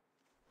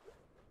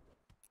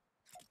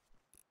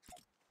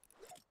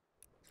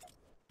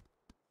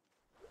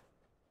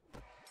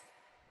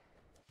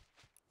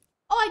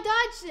 Oh, I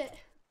dodged it.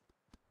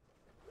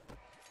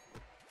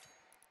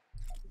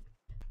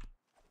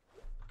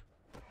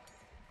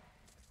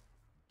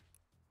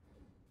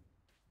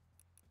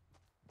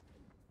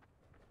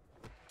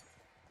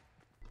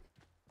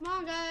 Come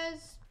on,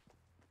 guys.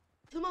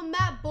 To my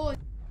map, boy.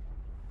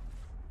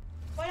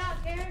 Why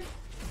not, Karen?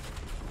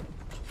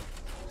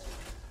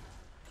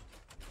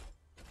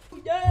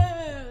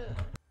 Yeah.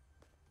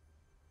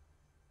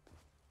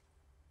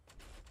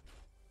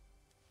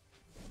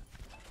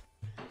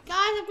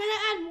 Guys, I'm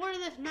gonna add more to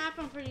this map,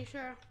 I'm pretty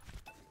sure.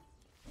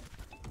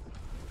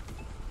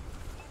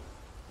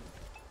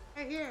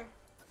 Right here.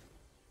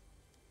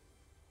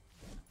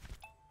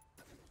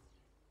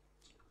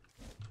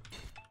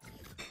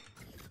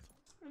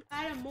 I'm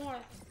adding more.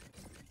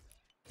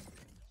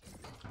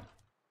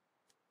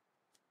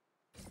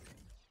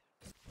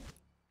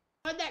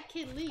 Why'd that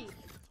kid leave?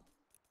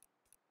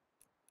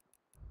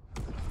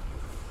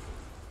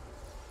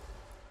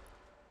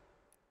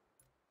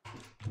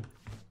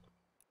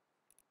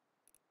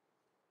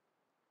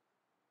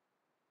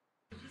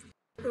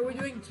 Are we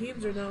doing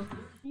teams or no?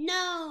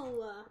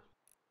 No!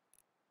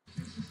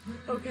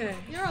 Okay.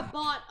 You're a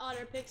bot,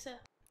 Otter Pixa.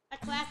 I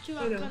clapped you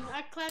I on. know.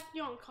 I clapped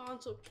you on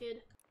console,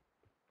 kid.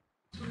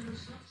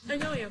 I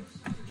know you.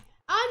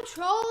 I'm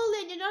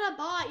trolling. You're not a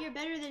bot. You're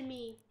better than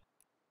me.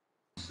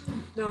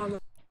 No, I'm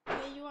not.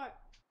 Yeah, you are.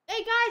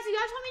 Hey guys, you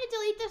guys want me to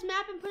delete this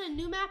map and put a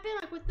new map in,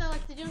 like with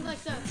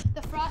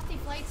the frosty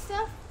flake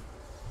stuff?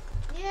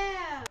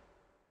 Yeah.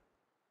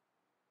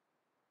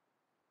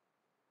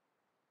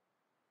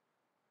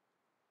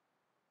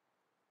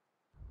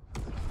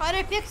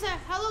 Otter Pixa,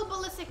 hello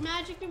Ballistic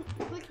Magic,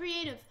 click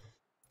creative.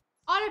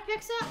 Otter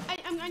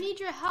Pixa, I need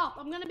your help.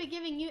 I'm gonna be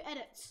giving you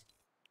edits.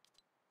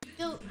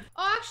 Oh,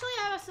 actually,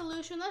 I have a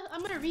solution.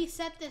 I'm gonna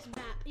reset this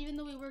map, even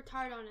though we worked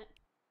hard on it.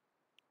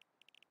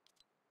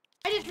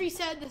 I just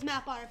reset this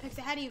map, Otter Pixa.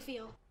 How do you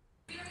feel?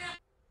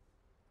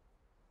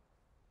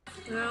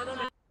 No, no,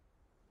 no.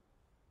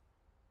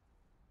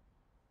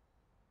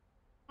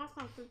 That's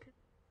not good.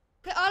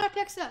 Okay, Otter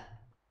Pixa.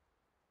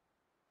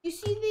 You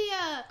see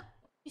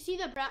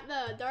the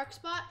dark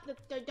spot,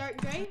 the dark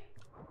gray?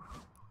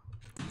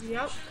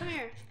 Yep. Come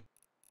here.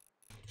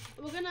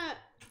 We're gonna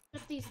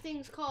put these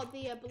things called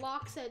the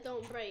blocks that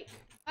don't break.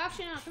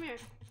 Actually, no, come here.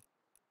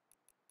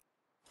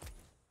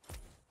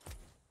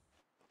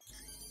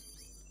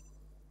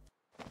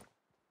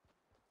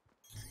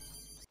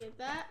 Get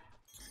that.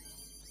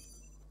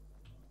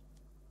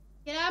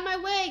 Get out of my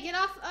way. Get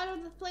off out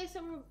of the place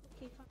that we're.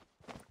 Okay,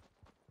 fine.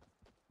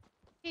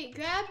 Okay,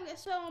 grab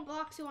some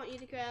blocks I want you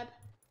to grab.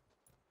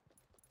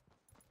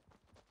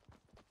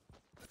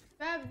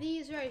 Grab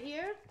these right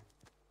here.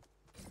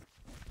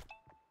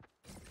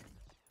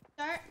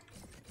 Start.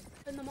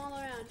 Putting them all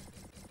around.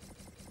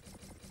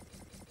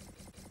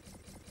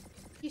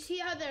 You see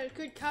how they're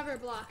good cover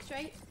blocks,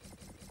 right?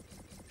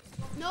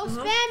 No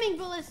spamming,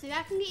 Ballistic.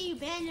 That can get you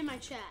banned in my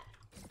chat.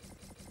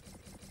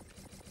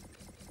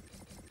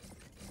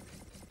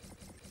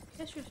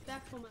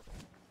 Disrespectful, man.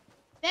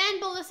 Ban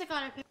Ballistic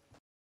on her.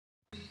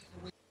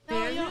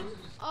 No, you don't.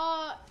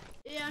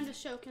 Yeah, I'm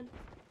just joking.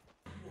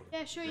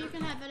 Yeah, sure, you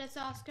can have edits,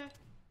 Oscar.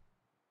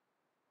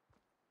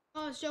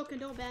 I was joking,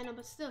 don't ban him,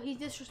 but still, he's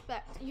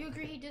disrespect. You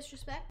agree he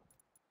disrespect?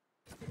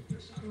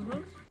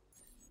 Mm-hmm.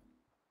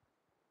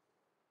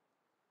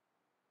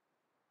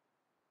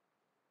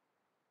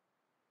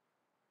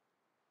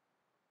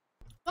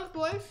 Look,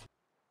 boys.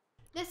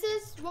 This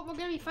is what we're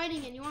gonna be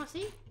fighting in. You wanna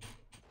see?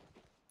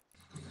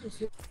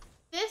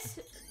 This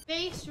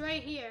base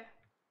right here.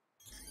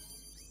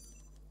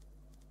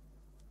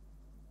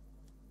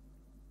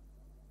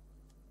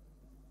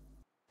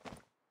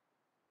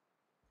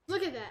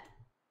 Look at that.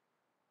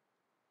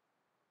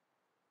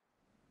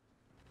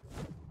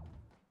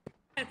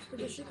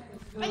 Expedition.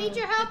 I need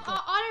your help,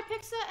 Otter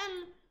Pixa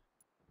and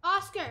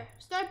Oscar.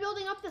 Start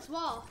building up this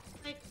wall,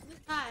 like this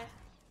high.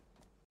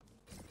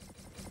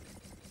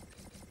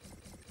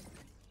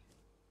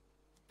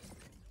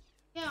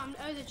 Yeah,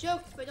 it was a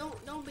joke, but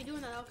don't be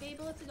doing that, okay?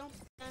 But let's don't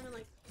stand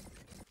like.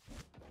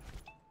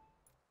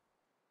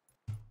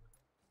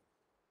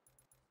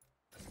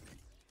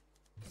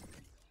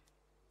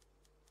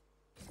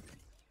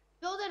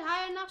 Build it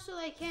high enough so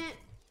they can't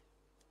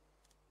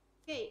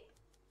escape.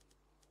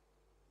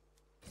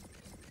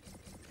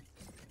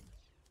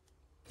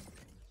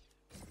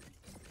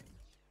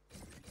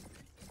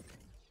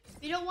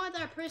 We don't want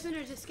our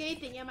prisoners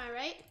escaping, am I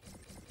right?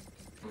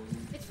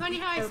 It's funny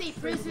how I say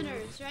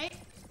prisoners, right?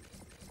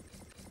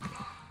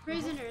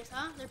 Prisoners,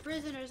 huh? They're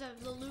prisoners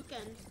of the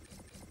Lukend.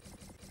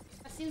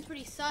 That seems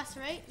pretty sus,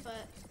 right?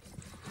 But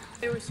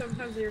They were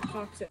sometimes they're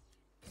toxic.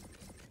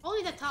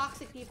 only the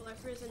toxic people are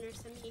prisoners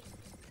to me.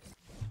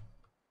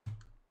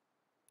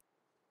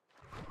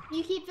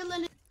 You keep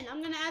filling it in.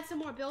 I'm gonna add some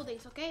more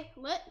buildings, okay?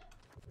 Lit?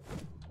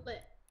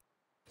 Lit.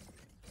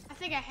 I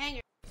think I hang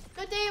her.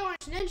 Good day,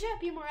 Orange Ninja.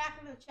 Be more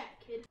active in the chat,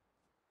 kid.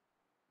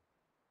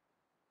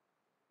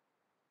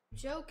 I'm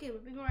joking,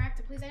 but be more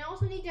active, please. I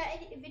also need to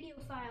edit a video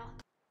file.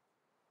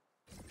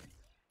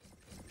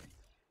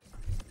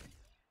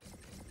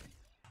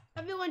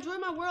 Everyone, join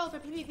my world for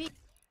PvP.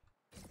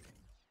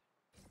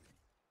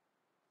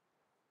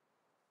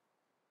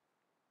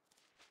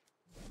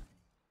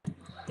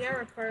 Yeah,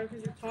 Ricardo,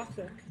 because you're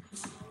toxic.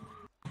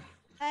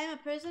 I am a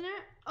prisoner?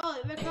 Oh,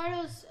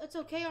 Ricardo's... It's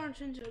okay, Orange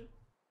Ninja.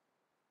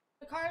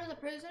 Ricardo's a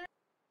prisoner?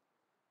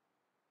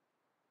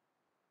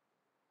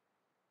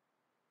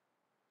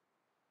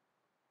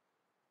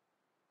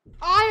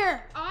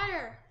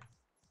 Ire!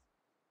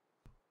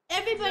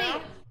 Everybody,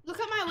 Yeah? look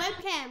at my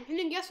webcam. Can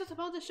you guess what's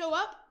about to show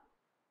up?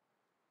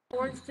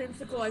 Orange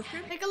tentacle ice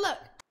cream. Take a look.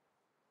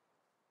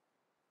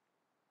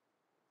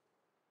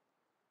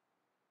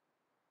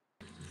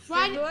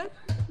 Why?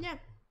 Yeah.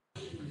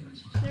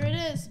 There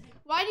it is.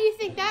 Why do you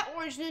think that,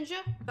 Orange Ninja?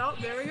 Oh,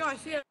 there we go. I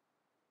see it.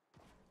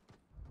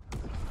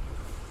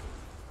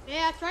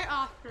 Yeah, that's right,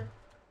 Oscar.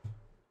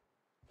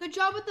 Good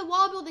job with the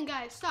wall building,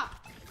 guys. Stop.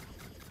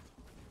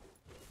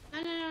 No.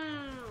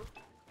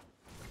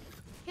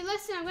 Okay,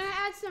 listen, I'm gonna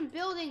add some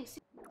buildings.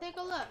 Take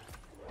a look.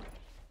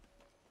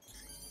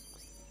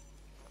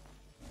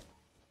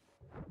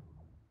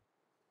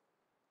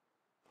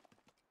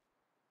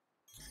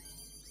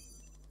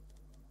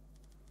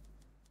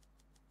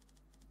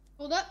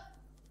 Hold up.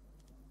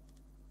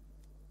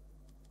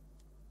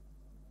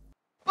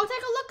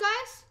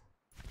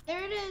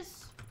 There it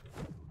is.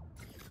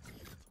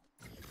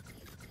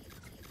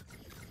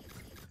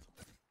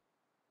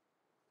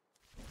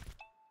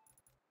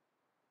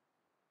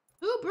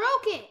 Who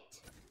broke it?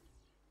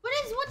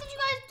 What did you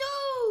guys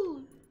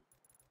do?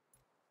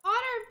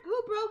 Otter, who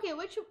broke it?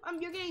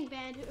 You're getting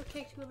banned or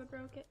kicked, whoever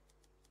broke it.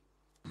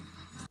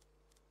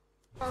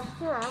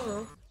 Oscar, I don't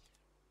know.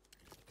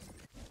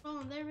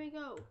 Oh, there we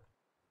go.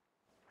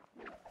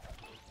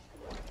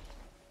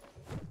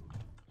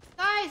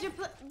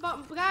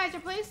 Guys,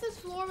 replace this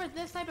floor with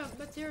this type of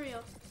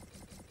material.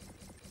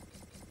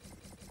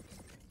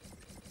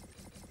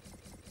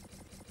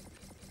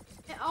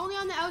 Yeah, only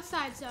on the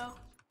outsides, though.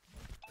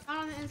 Not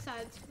on the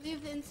insides.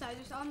 Leave the inside,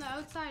 just on the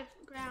outside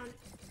ground.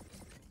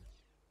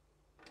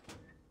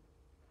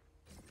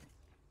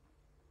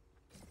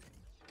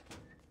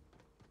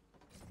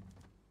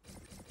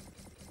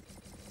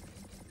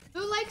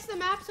 Who likes the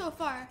map so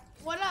far?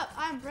 What up?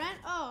 I'm Brent.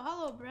 Oh,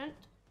 hello, Brent.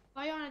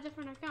 Why are you on a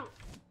different account?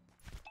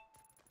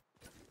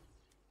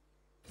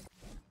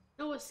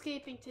 No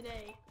escaping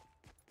today.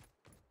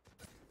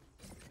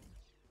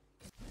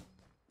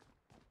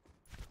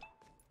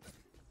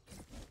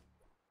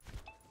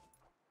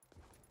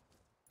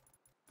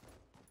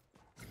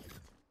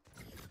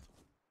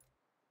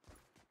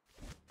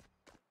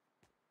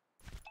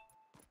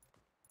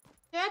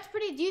 That's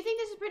pretty. Do you think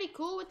this is pretty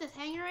cool with this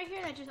hanger right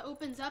here that just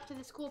opens up to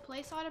this cool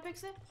place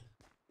AutoPixel?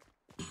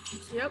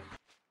 Yep.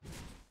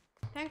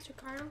 Thanks,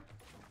 Ricardo.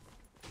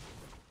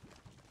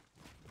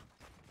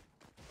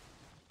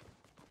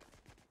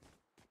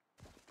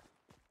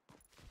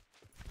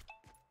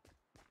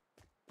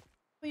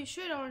 Well, you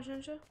should, Orange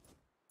Ninja.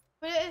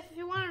 But if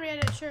you want to read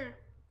it, sure.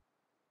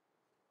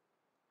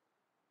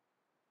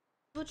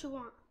 What you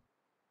want.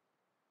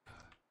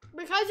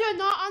 Because you're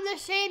not on the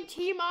same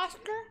team,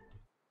 Oscar?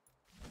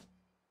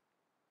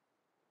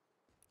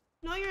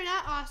 No, you're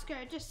not, Oscar.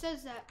 It just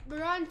says that.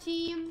 We're on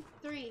team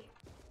 3.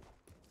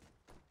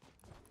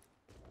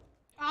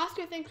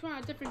 Oscar thinks we're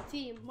on a different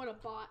team. What a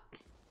bot.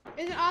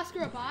 Isn't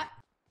Oscar a bot?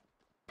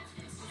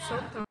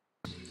 Sometimes.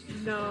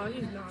 No,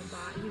 he's not a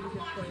bot. He's a good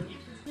player.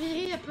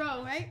 He's a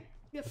pro, right?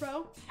 He's a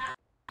pro?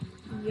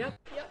 Yep.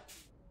 Yep.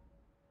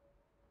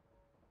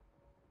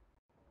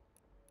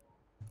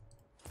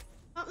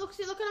 Oh, look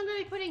what I'm gonna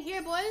be putting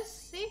here, boys.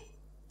 See?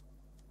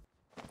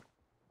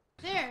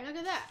 There, look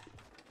at that.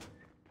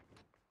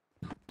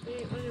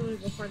 Hey, I'm gonna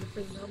go find the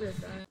prison. I'll be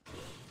right back.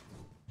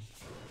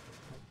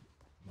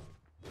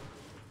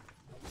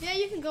 Yeah,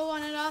 you can go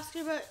on it,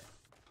 Oscar, but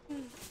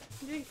I'm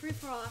doing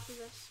free-for-all after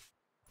this.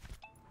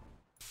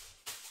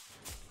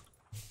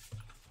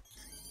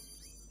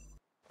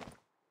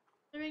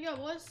 There we go,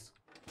 boys.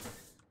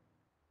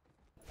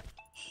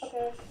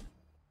 Okay.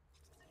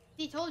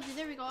 He told you.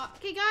 There we go.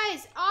 Okay,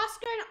 guys,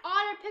 Oscar and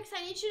AutoPixel,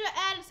 I need you to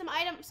add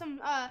some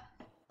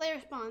player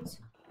spawns.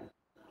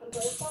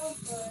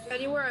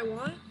 Anywhere I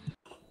want?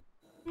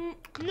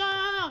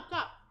 No,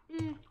 stop.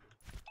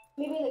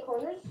 Maybe in the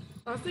corners?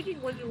 I was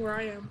thinking where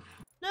I am.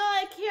 No,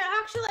 like here,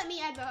 actually let me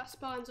add the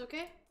spawns,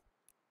 okay?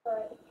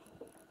 Alright.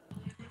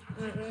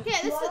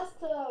 Yeah, You want us to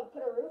put a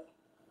roof?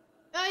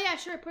 Oh yeah,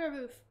 sure, put a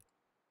roof.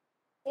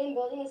 Same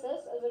building as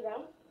this, as the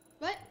ground?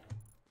 What?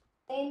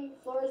 Same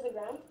floor as the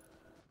ground?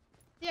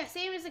 Yeah,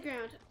 same as the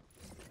ground.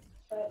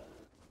 Alright.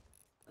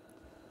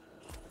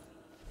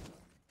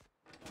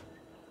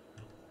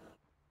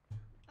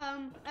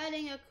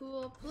 Adding a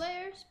cool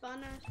player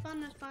spawner.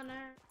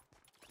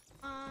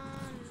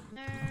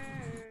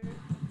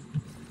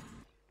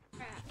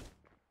 Crap.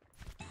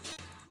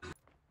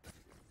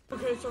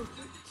 Okay,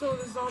 so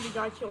the zombie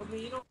guy killed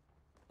me, you know?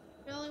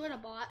 Really, what a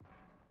bot.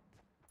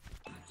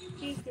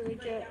 He's gonna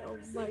get a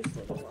nice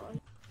little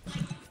line.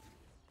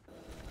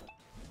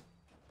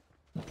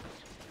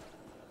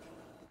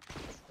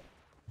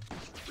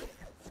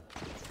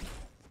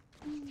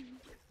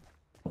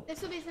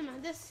 This will be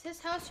this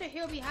house right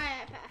here will be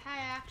high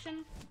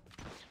action.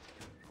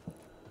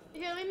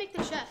 Here, let me make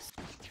the chest.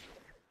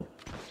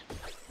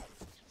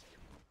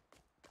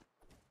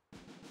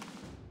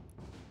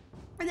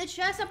 And the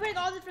chest, I'm putting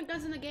all the different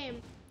guns in the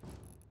game.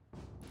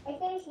 I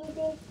finished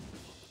Lukend.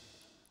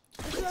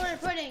 This is what we're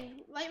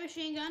putting. Light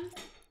machine gun.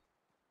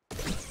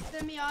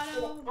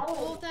 Semi-auto.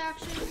 Bolt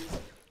action.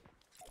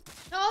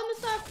 Tell them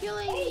to stop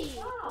killing me.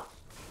 Stop.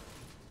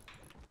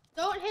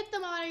 Don't hit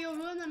them, Otter. You'll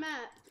ruin the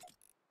map.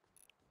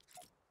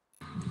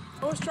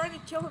 I was trying to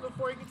kill him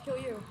before he could kill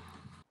you.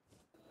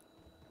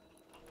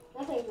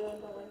 Nothing's doing,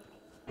 don't worry.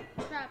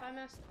 Crap, I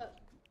messed up.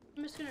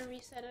 I'm just gonna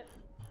reset it.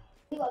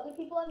 Do other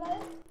people have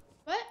edits?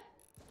 What?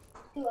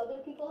 Do other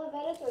people have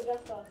edits or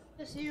just us?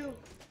 Just you.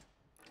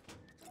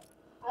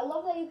 I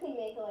love that you can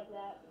make it like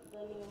that, the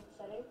new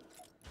setting.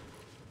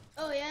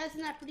 Oh yeah,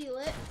 isn't that pretty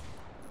lit?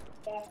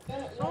 Yeah.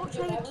 Don't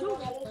try to kill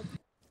me.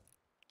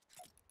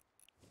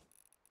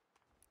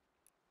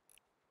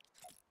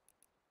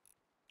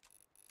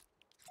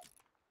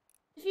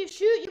 If you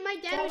shoot, you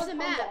might damage the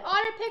map.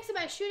 AutoPixel,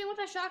 by shooting with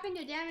a shotgun,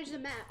 you damage the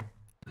map.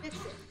 Fix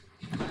it.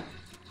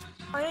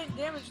 I didn't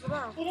damage the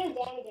map. He didn't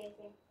damage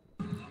anything.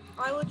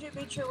 I legit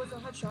made sure it was a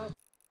headshot.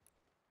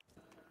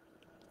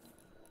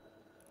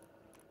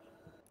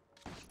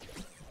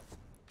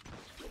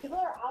 People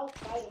are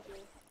outside of me.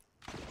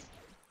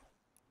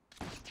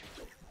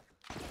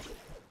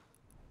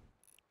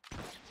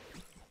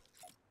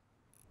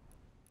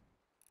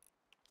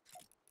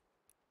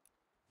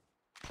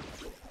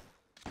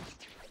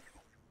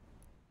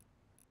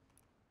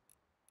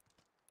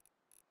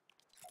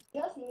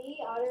 Just me,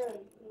 Otter, and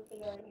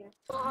Lukend are in here.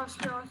 Oh,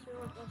 Oscar.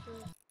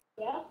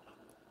 Yeah?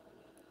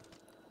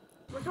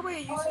 Look how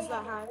many uses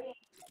that had.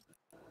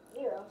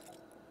 0.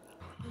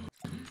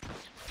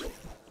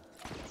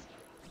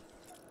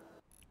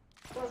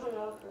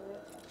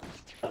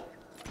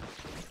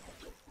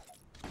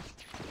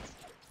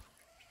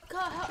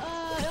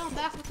 I'm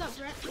back. What's up,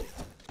 Brent?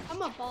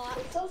 I'm a bot.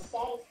 It's so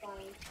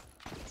satisfying.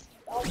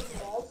 All these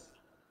walls.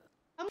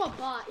 I'm a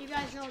bot. You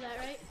guys know that,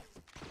 right?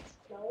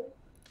 No.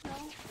 No.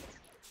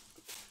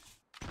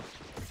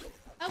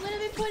 I'm gonna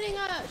be putting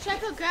should I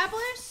put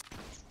grapplers?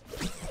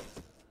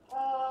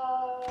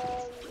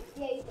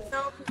 Yeah, you could.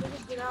 No, because they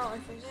can get out, I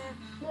think.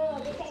 No,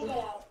 they can't get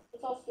out.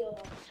 It's all steel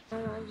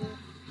though.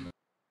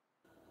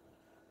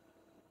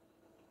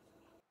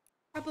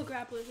 I put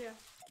grapplers, yeah.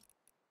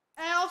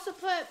 I also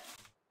put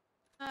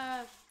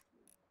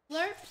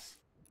blurps,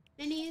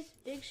 minis,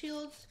 big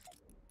shields,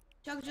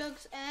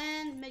 jugs,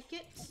 and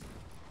medkits.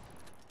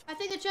 I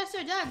think the chests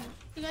are done.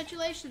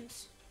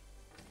 Congratulations.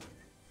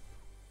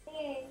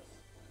 Thanks.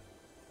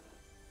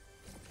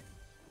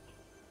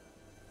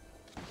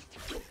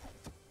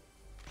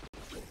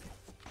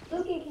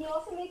 Lukend, can you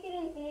also make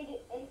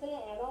it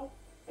infinite ammo?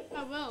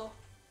 I will.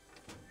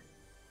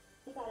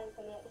 It's not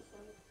infinite, this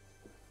one.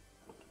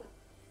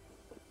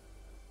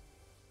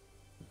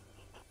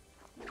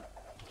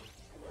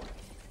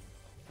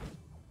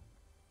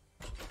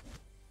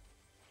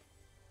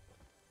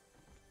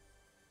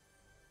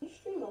 You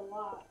stream a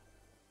lot.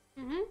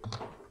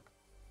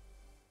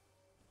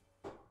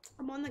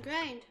 I'm on the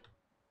grind.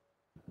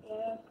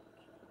 Yeah,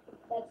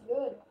 that's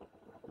good.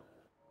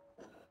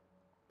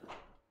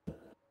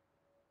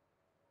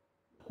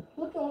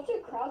 Look, what's your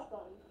crouch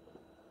button?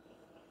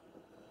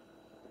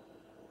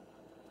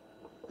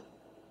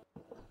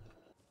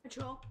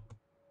 Control.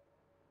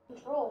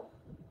 Control.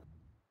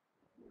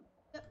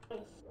 Yep. Nice.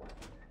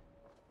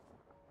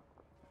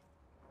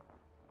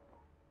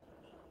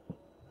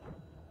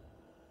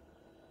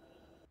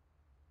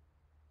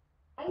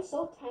 I'm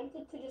so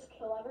tempted to just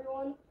kill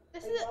everyone.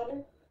 This Are is you it.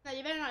 better? No,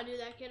 you better not do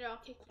that, kid, or I'll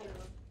kick you.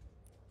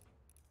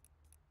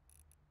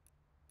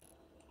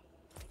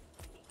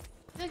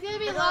 There's gonna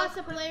be lots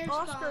of players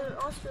spawn.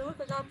 Oscar,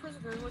 look, I got a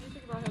prisoner. What do you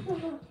think about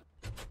him?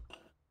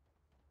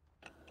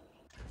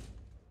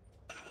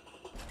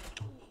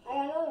 I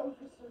got another one.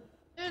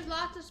 There's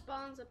lots of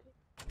spawns up here.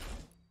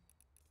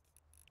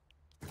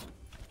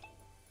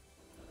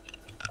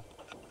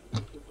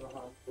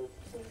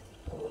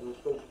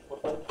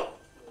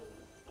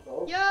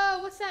 Yo,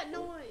 what's that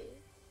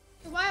noise?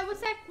 Why?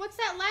 What's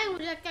that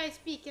language that guy's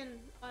speaking?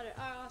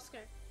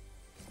 Oscar.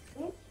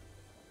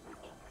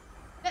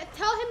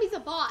 Tell him he's a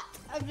bot.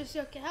 I'm just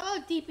joking. How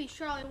about DP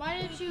Charlie?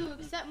 Why didn't you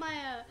accept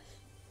my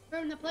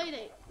from the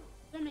playdate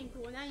swimming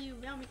pool? Now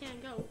we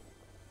can't go.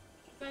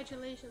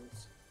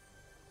 Congratulations.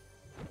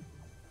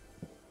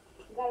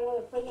 You got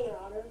another prisoner,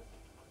 Otter.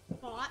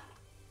 Bot.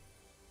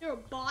 You're a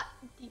bot,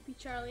 DP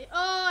Charlie.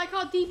 Oh, I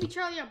called DP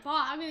Charlie a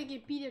bot. I'm gonna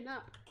get beaten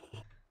up.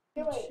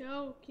 Here, wait.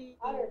 Joking.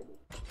 Otter.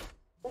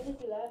 Let's just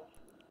do that.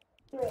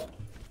 Here, wait.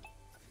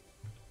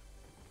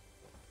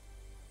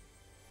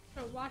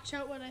 So watch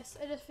out when I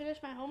just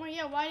finished my homework.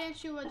 Yeah, why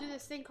didn't you do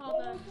this thing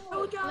called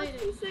Oh, Josh,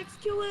 playdate? T6,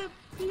 kill him.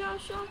 He got a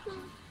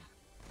shotgun.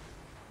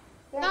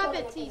 Stop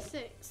it,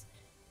 T6.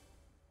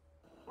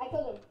 I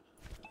killed him.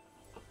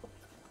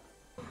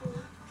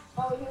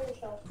 Oh, here's the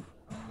shelf.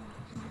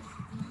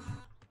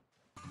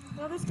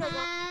 No, this guy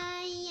got...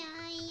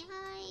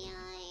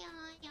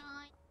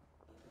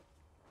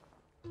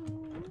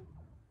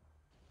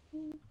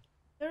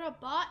 You're a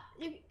bot?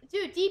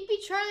 Dude,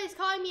 DP Charlie's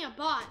calling me a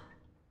bot.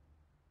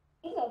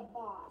 He's a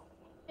bot.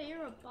 Yeah,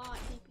 you're a bot,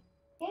 DP.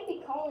 You can't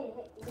be calling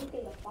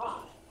Lukend a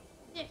bot.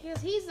 Yeah,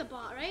 because he's the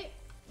bot, right?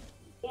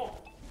 Yeah.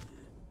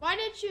 Why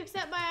didn't you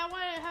accept I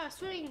want to have a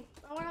swimming,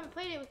 I want to have a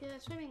playdate with you,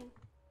 swimming,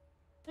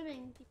 why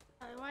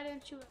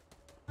didn't you,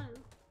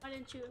 why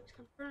didn't you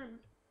confirm,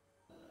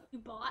 you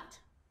bot?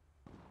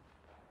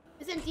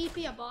 Isn't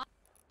DP a bot?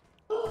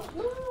 No,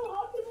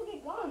 how do people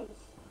get guns?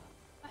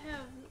 I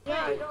have,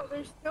 Yeah, I know,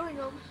 they're stealing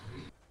them.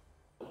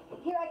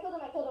 Here, I killed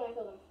him.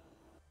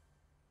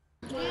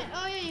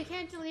 oh yeah, you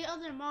can't delete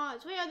other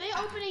mods. Wait, are they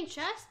opening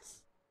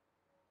chests?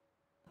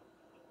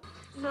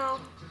 No,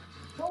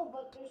 No,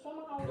 but there's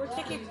somehow... we're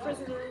taking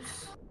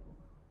prisoners.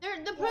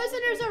 The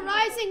prisoners are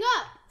rising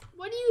up.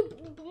 What are you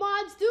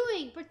mods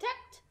doing?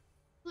 Protect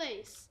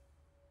place.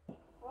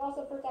 We're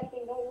also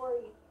protecting, don't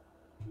worry.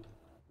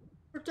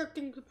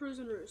 Protecting the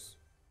prisoners.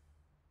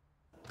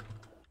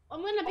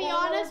 I'm gonna be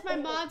honest, my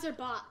mods are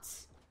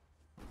bots.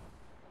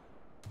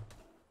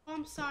 Oh,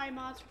 I'm sorry,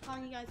 mods, for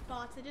calling you guys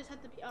bots. I just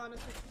had to be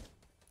honest with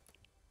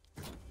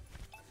you.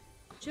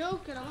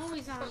 Joking, I'm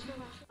always honest with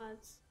my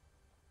mods.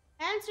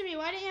 Answer me,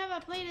 why didn't you have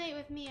a play date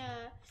with me,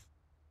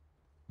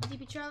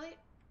 DP Charlie?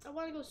 I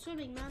want to go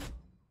swimming, man.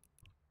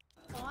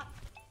 Bot.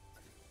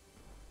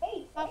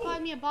 Hey, Stop hey.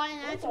 calling me a bot and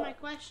answer What's my up?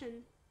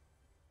 question.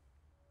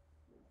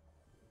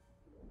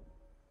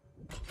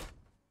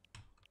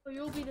 Or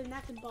you'll be the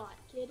next bot,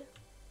 kid.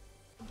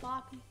 A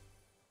bot.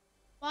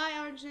 Why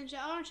Orange Ninja?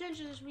 Orange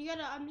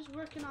Ninja, I'm just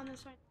working on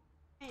this right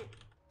now. Man.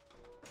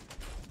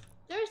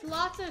 There's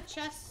lots of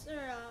chess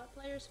or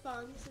player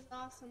spawns. This is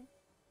awesome.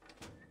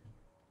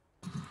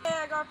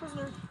 Yeah, I got a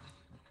prisoner.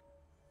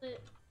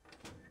 Lit.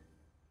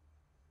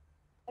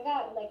 I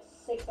got like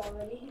 6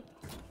 already.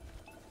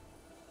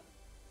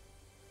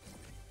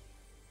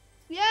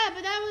 Yeah,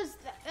 but that was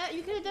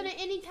you could have done it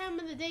any time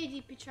of the day,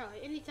 DP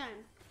Charlie,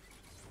 anytime,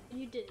 and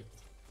you didn't.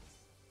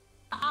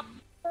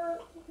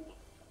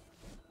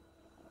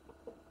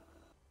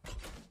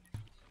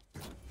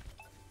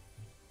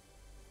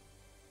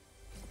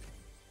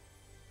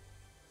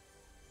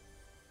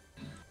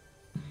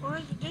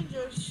 Orange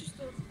Ninja is just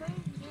a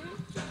friend,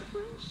 dude. Just a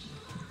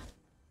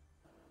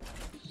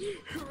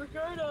friend.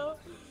 Ricardo.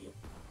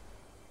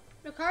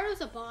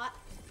 Ricardo's a bot.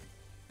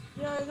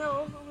 Yeah, I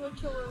know. I'm gonna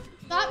kill him.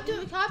 Stop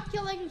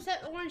killing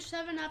Orange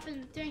 7-Up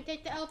and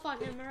take the elf on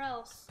him or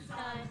else.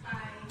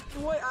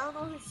 Wait, I don't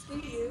know who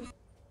Stevie is.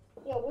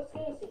 Yo, what's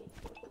gonna see?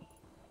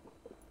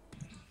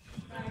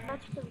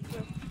 That's pretty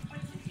good.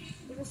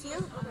 You can see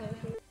him? Okay,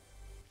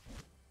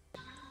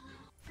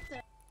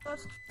 okay.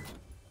 That's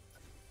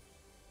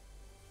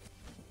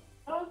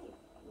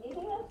Do you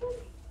think that's it?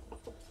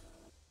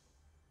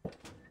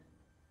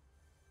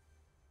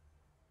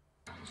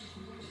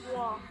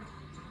 wow.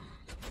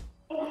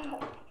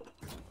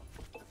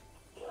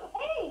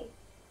 Hey!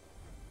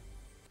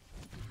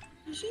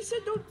 She said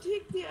don't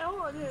take the L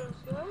on him,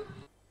 bro.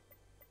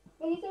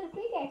 But he started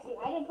pickaxing.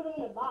 I didn't put him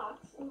in a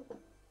box.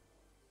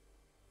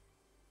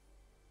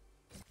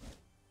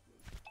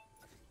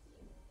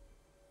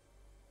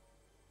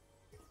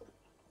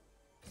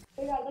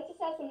 Hey guys, let's just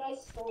have some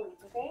nice stories,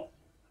 okay?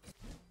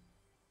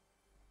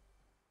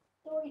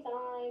 Story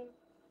time.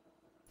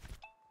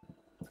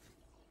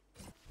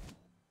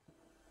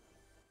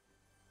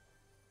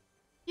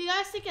 Do you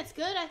guys think it's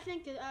good? I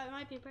think it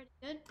might be pretty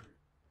good.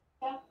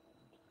 Yeah.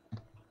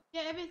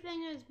 Yeah,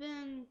 everything has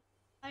been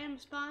item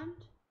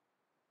spawned.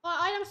 Well,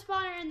 item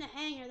spawner in the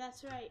hangar.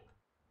 That's right.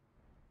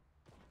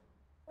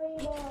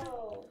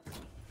 Rainbow.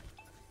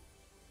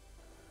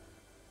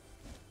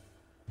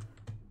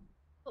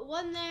 Put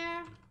one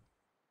there.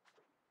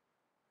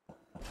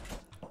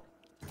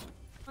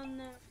 One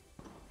there.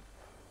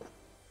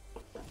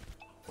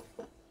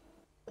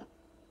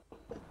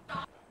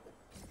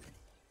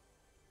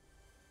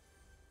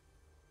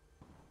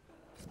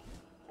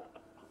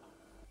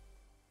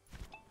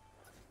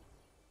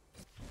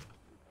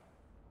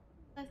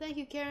 Thank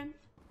you, Karen.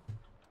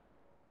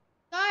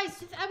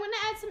 Guys, I'm gonna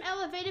add some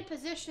elevated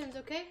positions,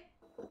 okay?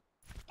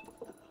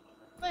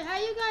 Wait, how are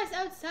you guys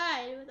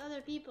outside with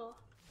other people?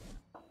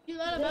 You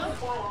let them They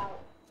out? got out.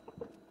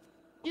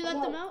 You let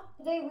No, them out?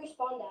 They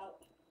respawned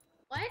out.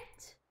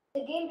 What?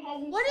 The game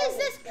hasn't What is started,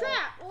 this so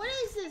crap? What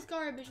is this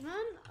garbage,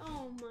 man?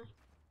 Oh my.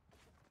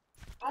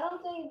 I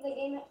don't think the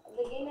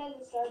game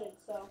hasn't started,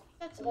 so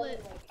That's it doesn't,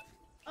 lit. like,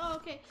 Oh,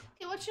 okay.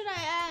 Okay, what should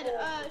I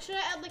add? Should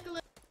I add like a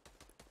little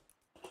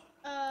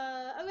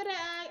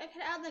I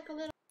could add like a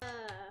little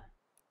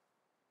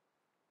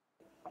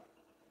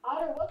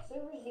Otter, what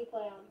servers do you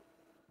play on?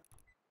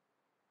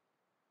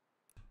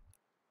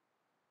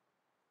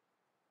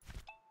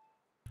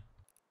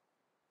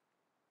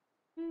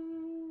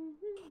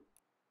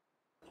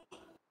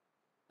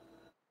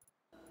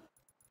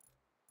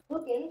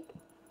 Lukend?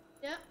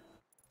 yeah.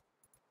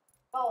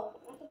 Oh,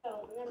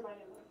 never mind.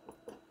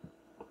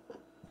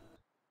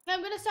 Okay,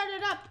 I'm gonna start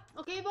it up.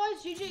 Okay,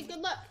 boys. GG.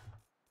 Good luck.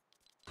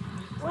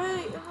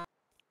 Wait,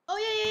 Oh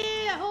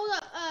yeah. Hold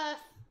up.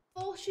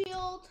 Full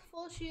shield.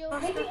 Full shield.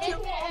 Make it Infinite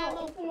infinite ammo.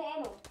 ammo. Infinite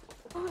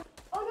ammo.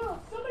 Oh no,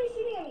 somebody's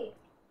shooting at me.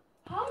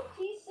 How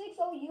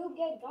T6OU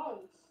get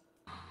guns?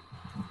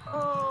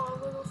 oh,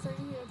 a little thing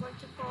here I'd like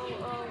to call,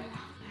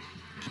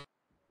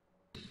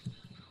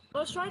 I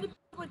was trying to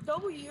pick with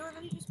W and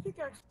then he just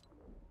pickaxed.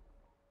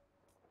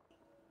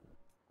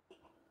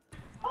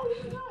 Oh,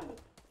 here's a gun.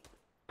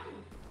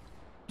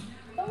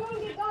 Don't let him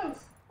get guns.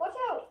 Watch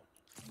out.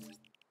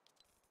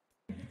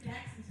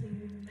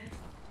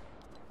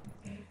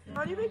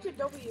 How do you make a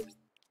W?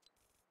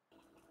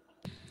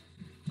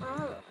 I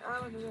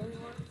don't know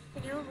anymore.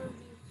 Can you remove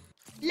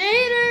these?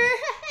 Later.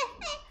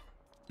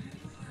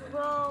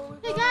 Bro,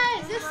 Hey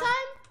guys,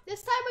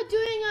 this time we're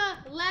doing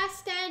a last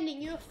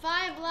standing. You have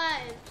 5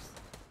 lives.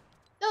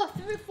 No,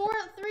 3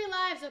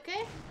 lives.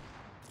 Okay.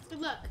 Good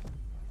luck.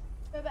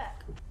 Go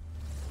back.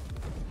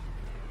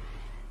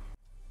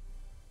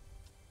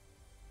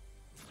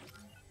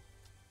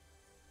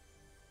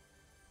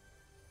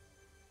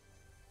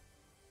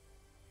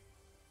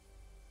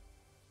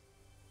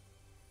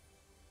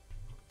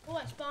 Oh,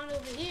 I spawned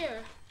over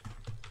here.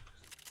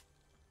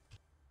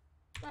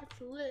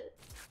 That's lit.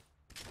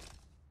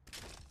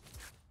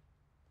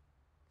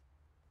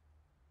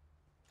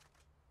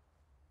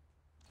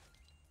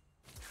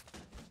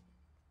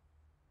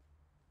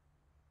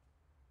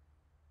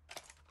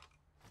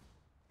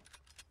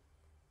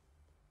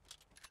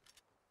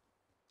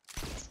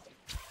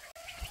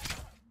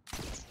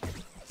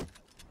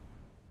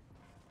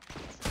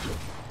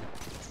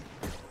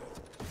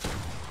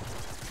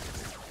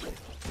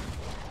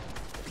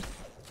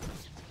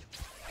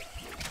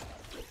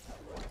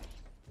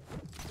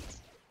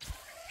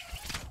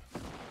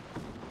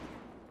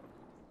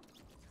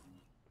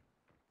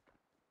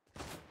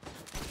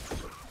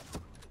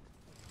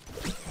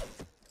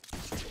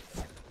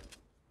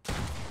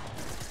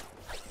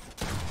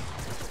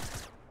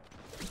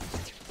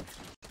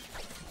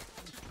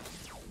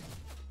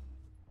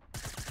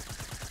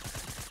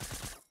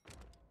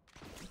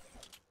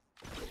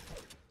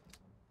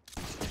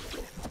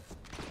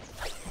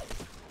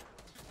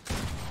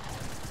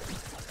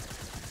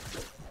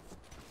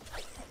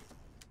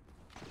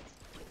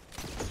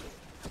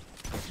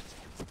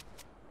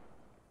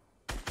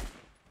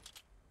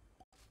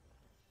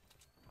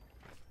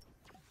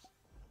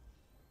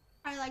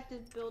 like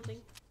this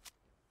building.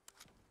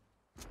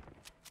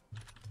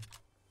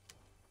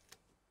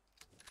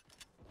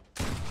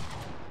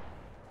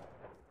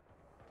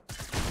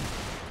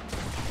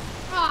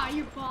 Ah,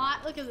 you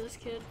bot. Look at this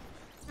kid.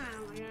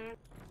 Oh my god.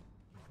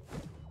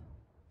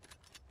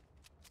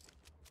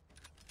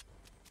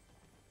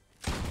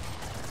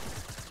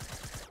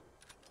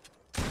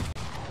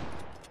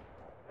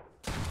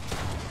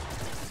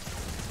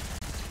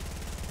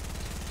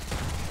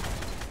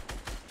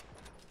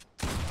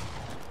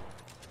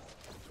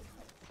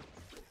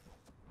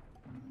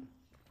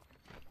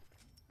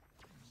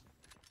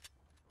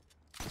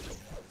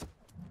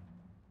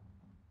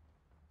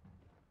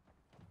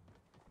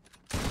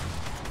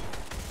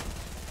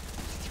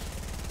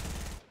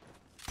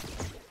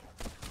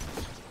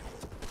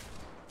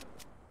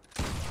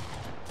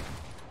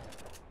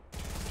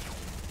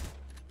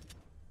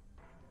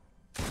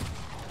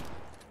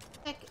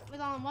 With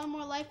on one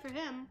more life for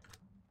him.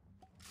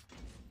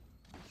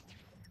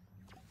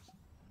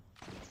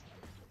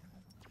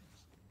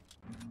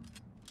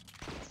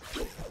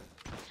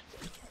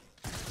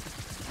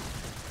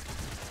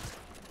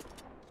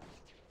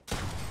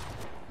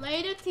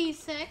 Later,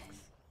 T6.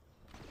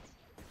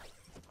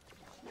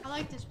 I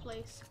like this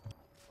place.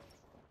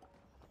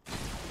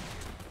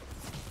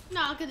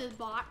 No, look at this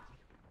bot.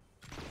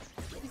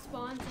 He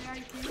spawns there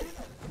right here.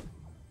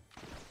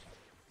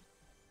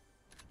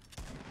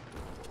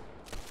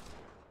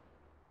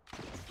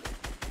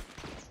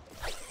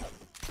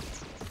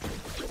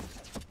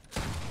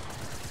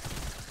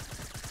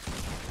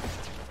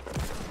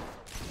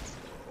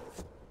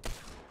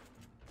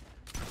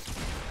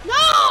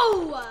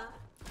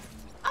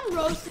 I'm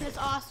roasting this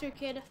Oster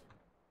kid.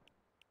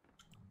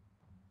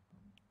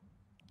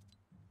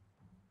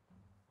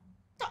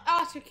 The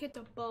Oster kid's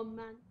a bum,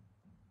 man.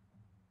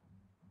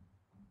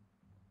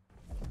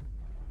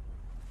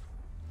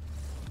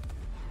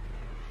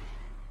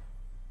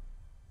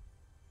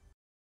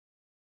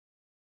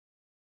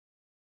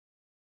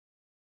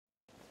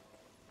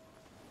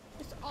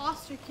 This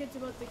Oster kid's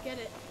about to get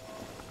it.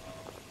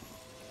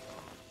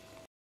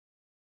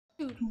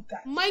 Dude,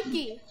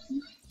 Mikey!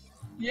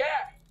 Yeah!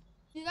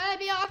 You gotta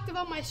be active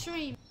on my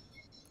stream.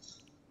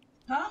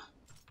 Huh?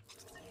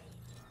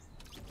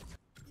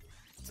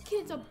 This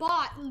kid's a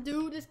bot,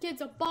 dude. This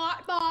kid's a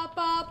bot.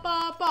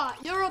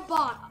 You're a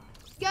bot.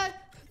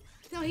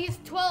 No, he's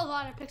 12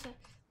 on a pixel.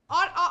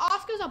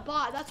 Oscar's a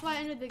bot. That's why I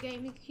ended the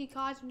game. He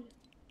caused me.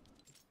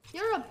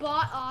 You're a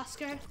bot,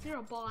 Oscar. You're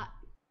a bot.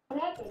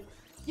 What happened?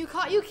 You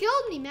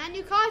killed me, man.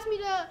 You caused me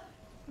to.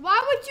 Why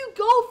would you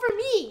go for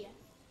me?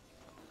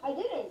 I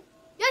didn't.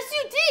 Yes,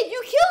 you did.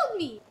 You killed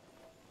me.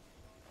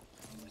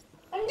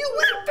 You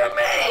went for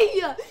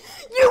me!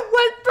 You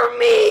went for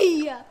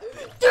me!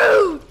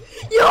 Dude!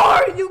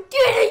 Are you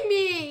kidding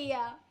me?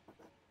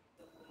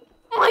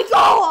 Oh my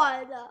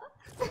god!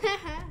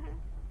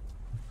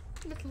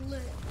 That's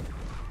lit.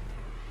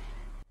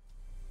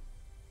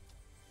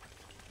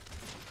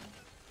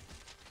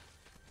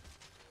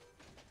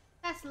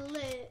 That's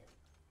lit.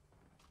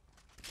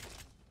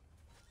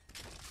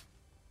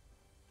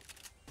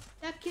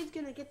 That kid's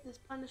gonna get this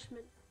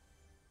punishment,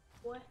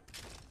 boy.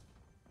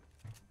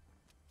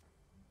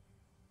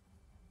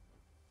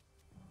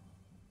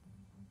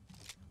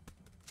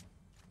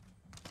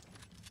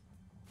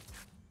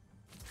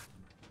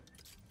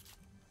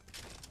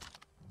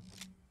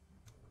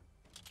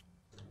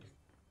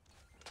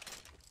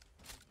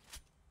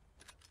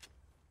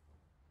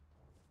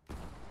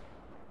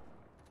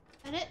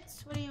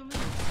 Edits? What do you mean?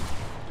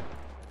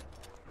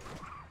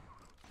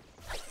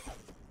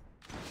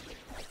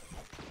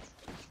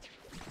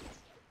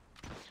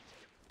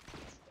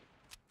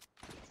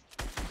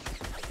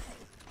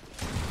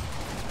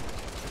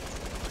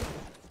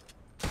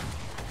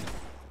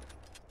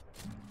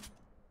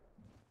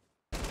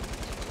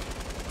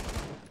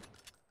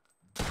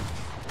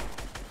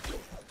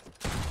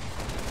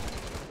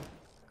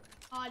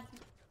 Odd.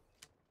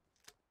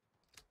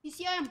 You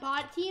see I'm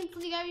bot team?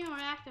 Please you gotta be more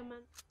active, man.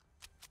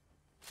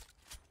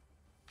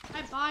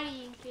 My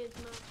bodying kids,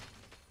 man.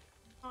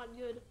 Not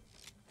good.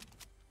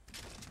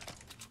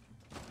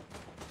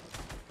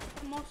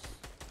 Almost.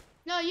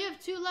 No, you have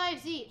 2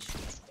 lives each.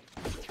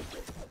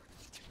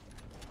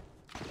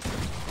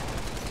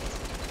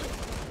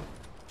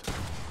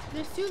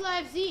 There's 2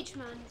 lives each,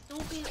 man.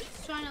 Don't be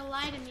trying to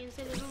lie to me and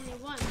say there's only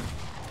 1.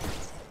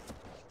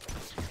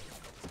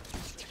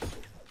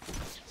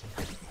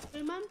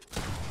 Hey, man.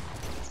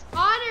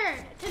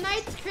 Honor!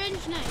 Tonight's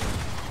cringe night.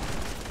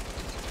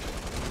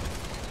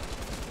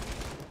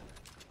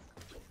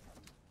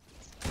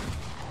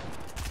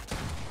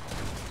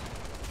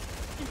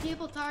 Can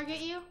people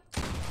target you?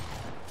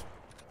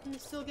 And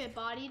still get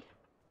bodied?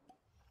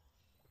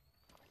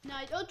 No,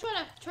 don't try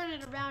to turn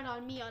it around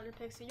on me,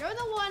 Underpixel. You're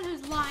the one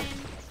who's lying.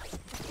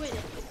 Quit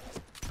it.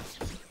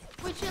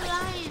 Quit your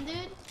lying,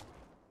 dude.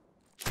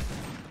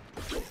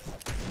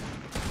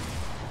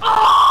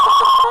 Oh!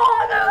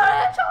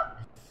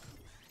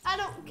 I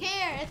don't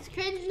care. It's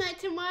cringe night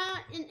tomorrow,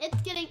 and it's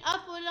getting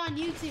uploaded upload it on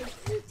YouTube.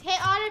 Hey,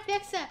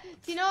 Otterpixa,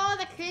 do you know all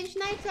the cringe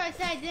nights where I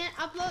said I didn't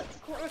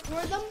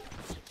record them?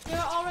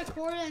 They're all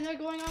recorded and they're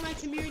going on my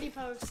community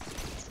post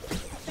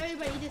for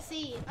everybody to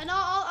see. And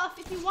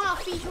if you want, I'll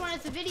feature one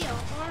as a video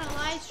or on a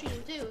live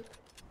stream too.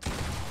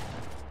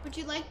 Would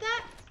you like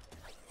that?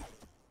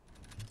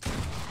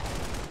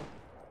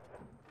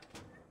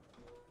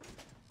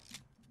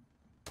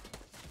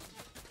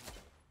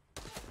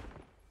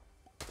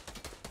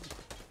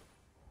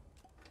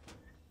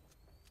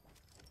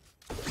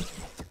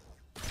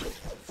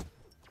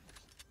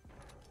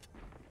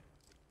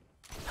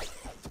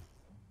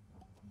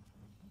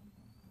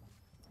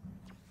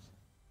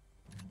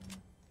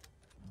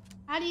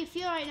 How do you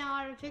feel right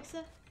now,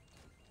 Artifixa?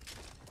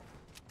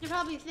 You're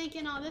probably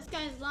thinking, oh, this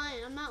guy's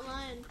lying. I'm not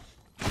lying.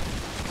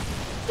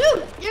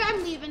 Dude,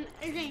 I'm leaving.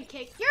 You're getting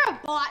kicked. You're a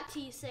bot,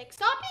 T6.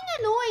 Stop being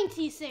annoying,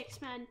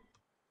 T6, man.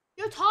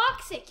 You're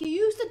toxic. You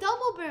used the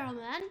double barrel,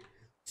 man.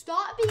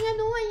 Stop being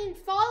annoying and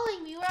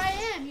following me where I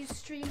am, you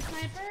stream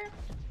sniper.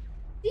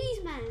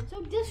 Jeez, man.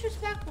 So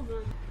disrespectful,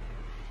 man.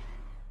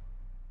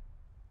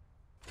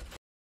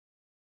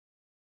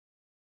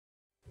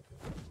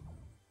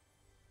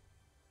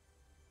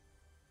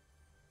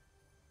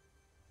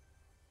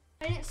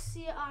 I didn't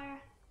see our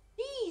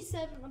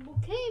D7.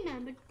 Okay,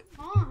 man, but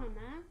come on,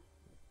 man.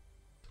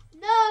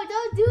 No,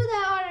 don't do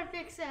that,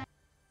 Artifixa.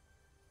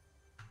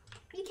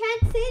 You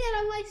can't say that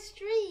on my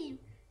stream.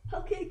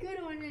 Okay,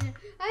 good one.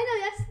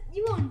 I know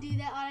you won't do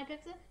that,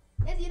 Artifixa.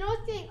 You know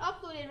what's getting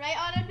uploaded, right?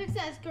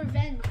 Artifixa as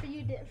revenge for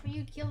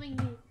you killing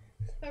me,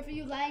 or for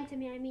you lying to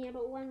me. I mean,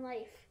 about one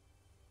life.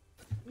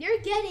 You're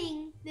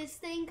getting this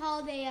thing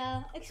called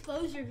a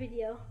exposure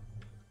video.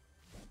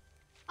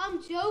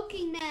 I'm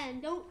joking, man.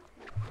 Don't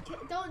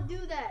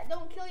do that.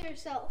 Don't kill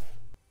yourself.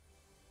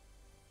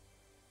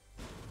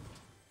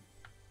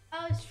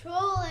 I was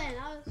trolling.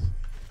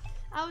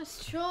 I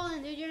was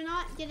trolling, dude. You're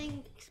not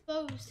getting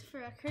exposed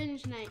for a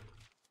cringe night.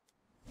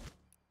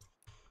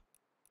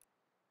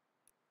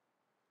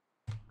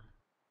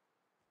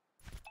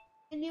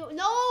 And no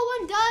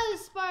one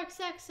does Sparks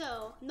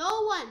Exo.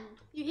 No one.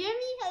 You hear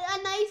me?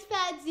 A nice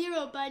fat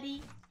zero,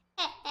 buddy.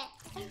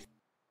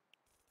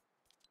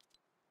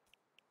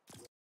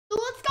 So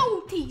let's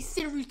go,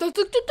 T-Series. Let's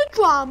look at the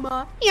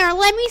drama. Here,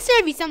 let me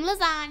serve you some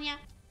lasagna.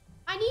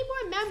 I need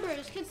more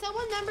members. Can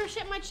someone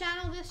membership my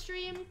channel this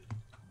stream?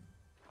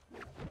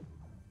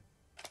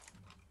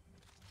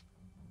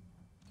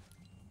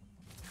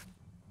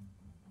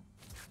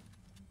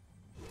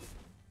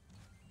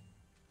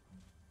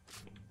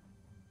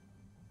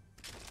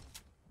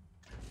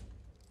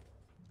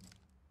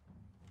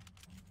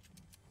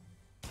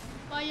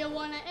 Why you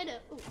wanna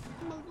edit? Oh,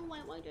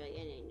 why do I edit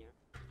in here?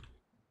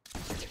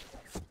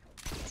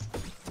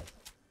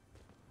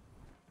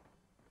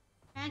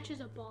 Ranch is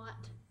a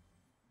bot.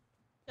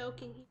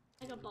 Joking,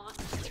 he's like a bot.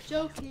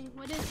 Joking,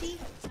 what is he?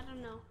 I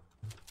don't know.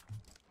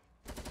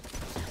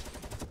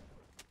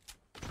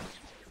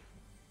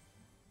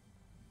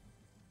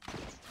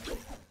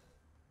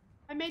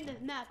 I made this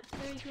map, it's a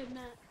very good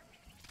map.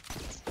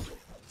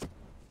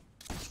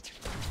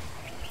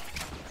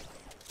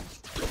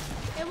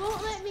 It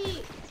won't let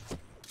me.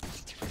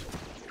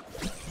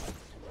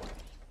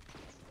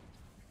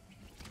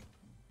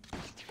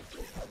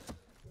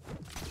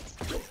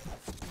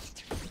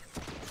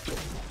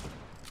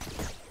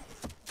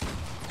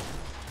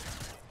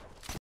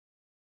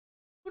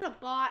 What a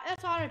bot.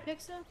 That's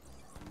Artifixa.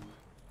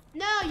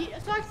 No,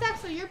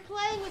 so you're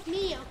playing with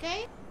me,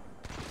 okay?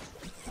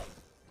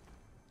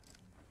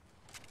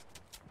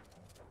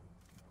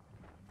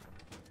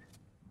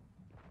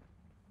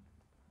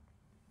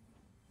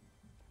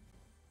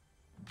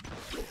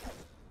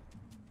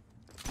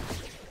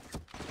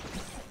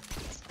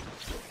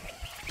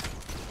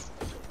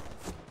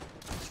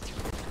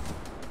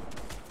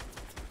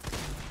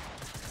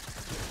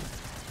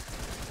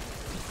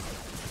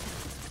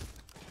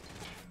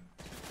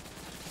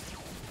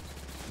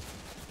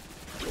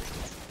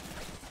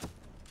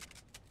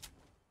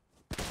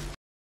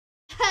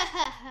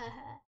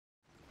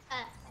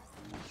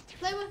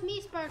 Play with me,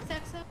 Sparks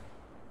Exo.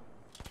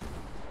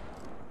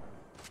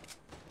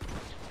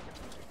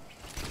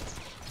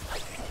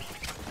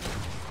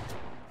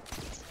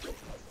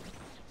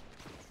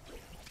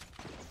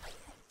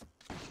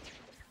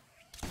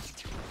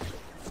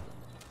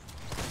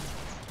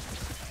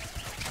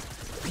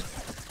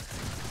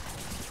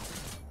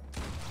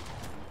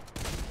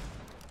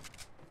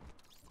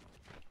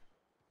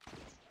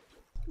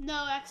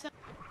 No, Exo.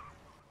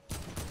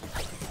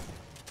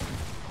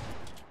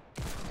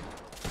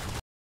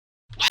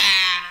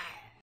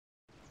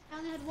 I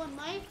only had one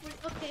life.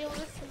 Okay, well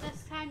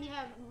this time you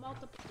have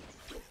multiple.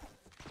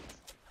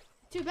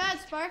 Too bad,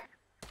 Spark.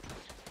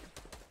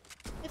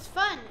 It's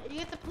fun. You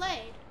get to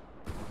play.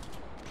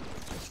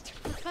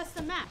 It's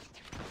custom map.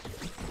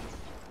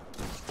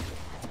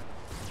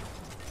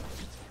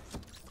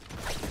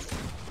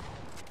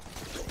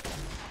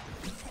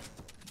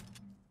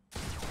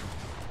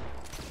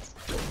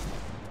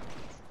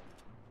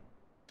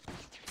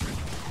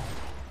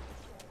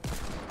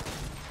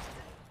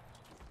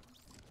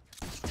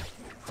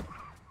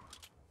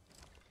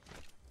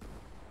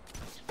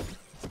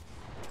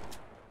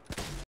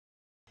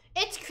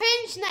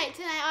 cringe night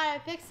tonight on our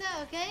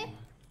Pixa, okay?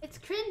 It's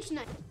cringe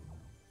night.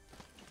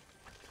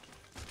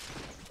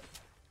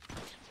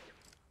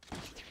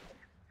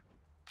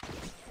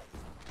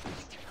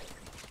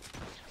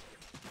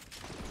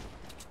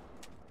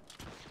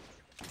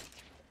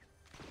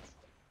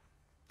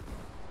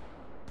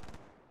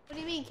 What do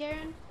you mean,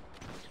 Karen?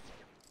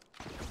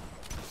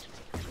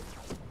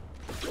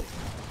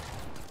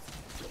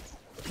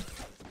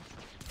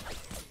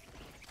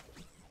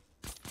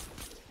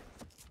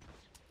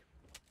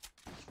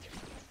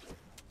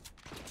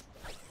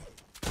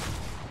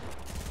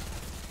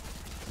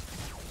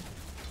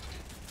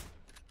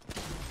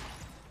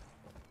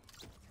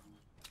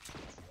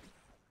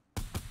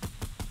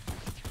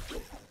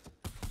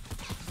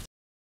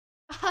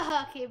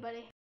 Okay,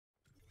 buddy.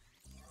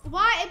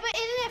 Why? But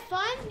isn't it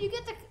fun? You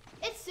get the...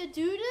 It's the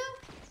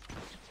doo-doo?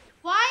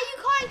 Why are you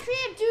calling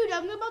creative doo-doo?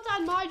 I'm about to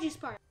unmod you,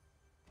 Spark.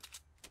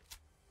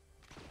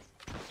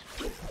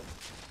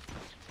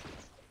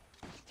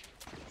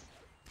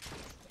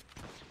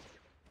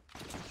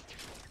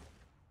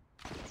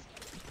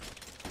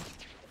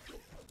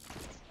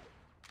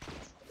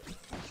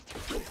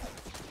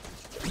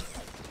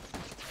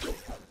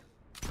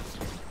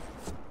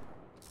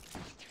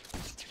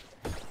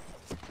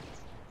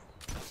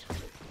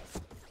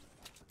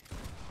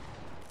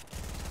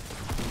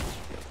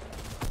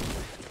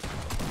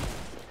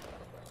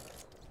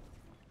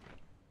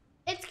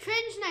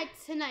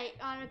 Tonight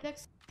on a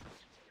Pix.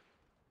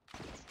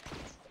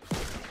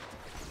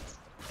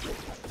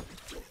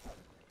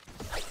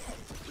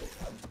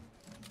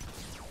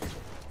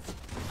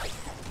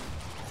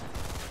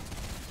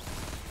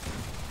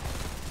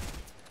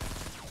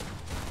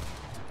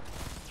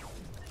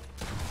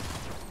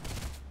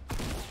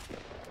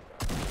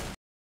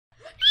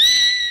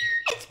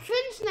 It's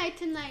cringe night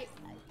tonight.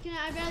 You know,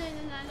 I'd rather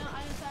than that. No,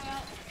 I just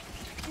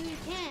you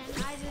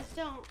can. I just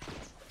don't.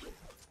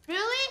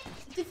 Really?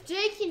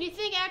 Jake, do you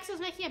think Axel's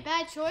making a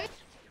bad choice?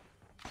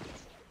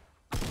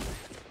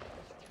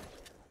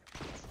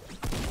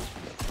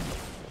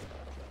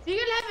 You're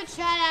gonna have a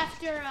chat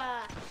after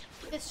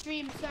the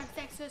stream starts,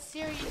 next to a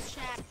serious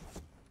chat.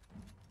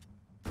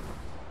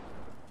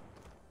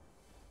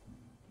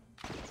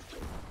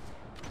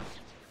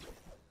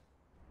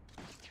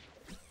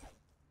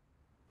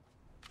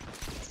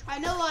 I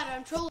know what,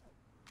 I'm trolling.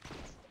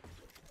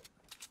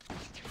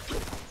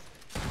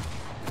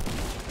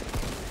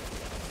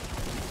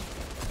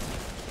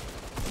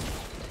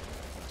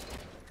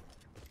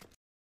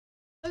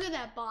 Look at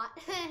that bot.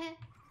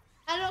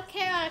 I don't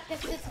care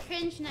if it's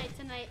cringe night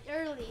tonight.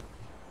 Early.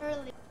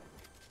 We're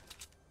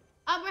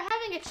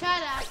having a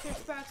chat after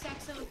Sparks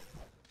X,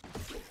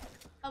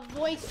 a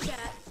voice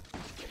chat.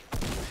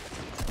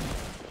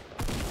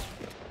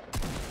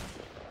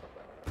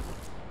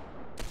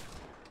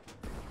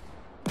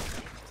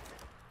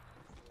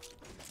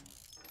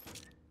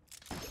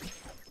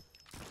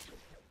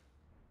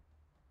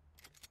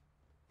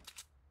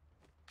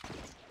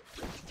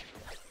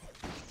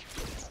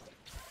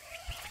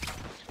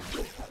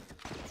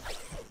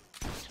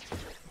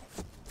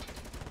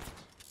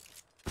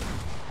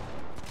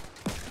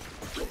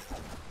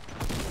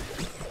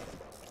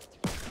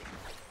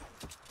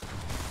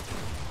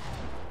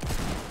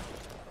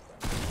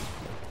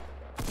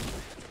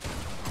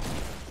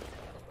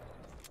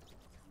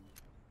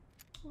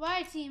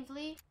 Why, Team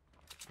Flea?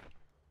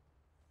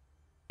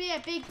 Be a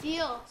big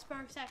deal,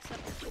 Sparks X.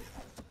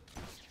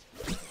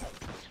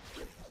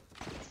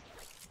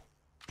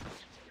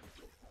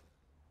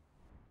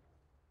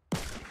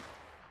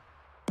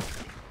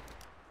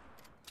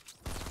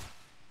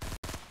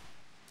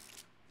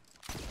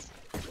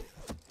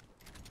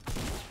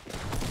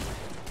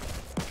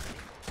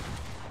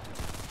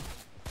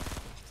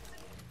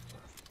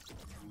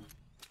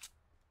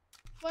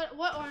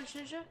 What orange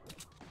ninja?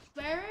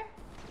 Where?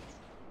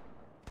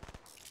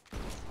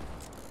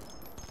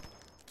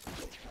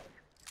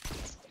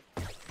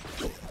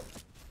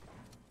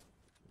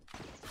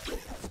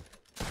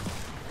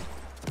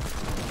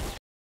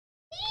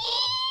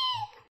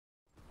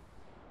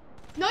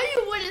 No,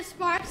 you wouldn't,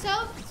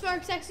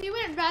 Sparks X, you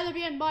wouldn't rather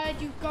be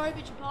unmodded, you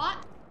garbage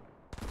bot.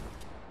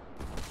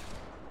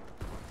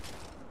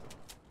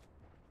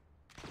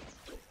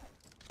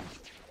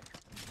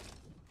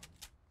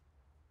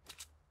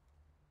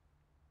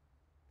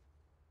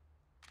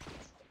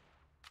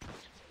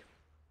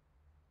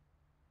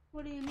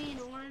 What do you mean,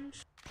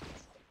 orange?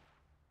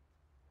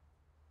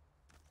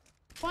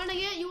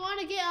 You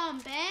wanna get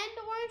banned,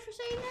 orange, for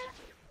saying that?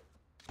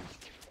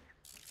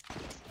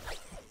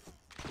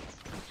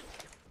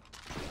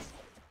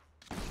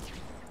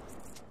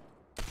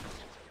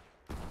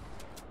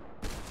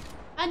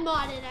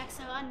 Unmodded,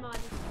 XO,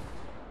 unmodded.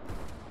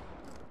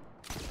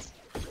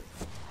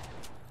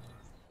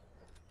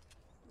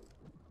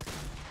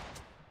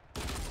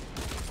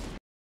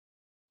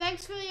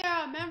 Thanks for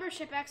your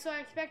membership, XO.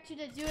 I expect you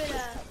to do it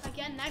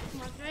again next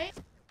month, right?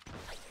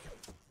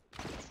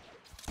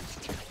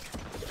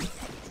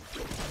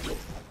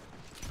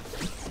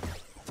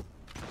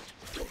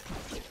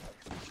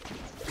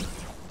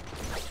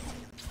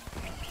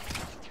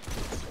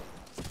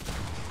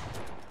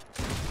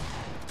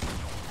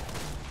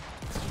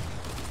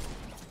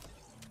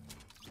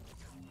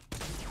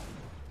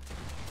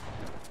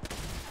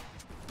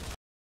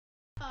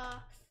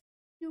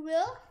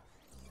 will?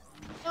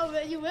 Oh,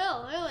 but you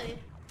will, really?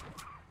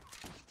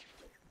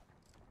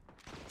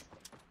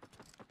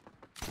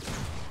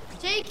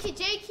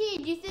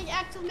 J-Keen, do you think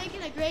Axel's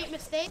making a great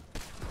mistake?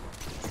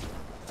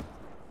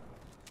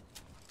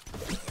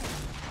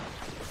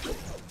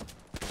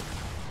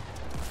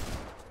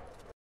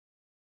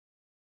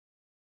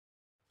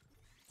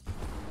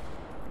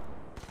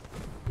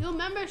 You'll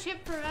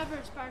membership forever,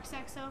 Sparks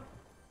XO.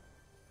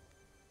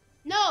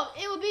 No,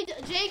 it will be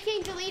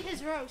J-King delete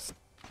his roast.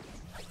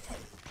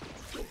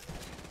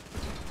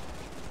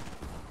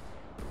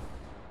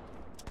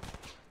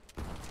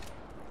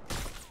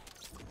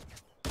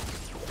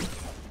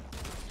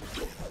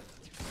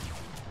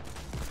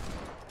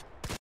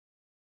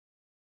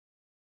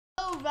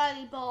 Hello,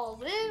 volleyball.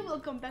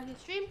 Welcome back to the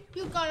stream.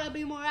 You gotta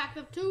be more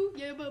active too.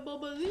 Yeah, but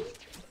Bubbly.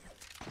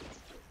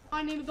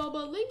 My name is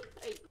Bubbly.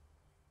 Hey.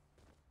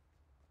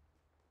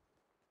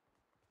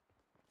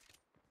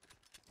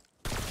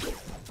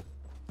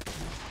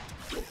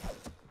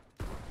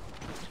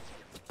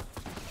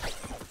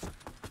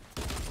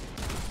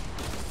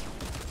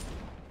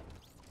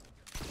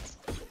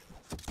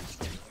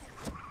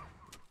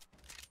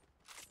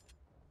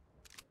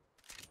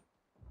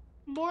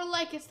 More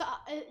like it's the,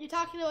 you're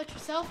talking about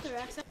yourself there,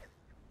 X.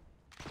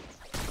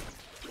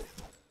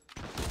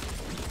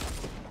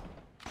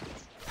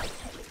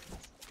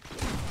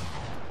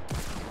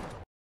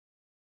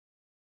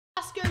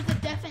 Oscar's the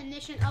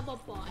definition of a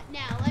bot.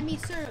 Now, let me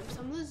serve him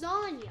some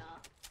lasagna.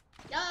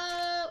 Yo!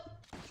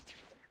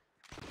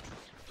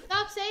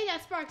 Stop saying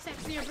that, Sparks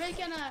X. You're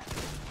breaking a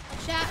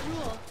chat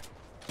rule.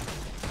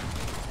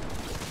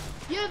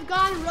 You have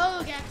gone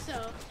rogue,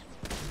 XO.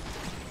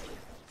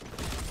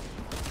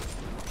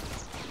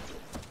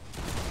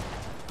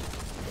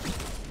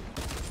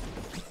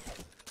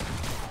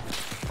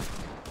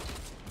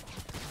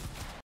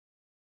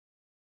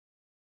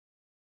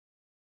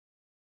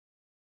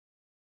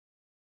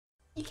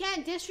 You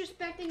can't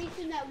disrespect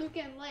anything that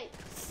Lukend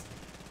likes.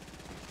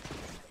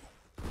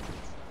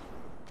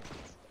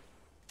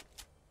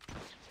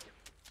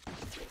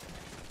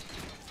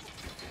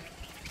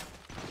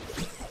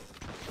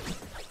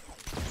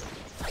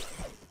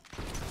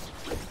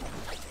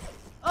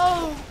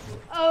 Oh,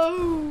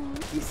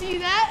 you see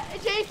that,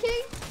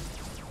 J-King?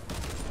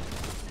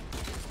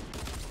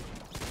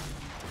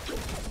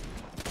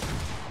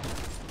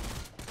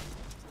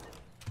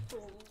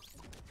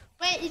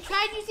 Wait, you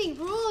tried using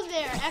rule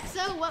there,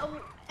 XO.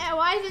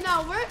 Why is it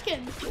not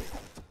working?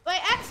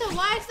 Wait, XO,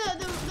 why is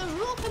the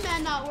rule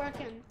command not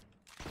working?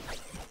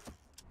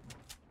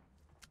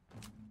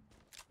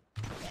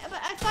 Yeah,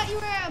 but I thought you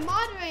were a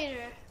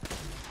moderator.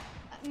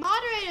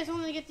 Moderators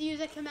only get to use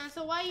that command,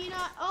 so why are you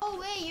not? Oh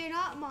wait, you're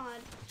not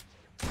mod.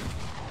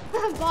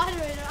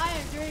 Moderator, I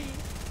agree.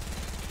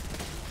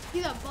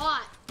 He's a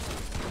bot.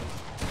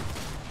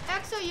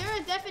 XO,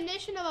 you're a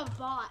definition of a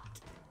bot.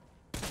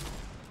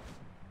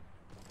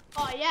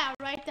 Oh yeah,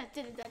 right, that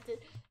did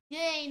it.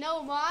 Yay,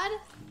 no mod?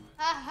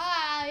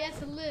 Haha,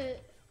 that's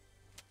lit.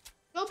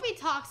 Don't be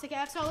toxic,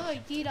 XO. I'll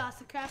really DDoS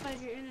the crap out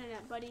of your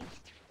internet, buddy.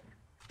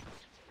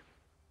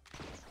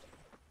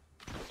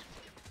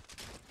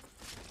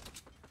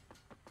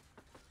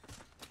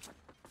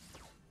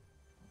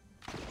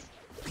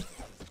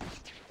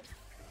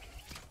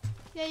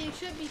 Yeah, you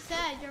should be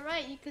sad. You're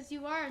right, because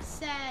you are a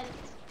sad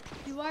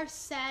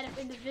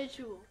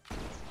individual.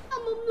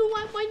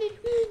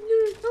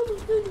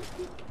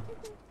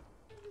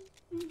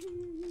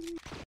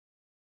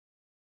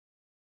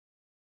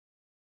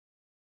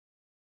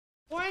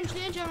 Orange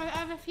Ninja, I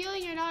have a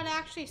feeling you're not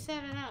actually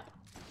 7-Up.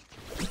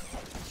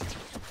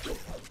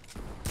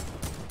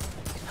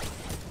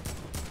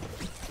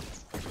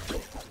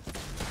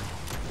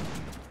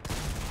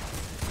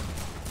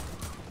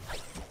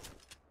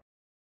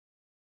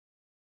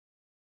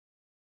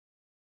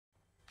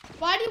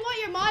 Why do you want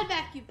your mod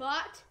back, you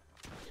bot?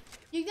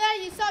 You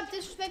stop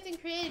disrespecting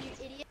creative,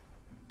 you idiot.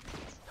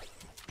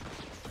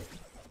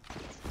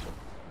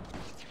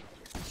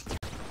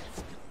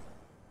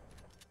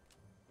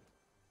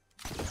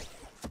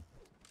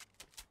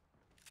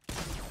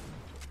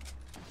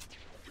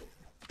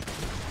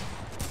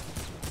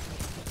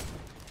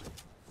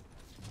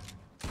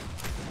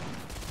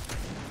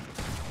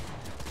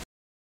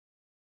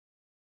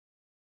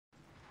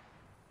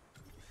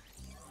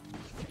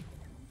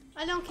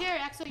 I don't care,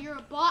 XO, you're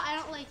a bot, I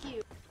don't like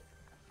you.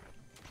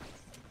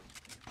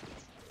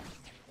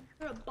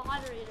 You're a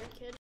moderator,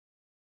 kid.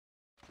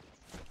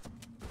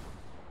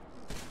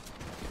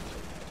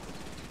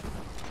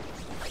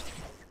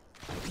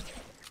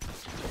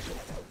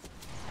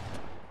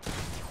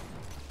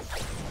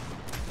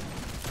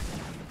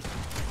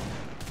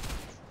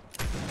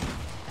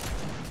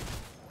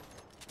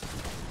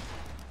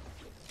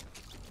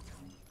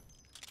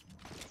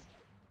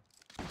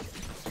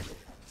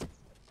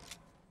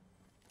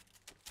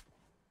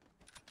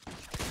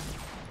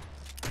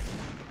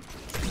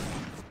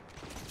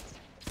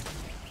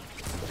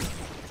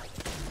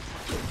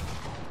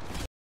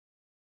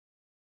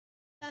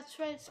 That's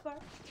right,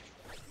 Spark.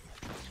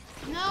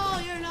 No,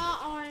 you're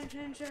not Orange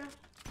Ninja.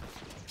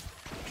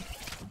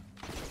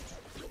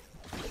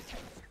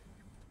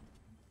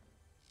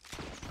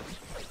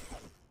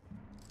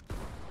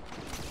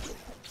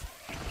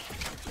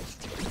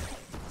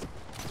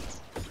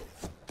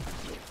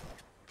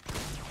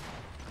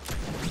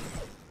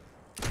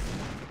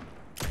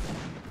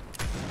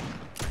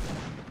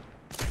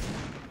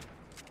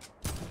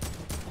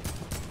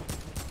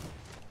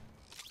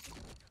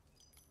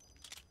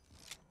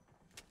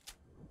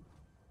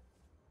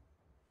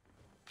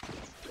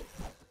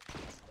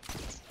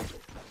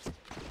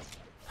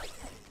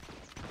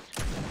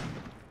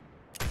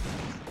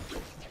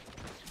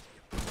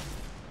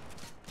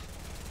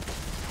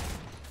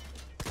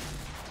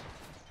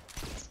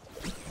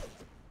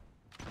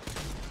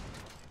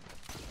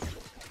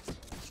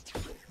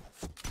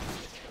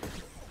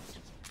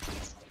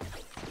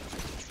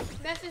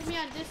 me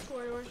on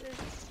Discord or something.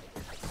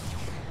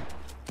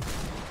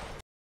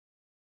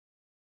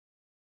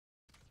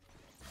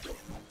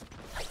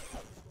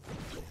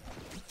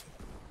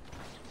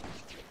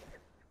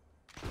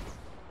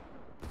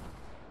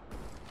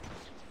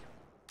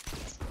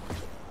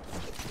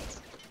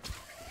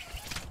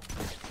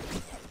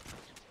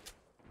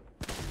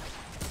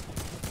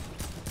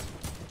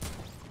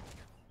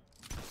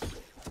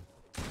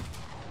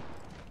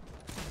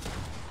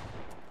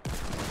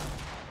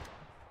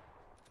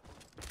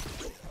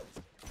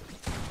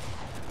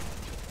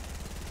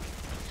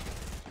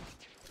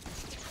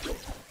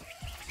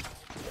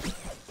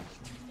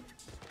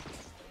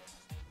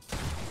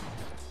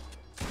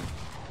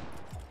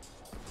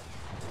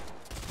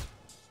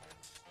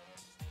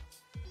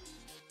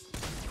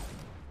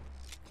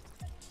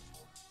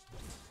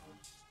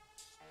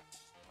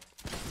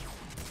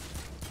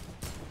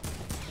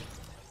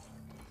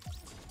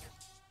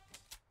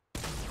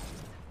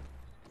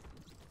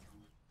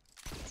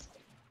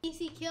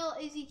 Easy kill,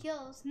 easy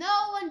kills.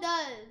 No one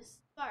does.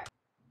 Sorry.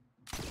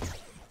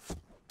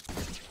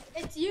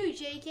 It's you,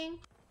 J King.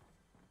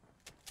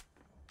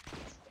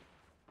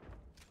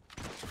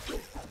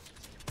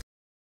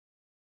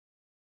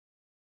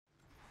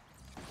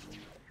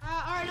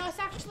 Or no, it's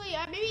actually,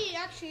 maybe it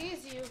actually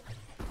is you.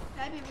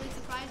 That'd be really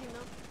surprising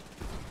though.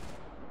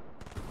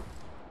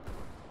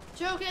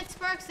 Joe gets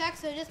Sparks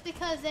Exo just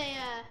because they,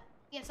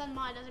 gets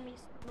unmodded doesn't mean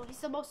he's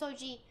the most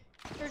OG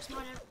first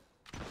modder.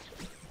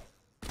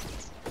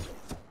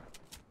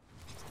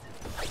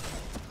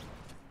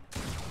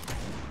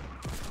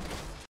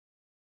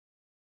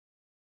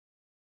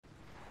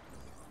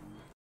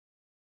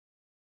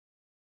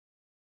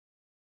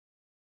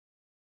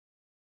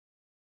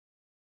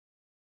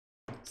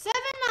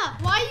 Seven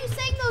up! Why are you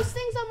saying those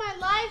things on my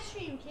live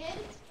stream, kid?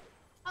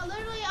 I'll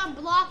literally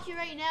unblock you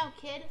right now,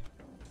 kid.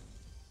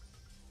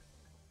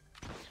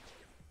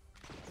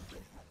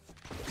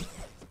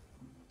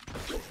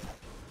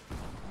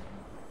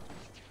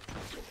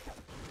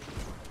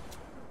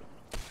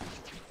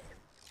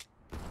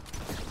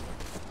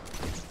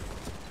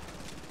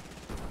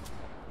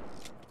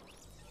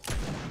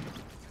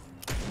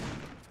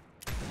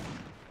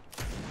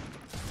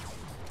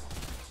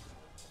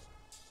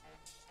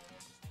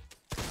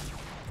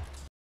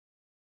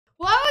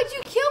 Why would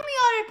you kill me,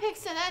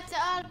 Otterpixel? That's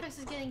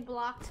Otterpixel getting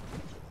blocked.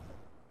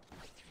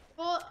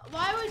 Well,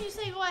 why would you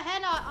say go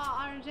ahead,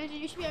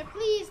 Otterpixel? You should be like,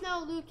 please,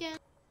 no, Lukend.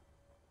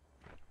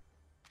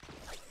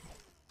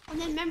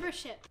 And then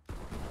membership.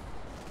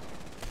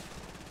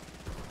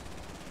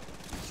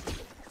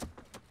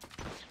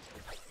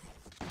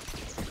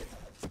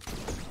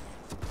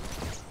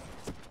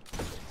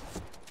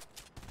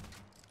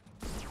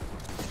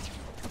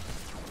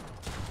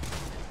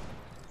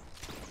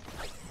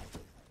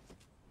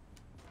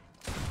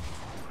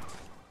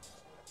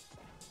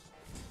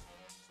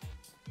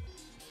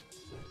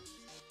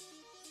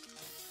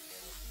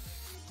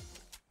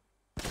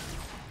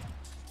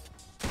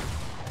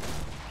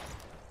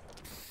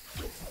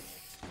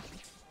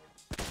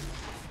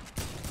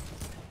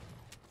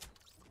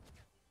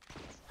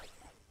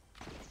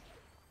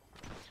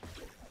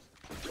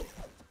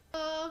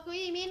 What do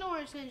you mean,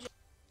 Orange Ninja?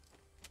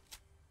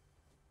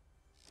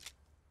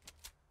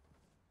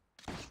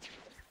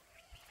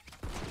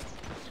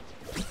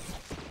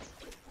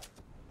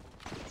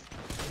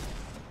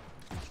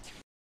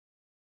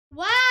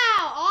 Wow,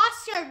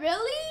 Oscar,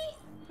 really?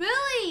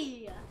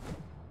 Really?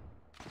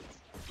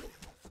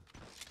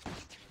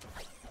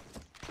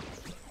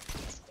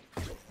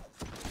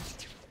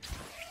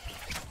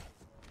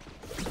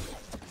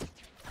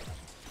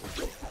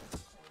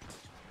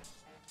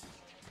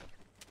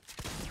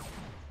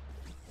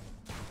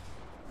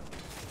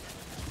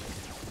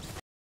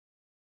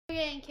 We're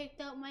getting kicked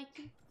out,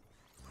 Mikey.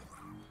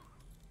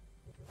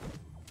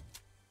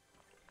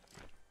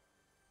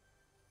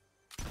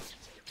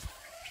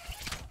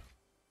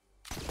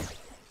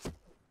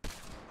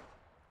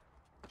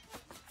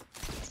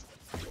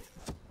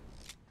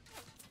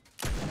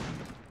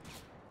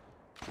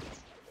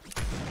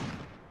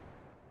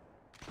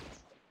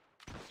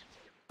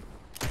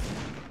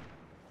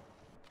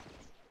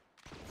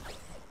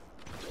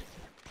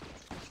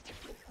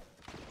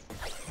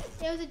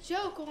 It was a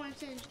joke, Orange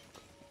Ninja.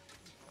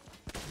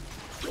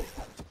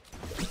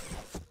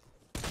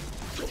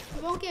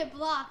 You won't get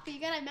blocked, but you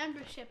get a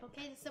membership,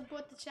 okay, to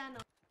support the channel.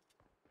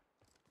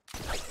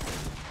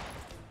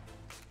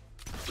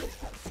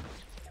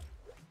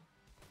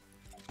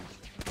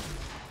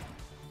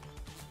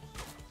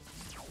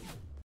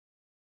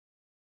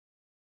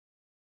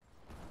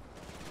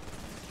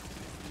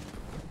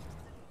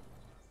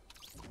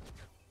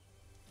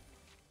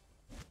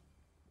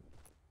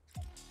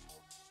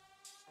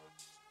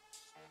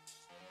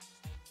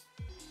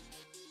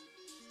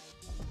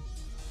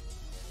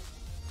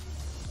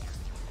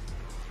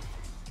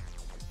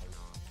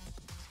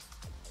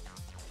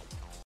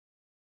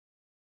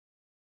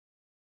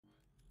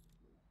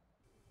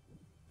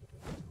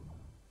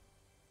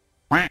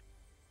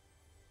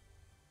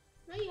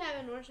 No, you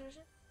haven't, Orange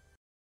Ninja.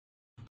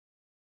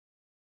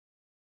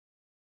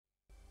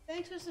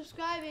 Thanks for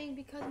subscribing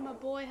because my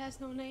boy has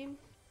no name.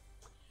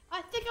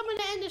 I think I'm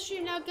gonna end the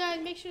stream now,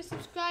 guys. Make sure to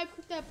subscribe,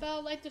 click that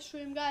bell, like the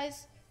stream,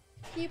 guys.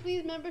 Can you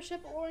please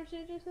membership orange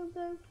or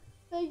something?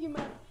 Thank you,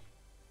 man.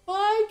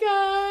 Bye,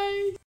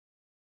 guys.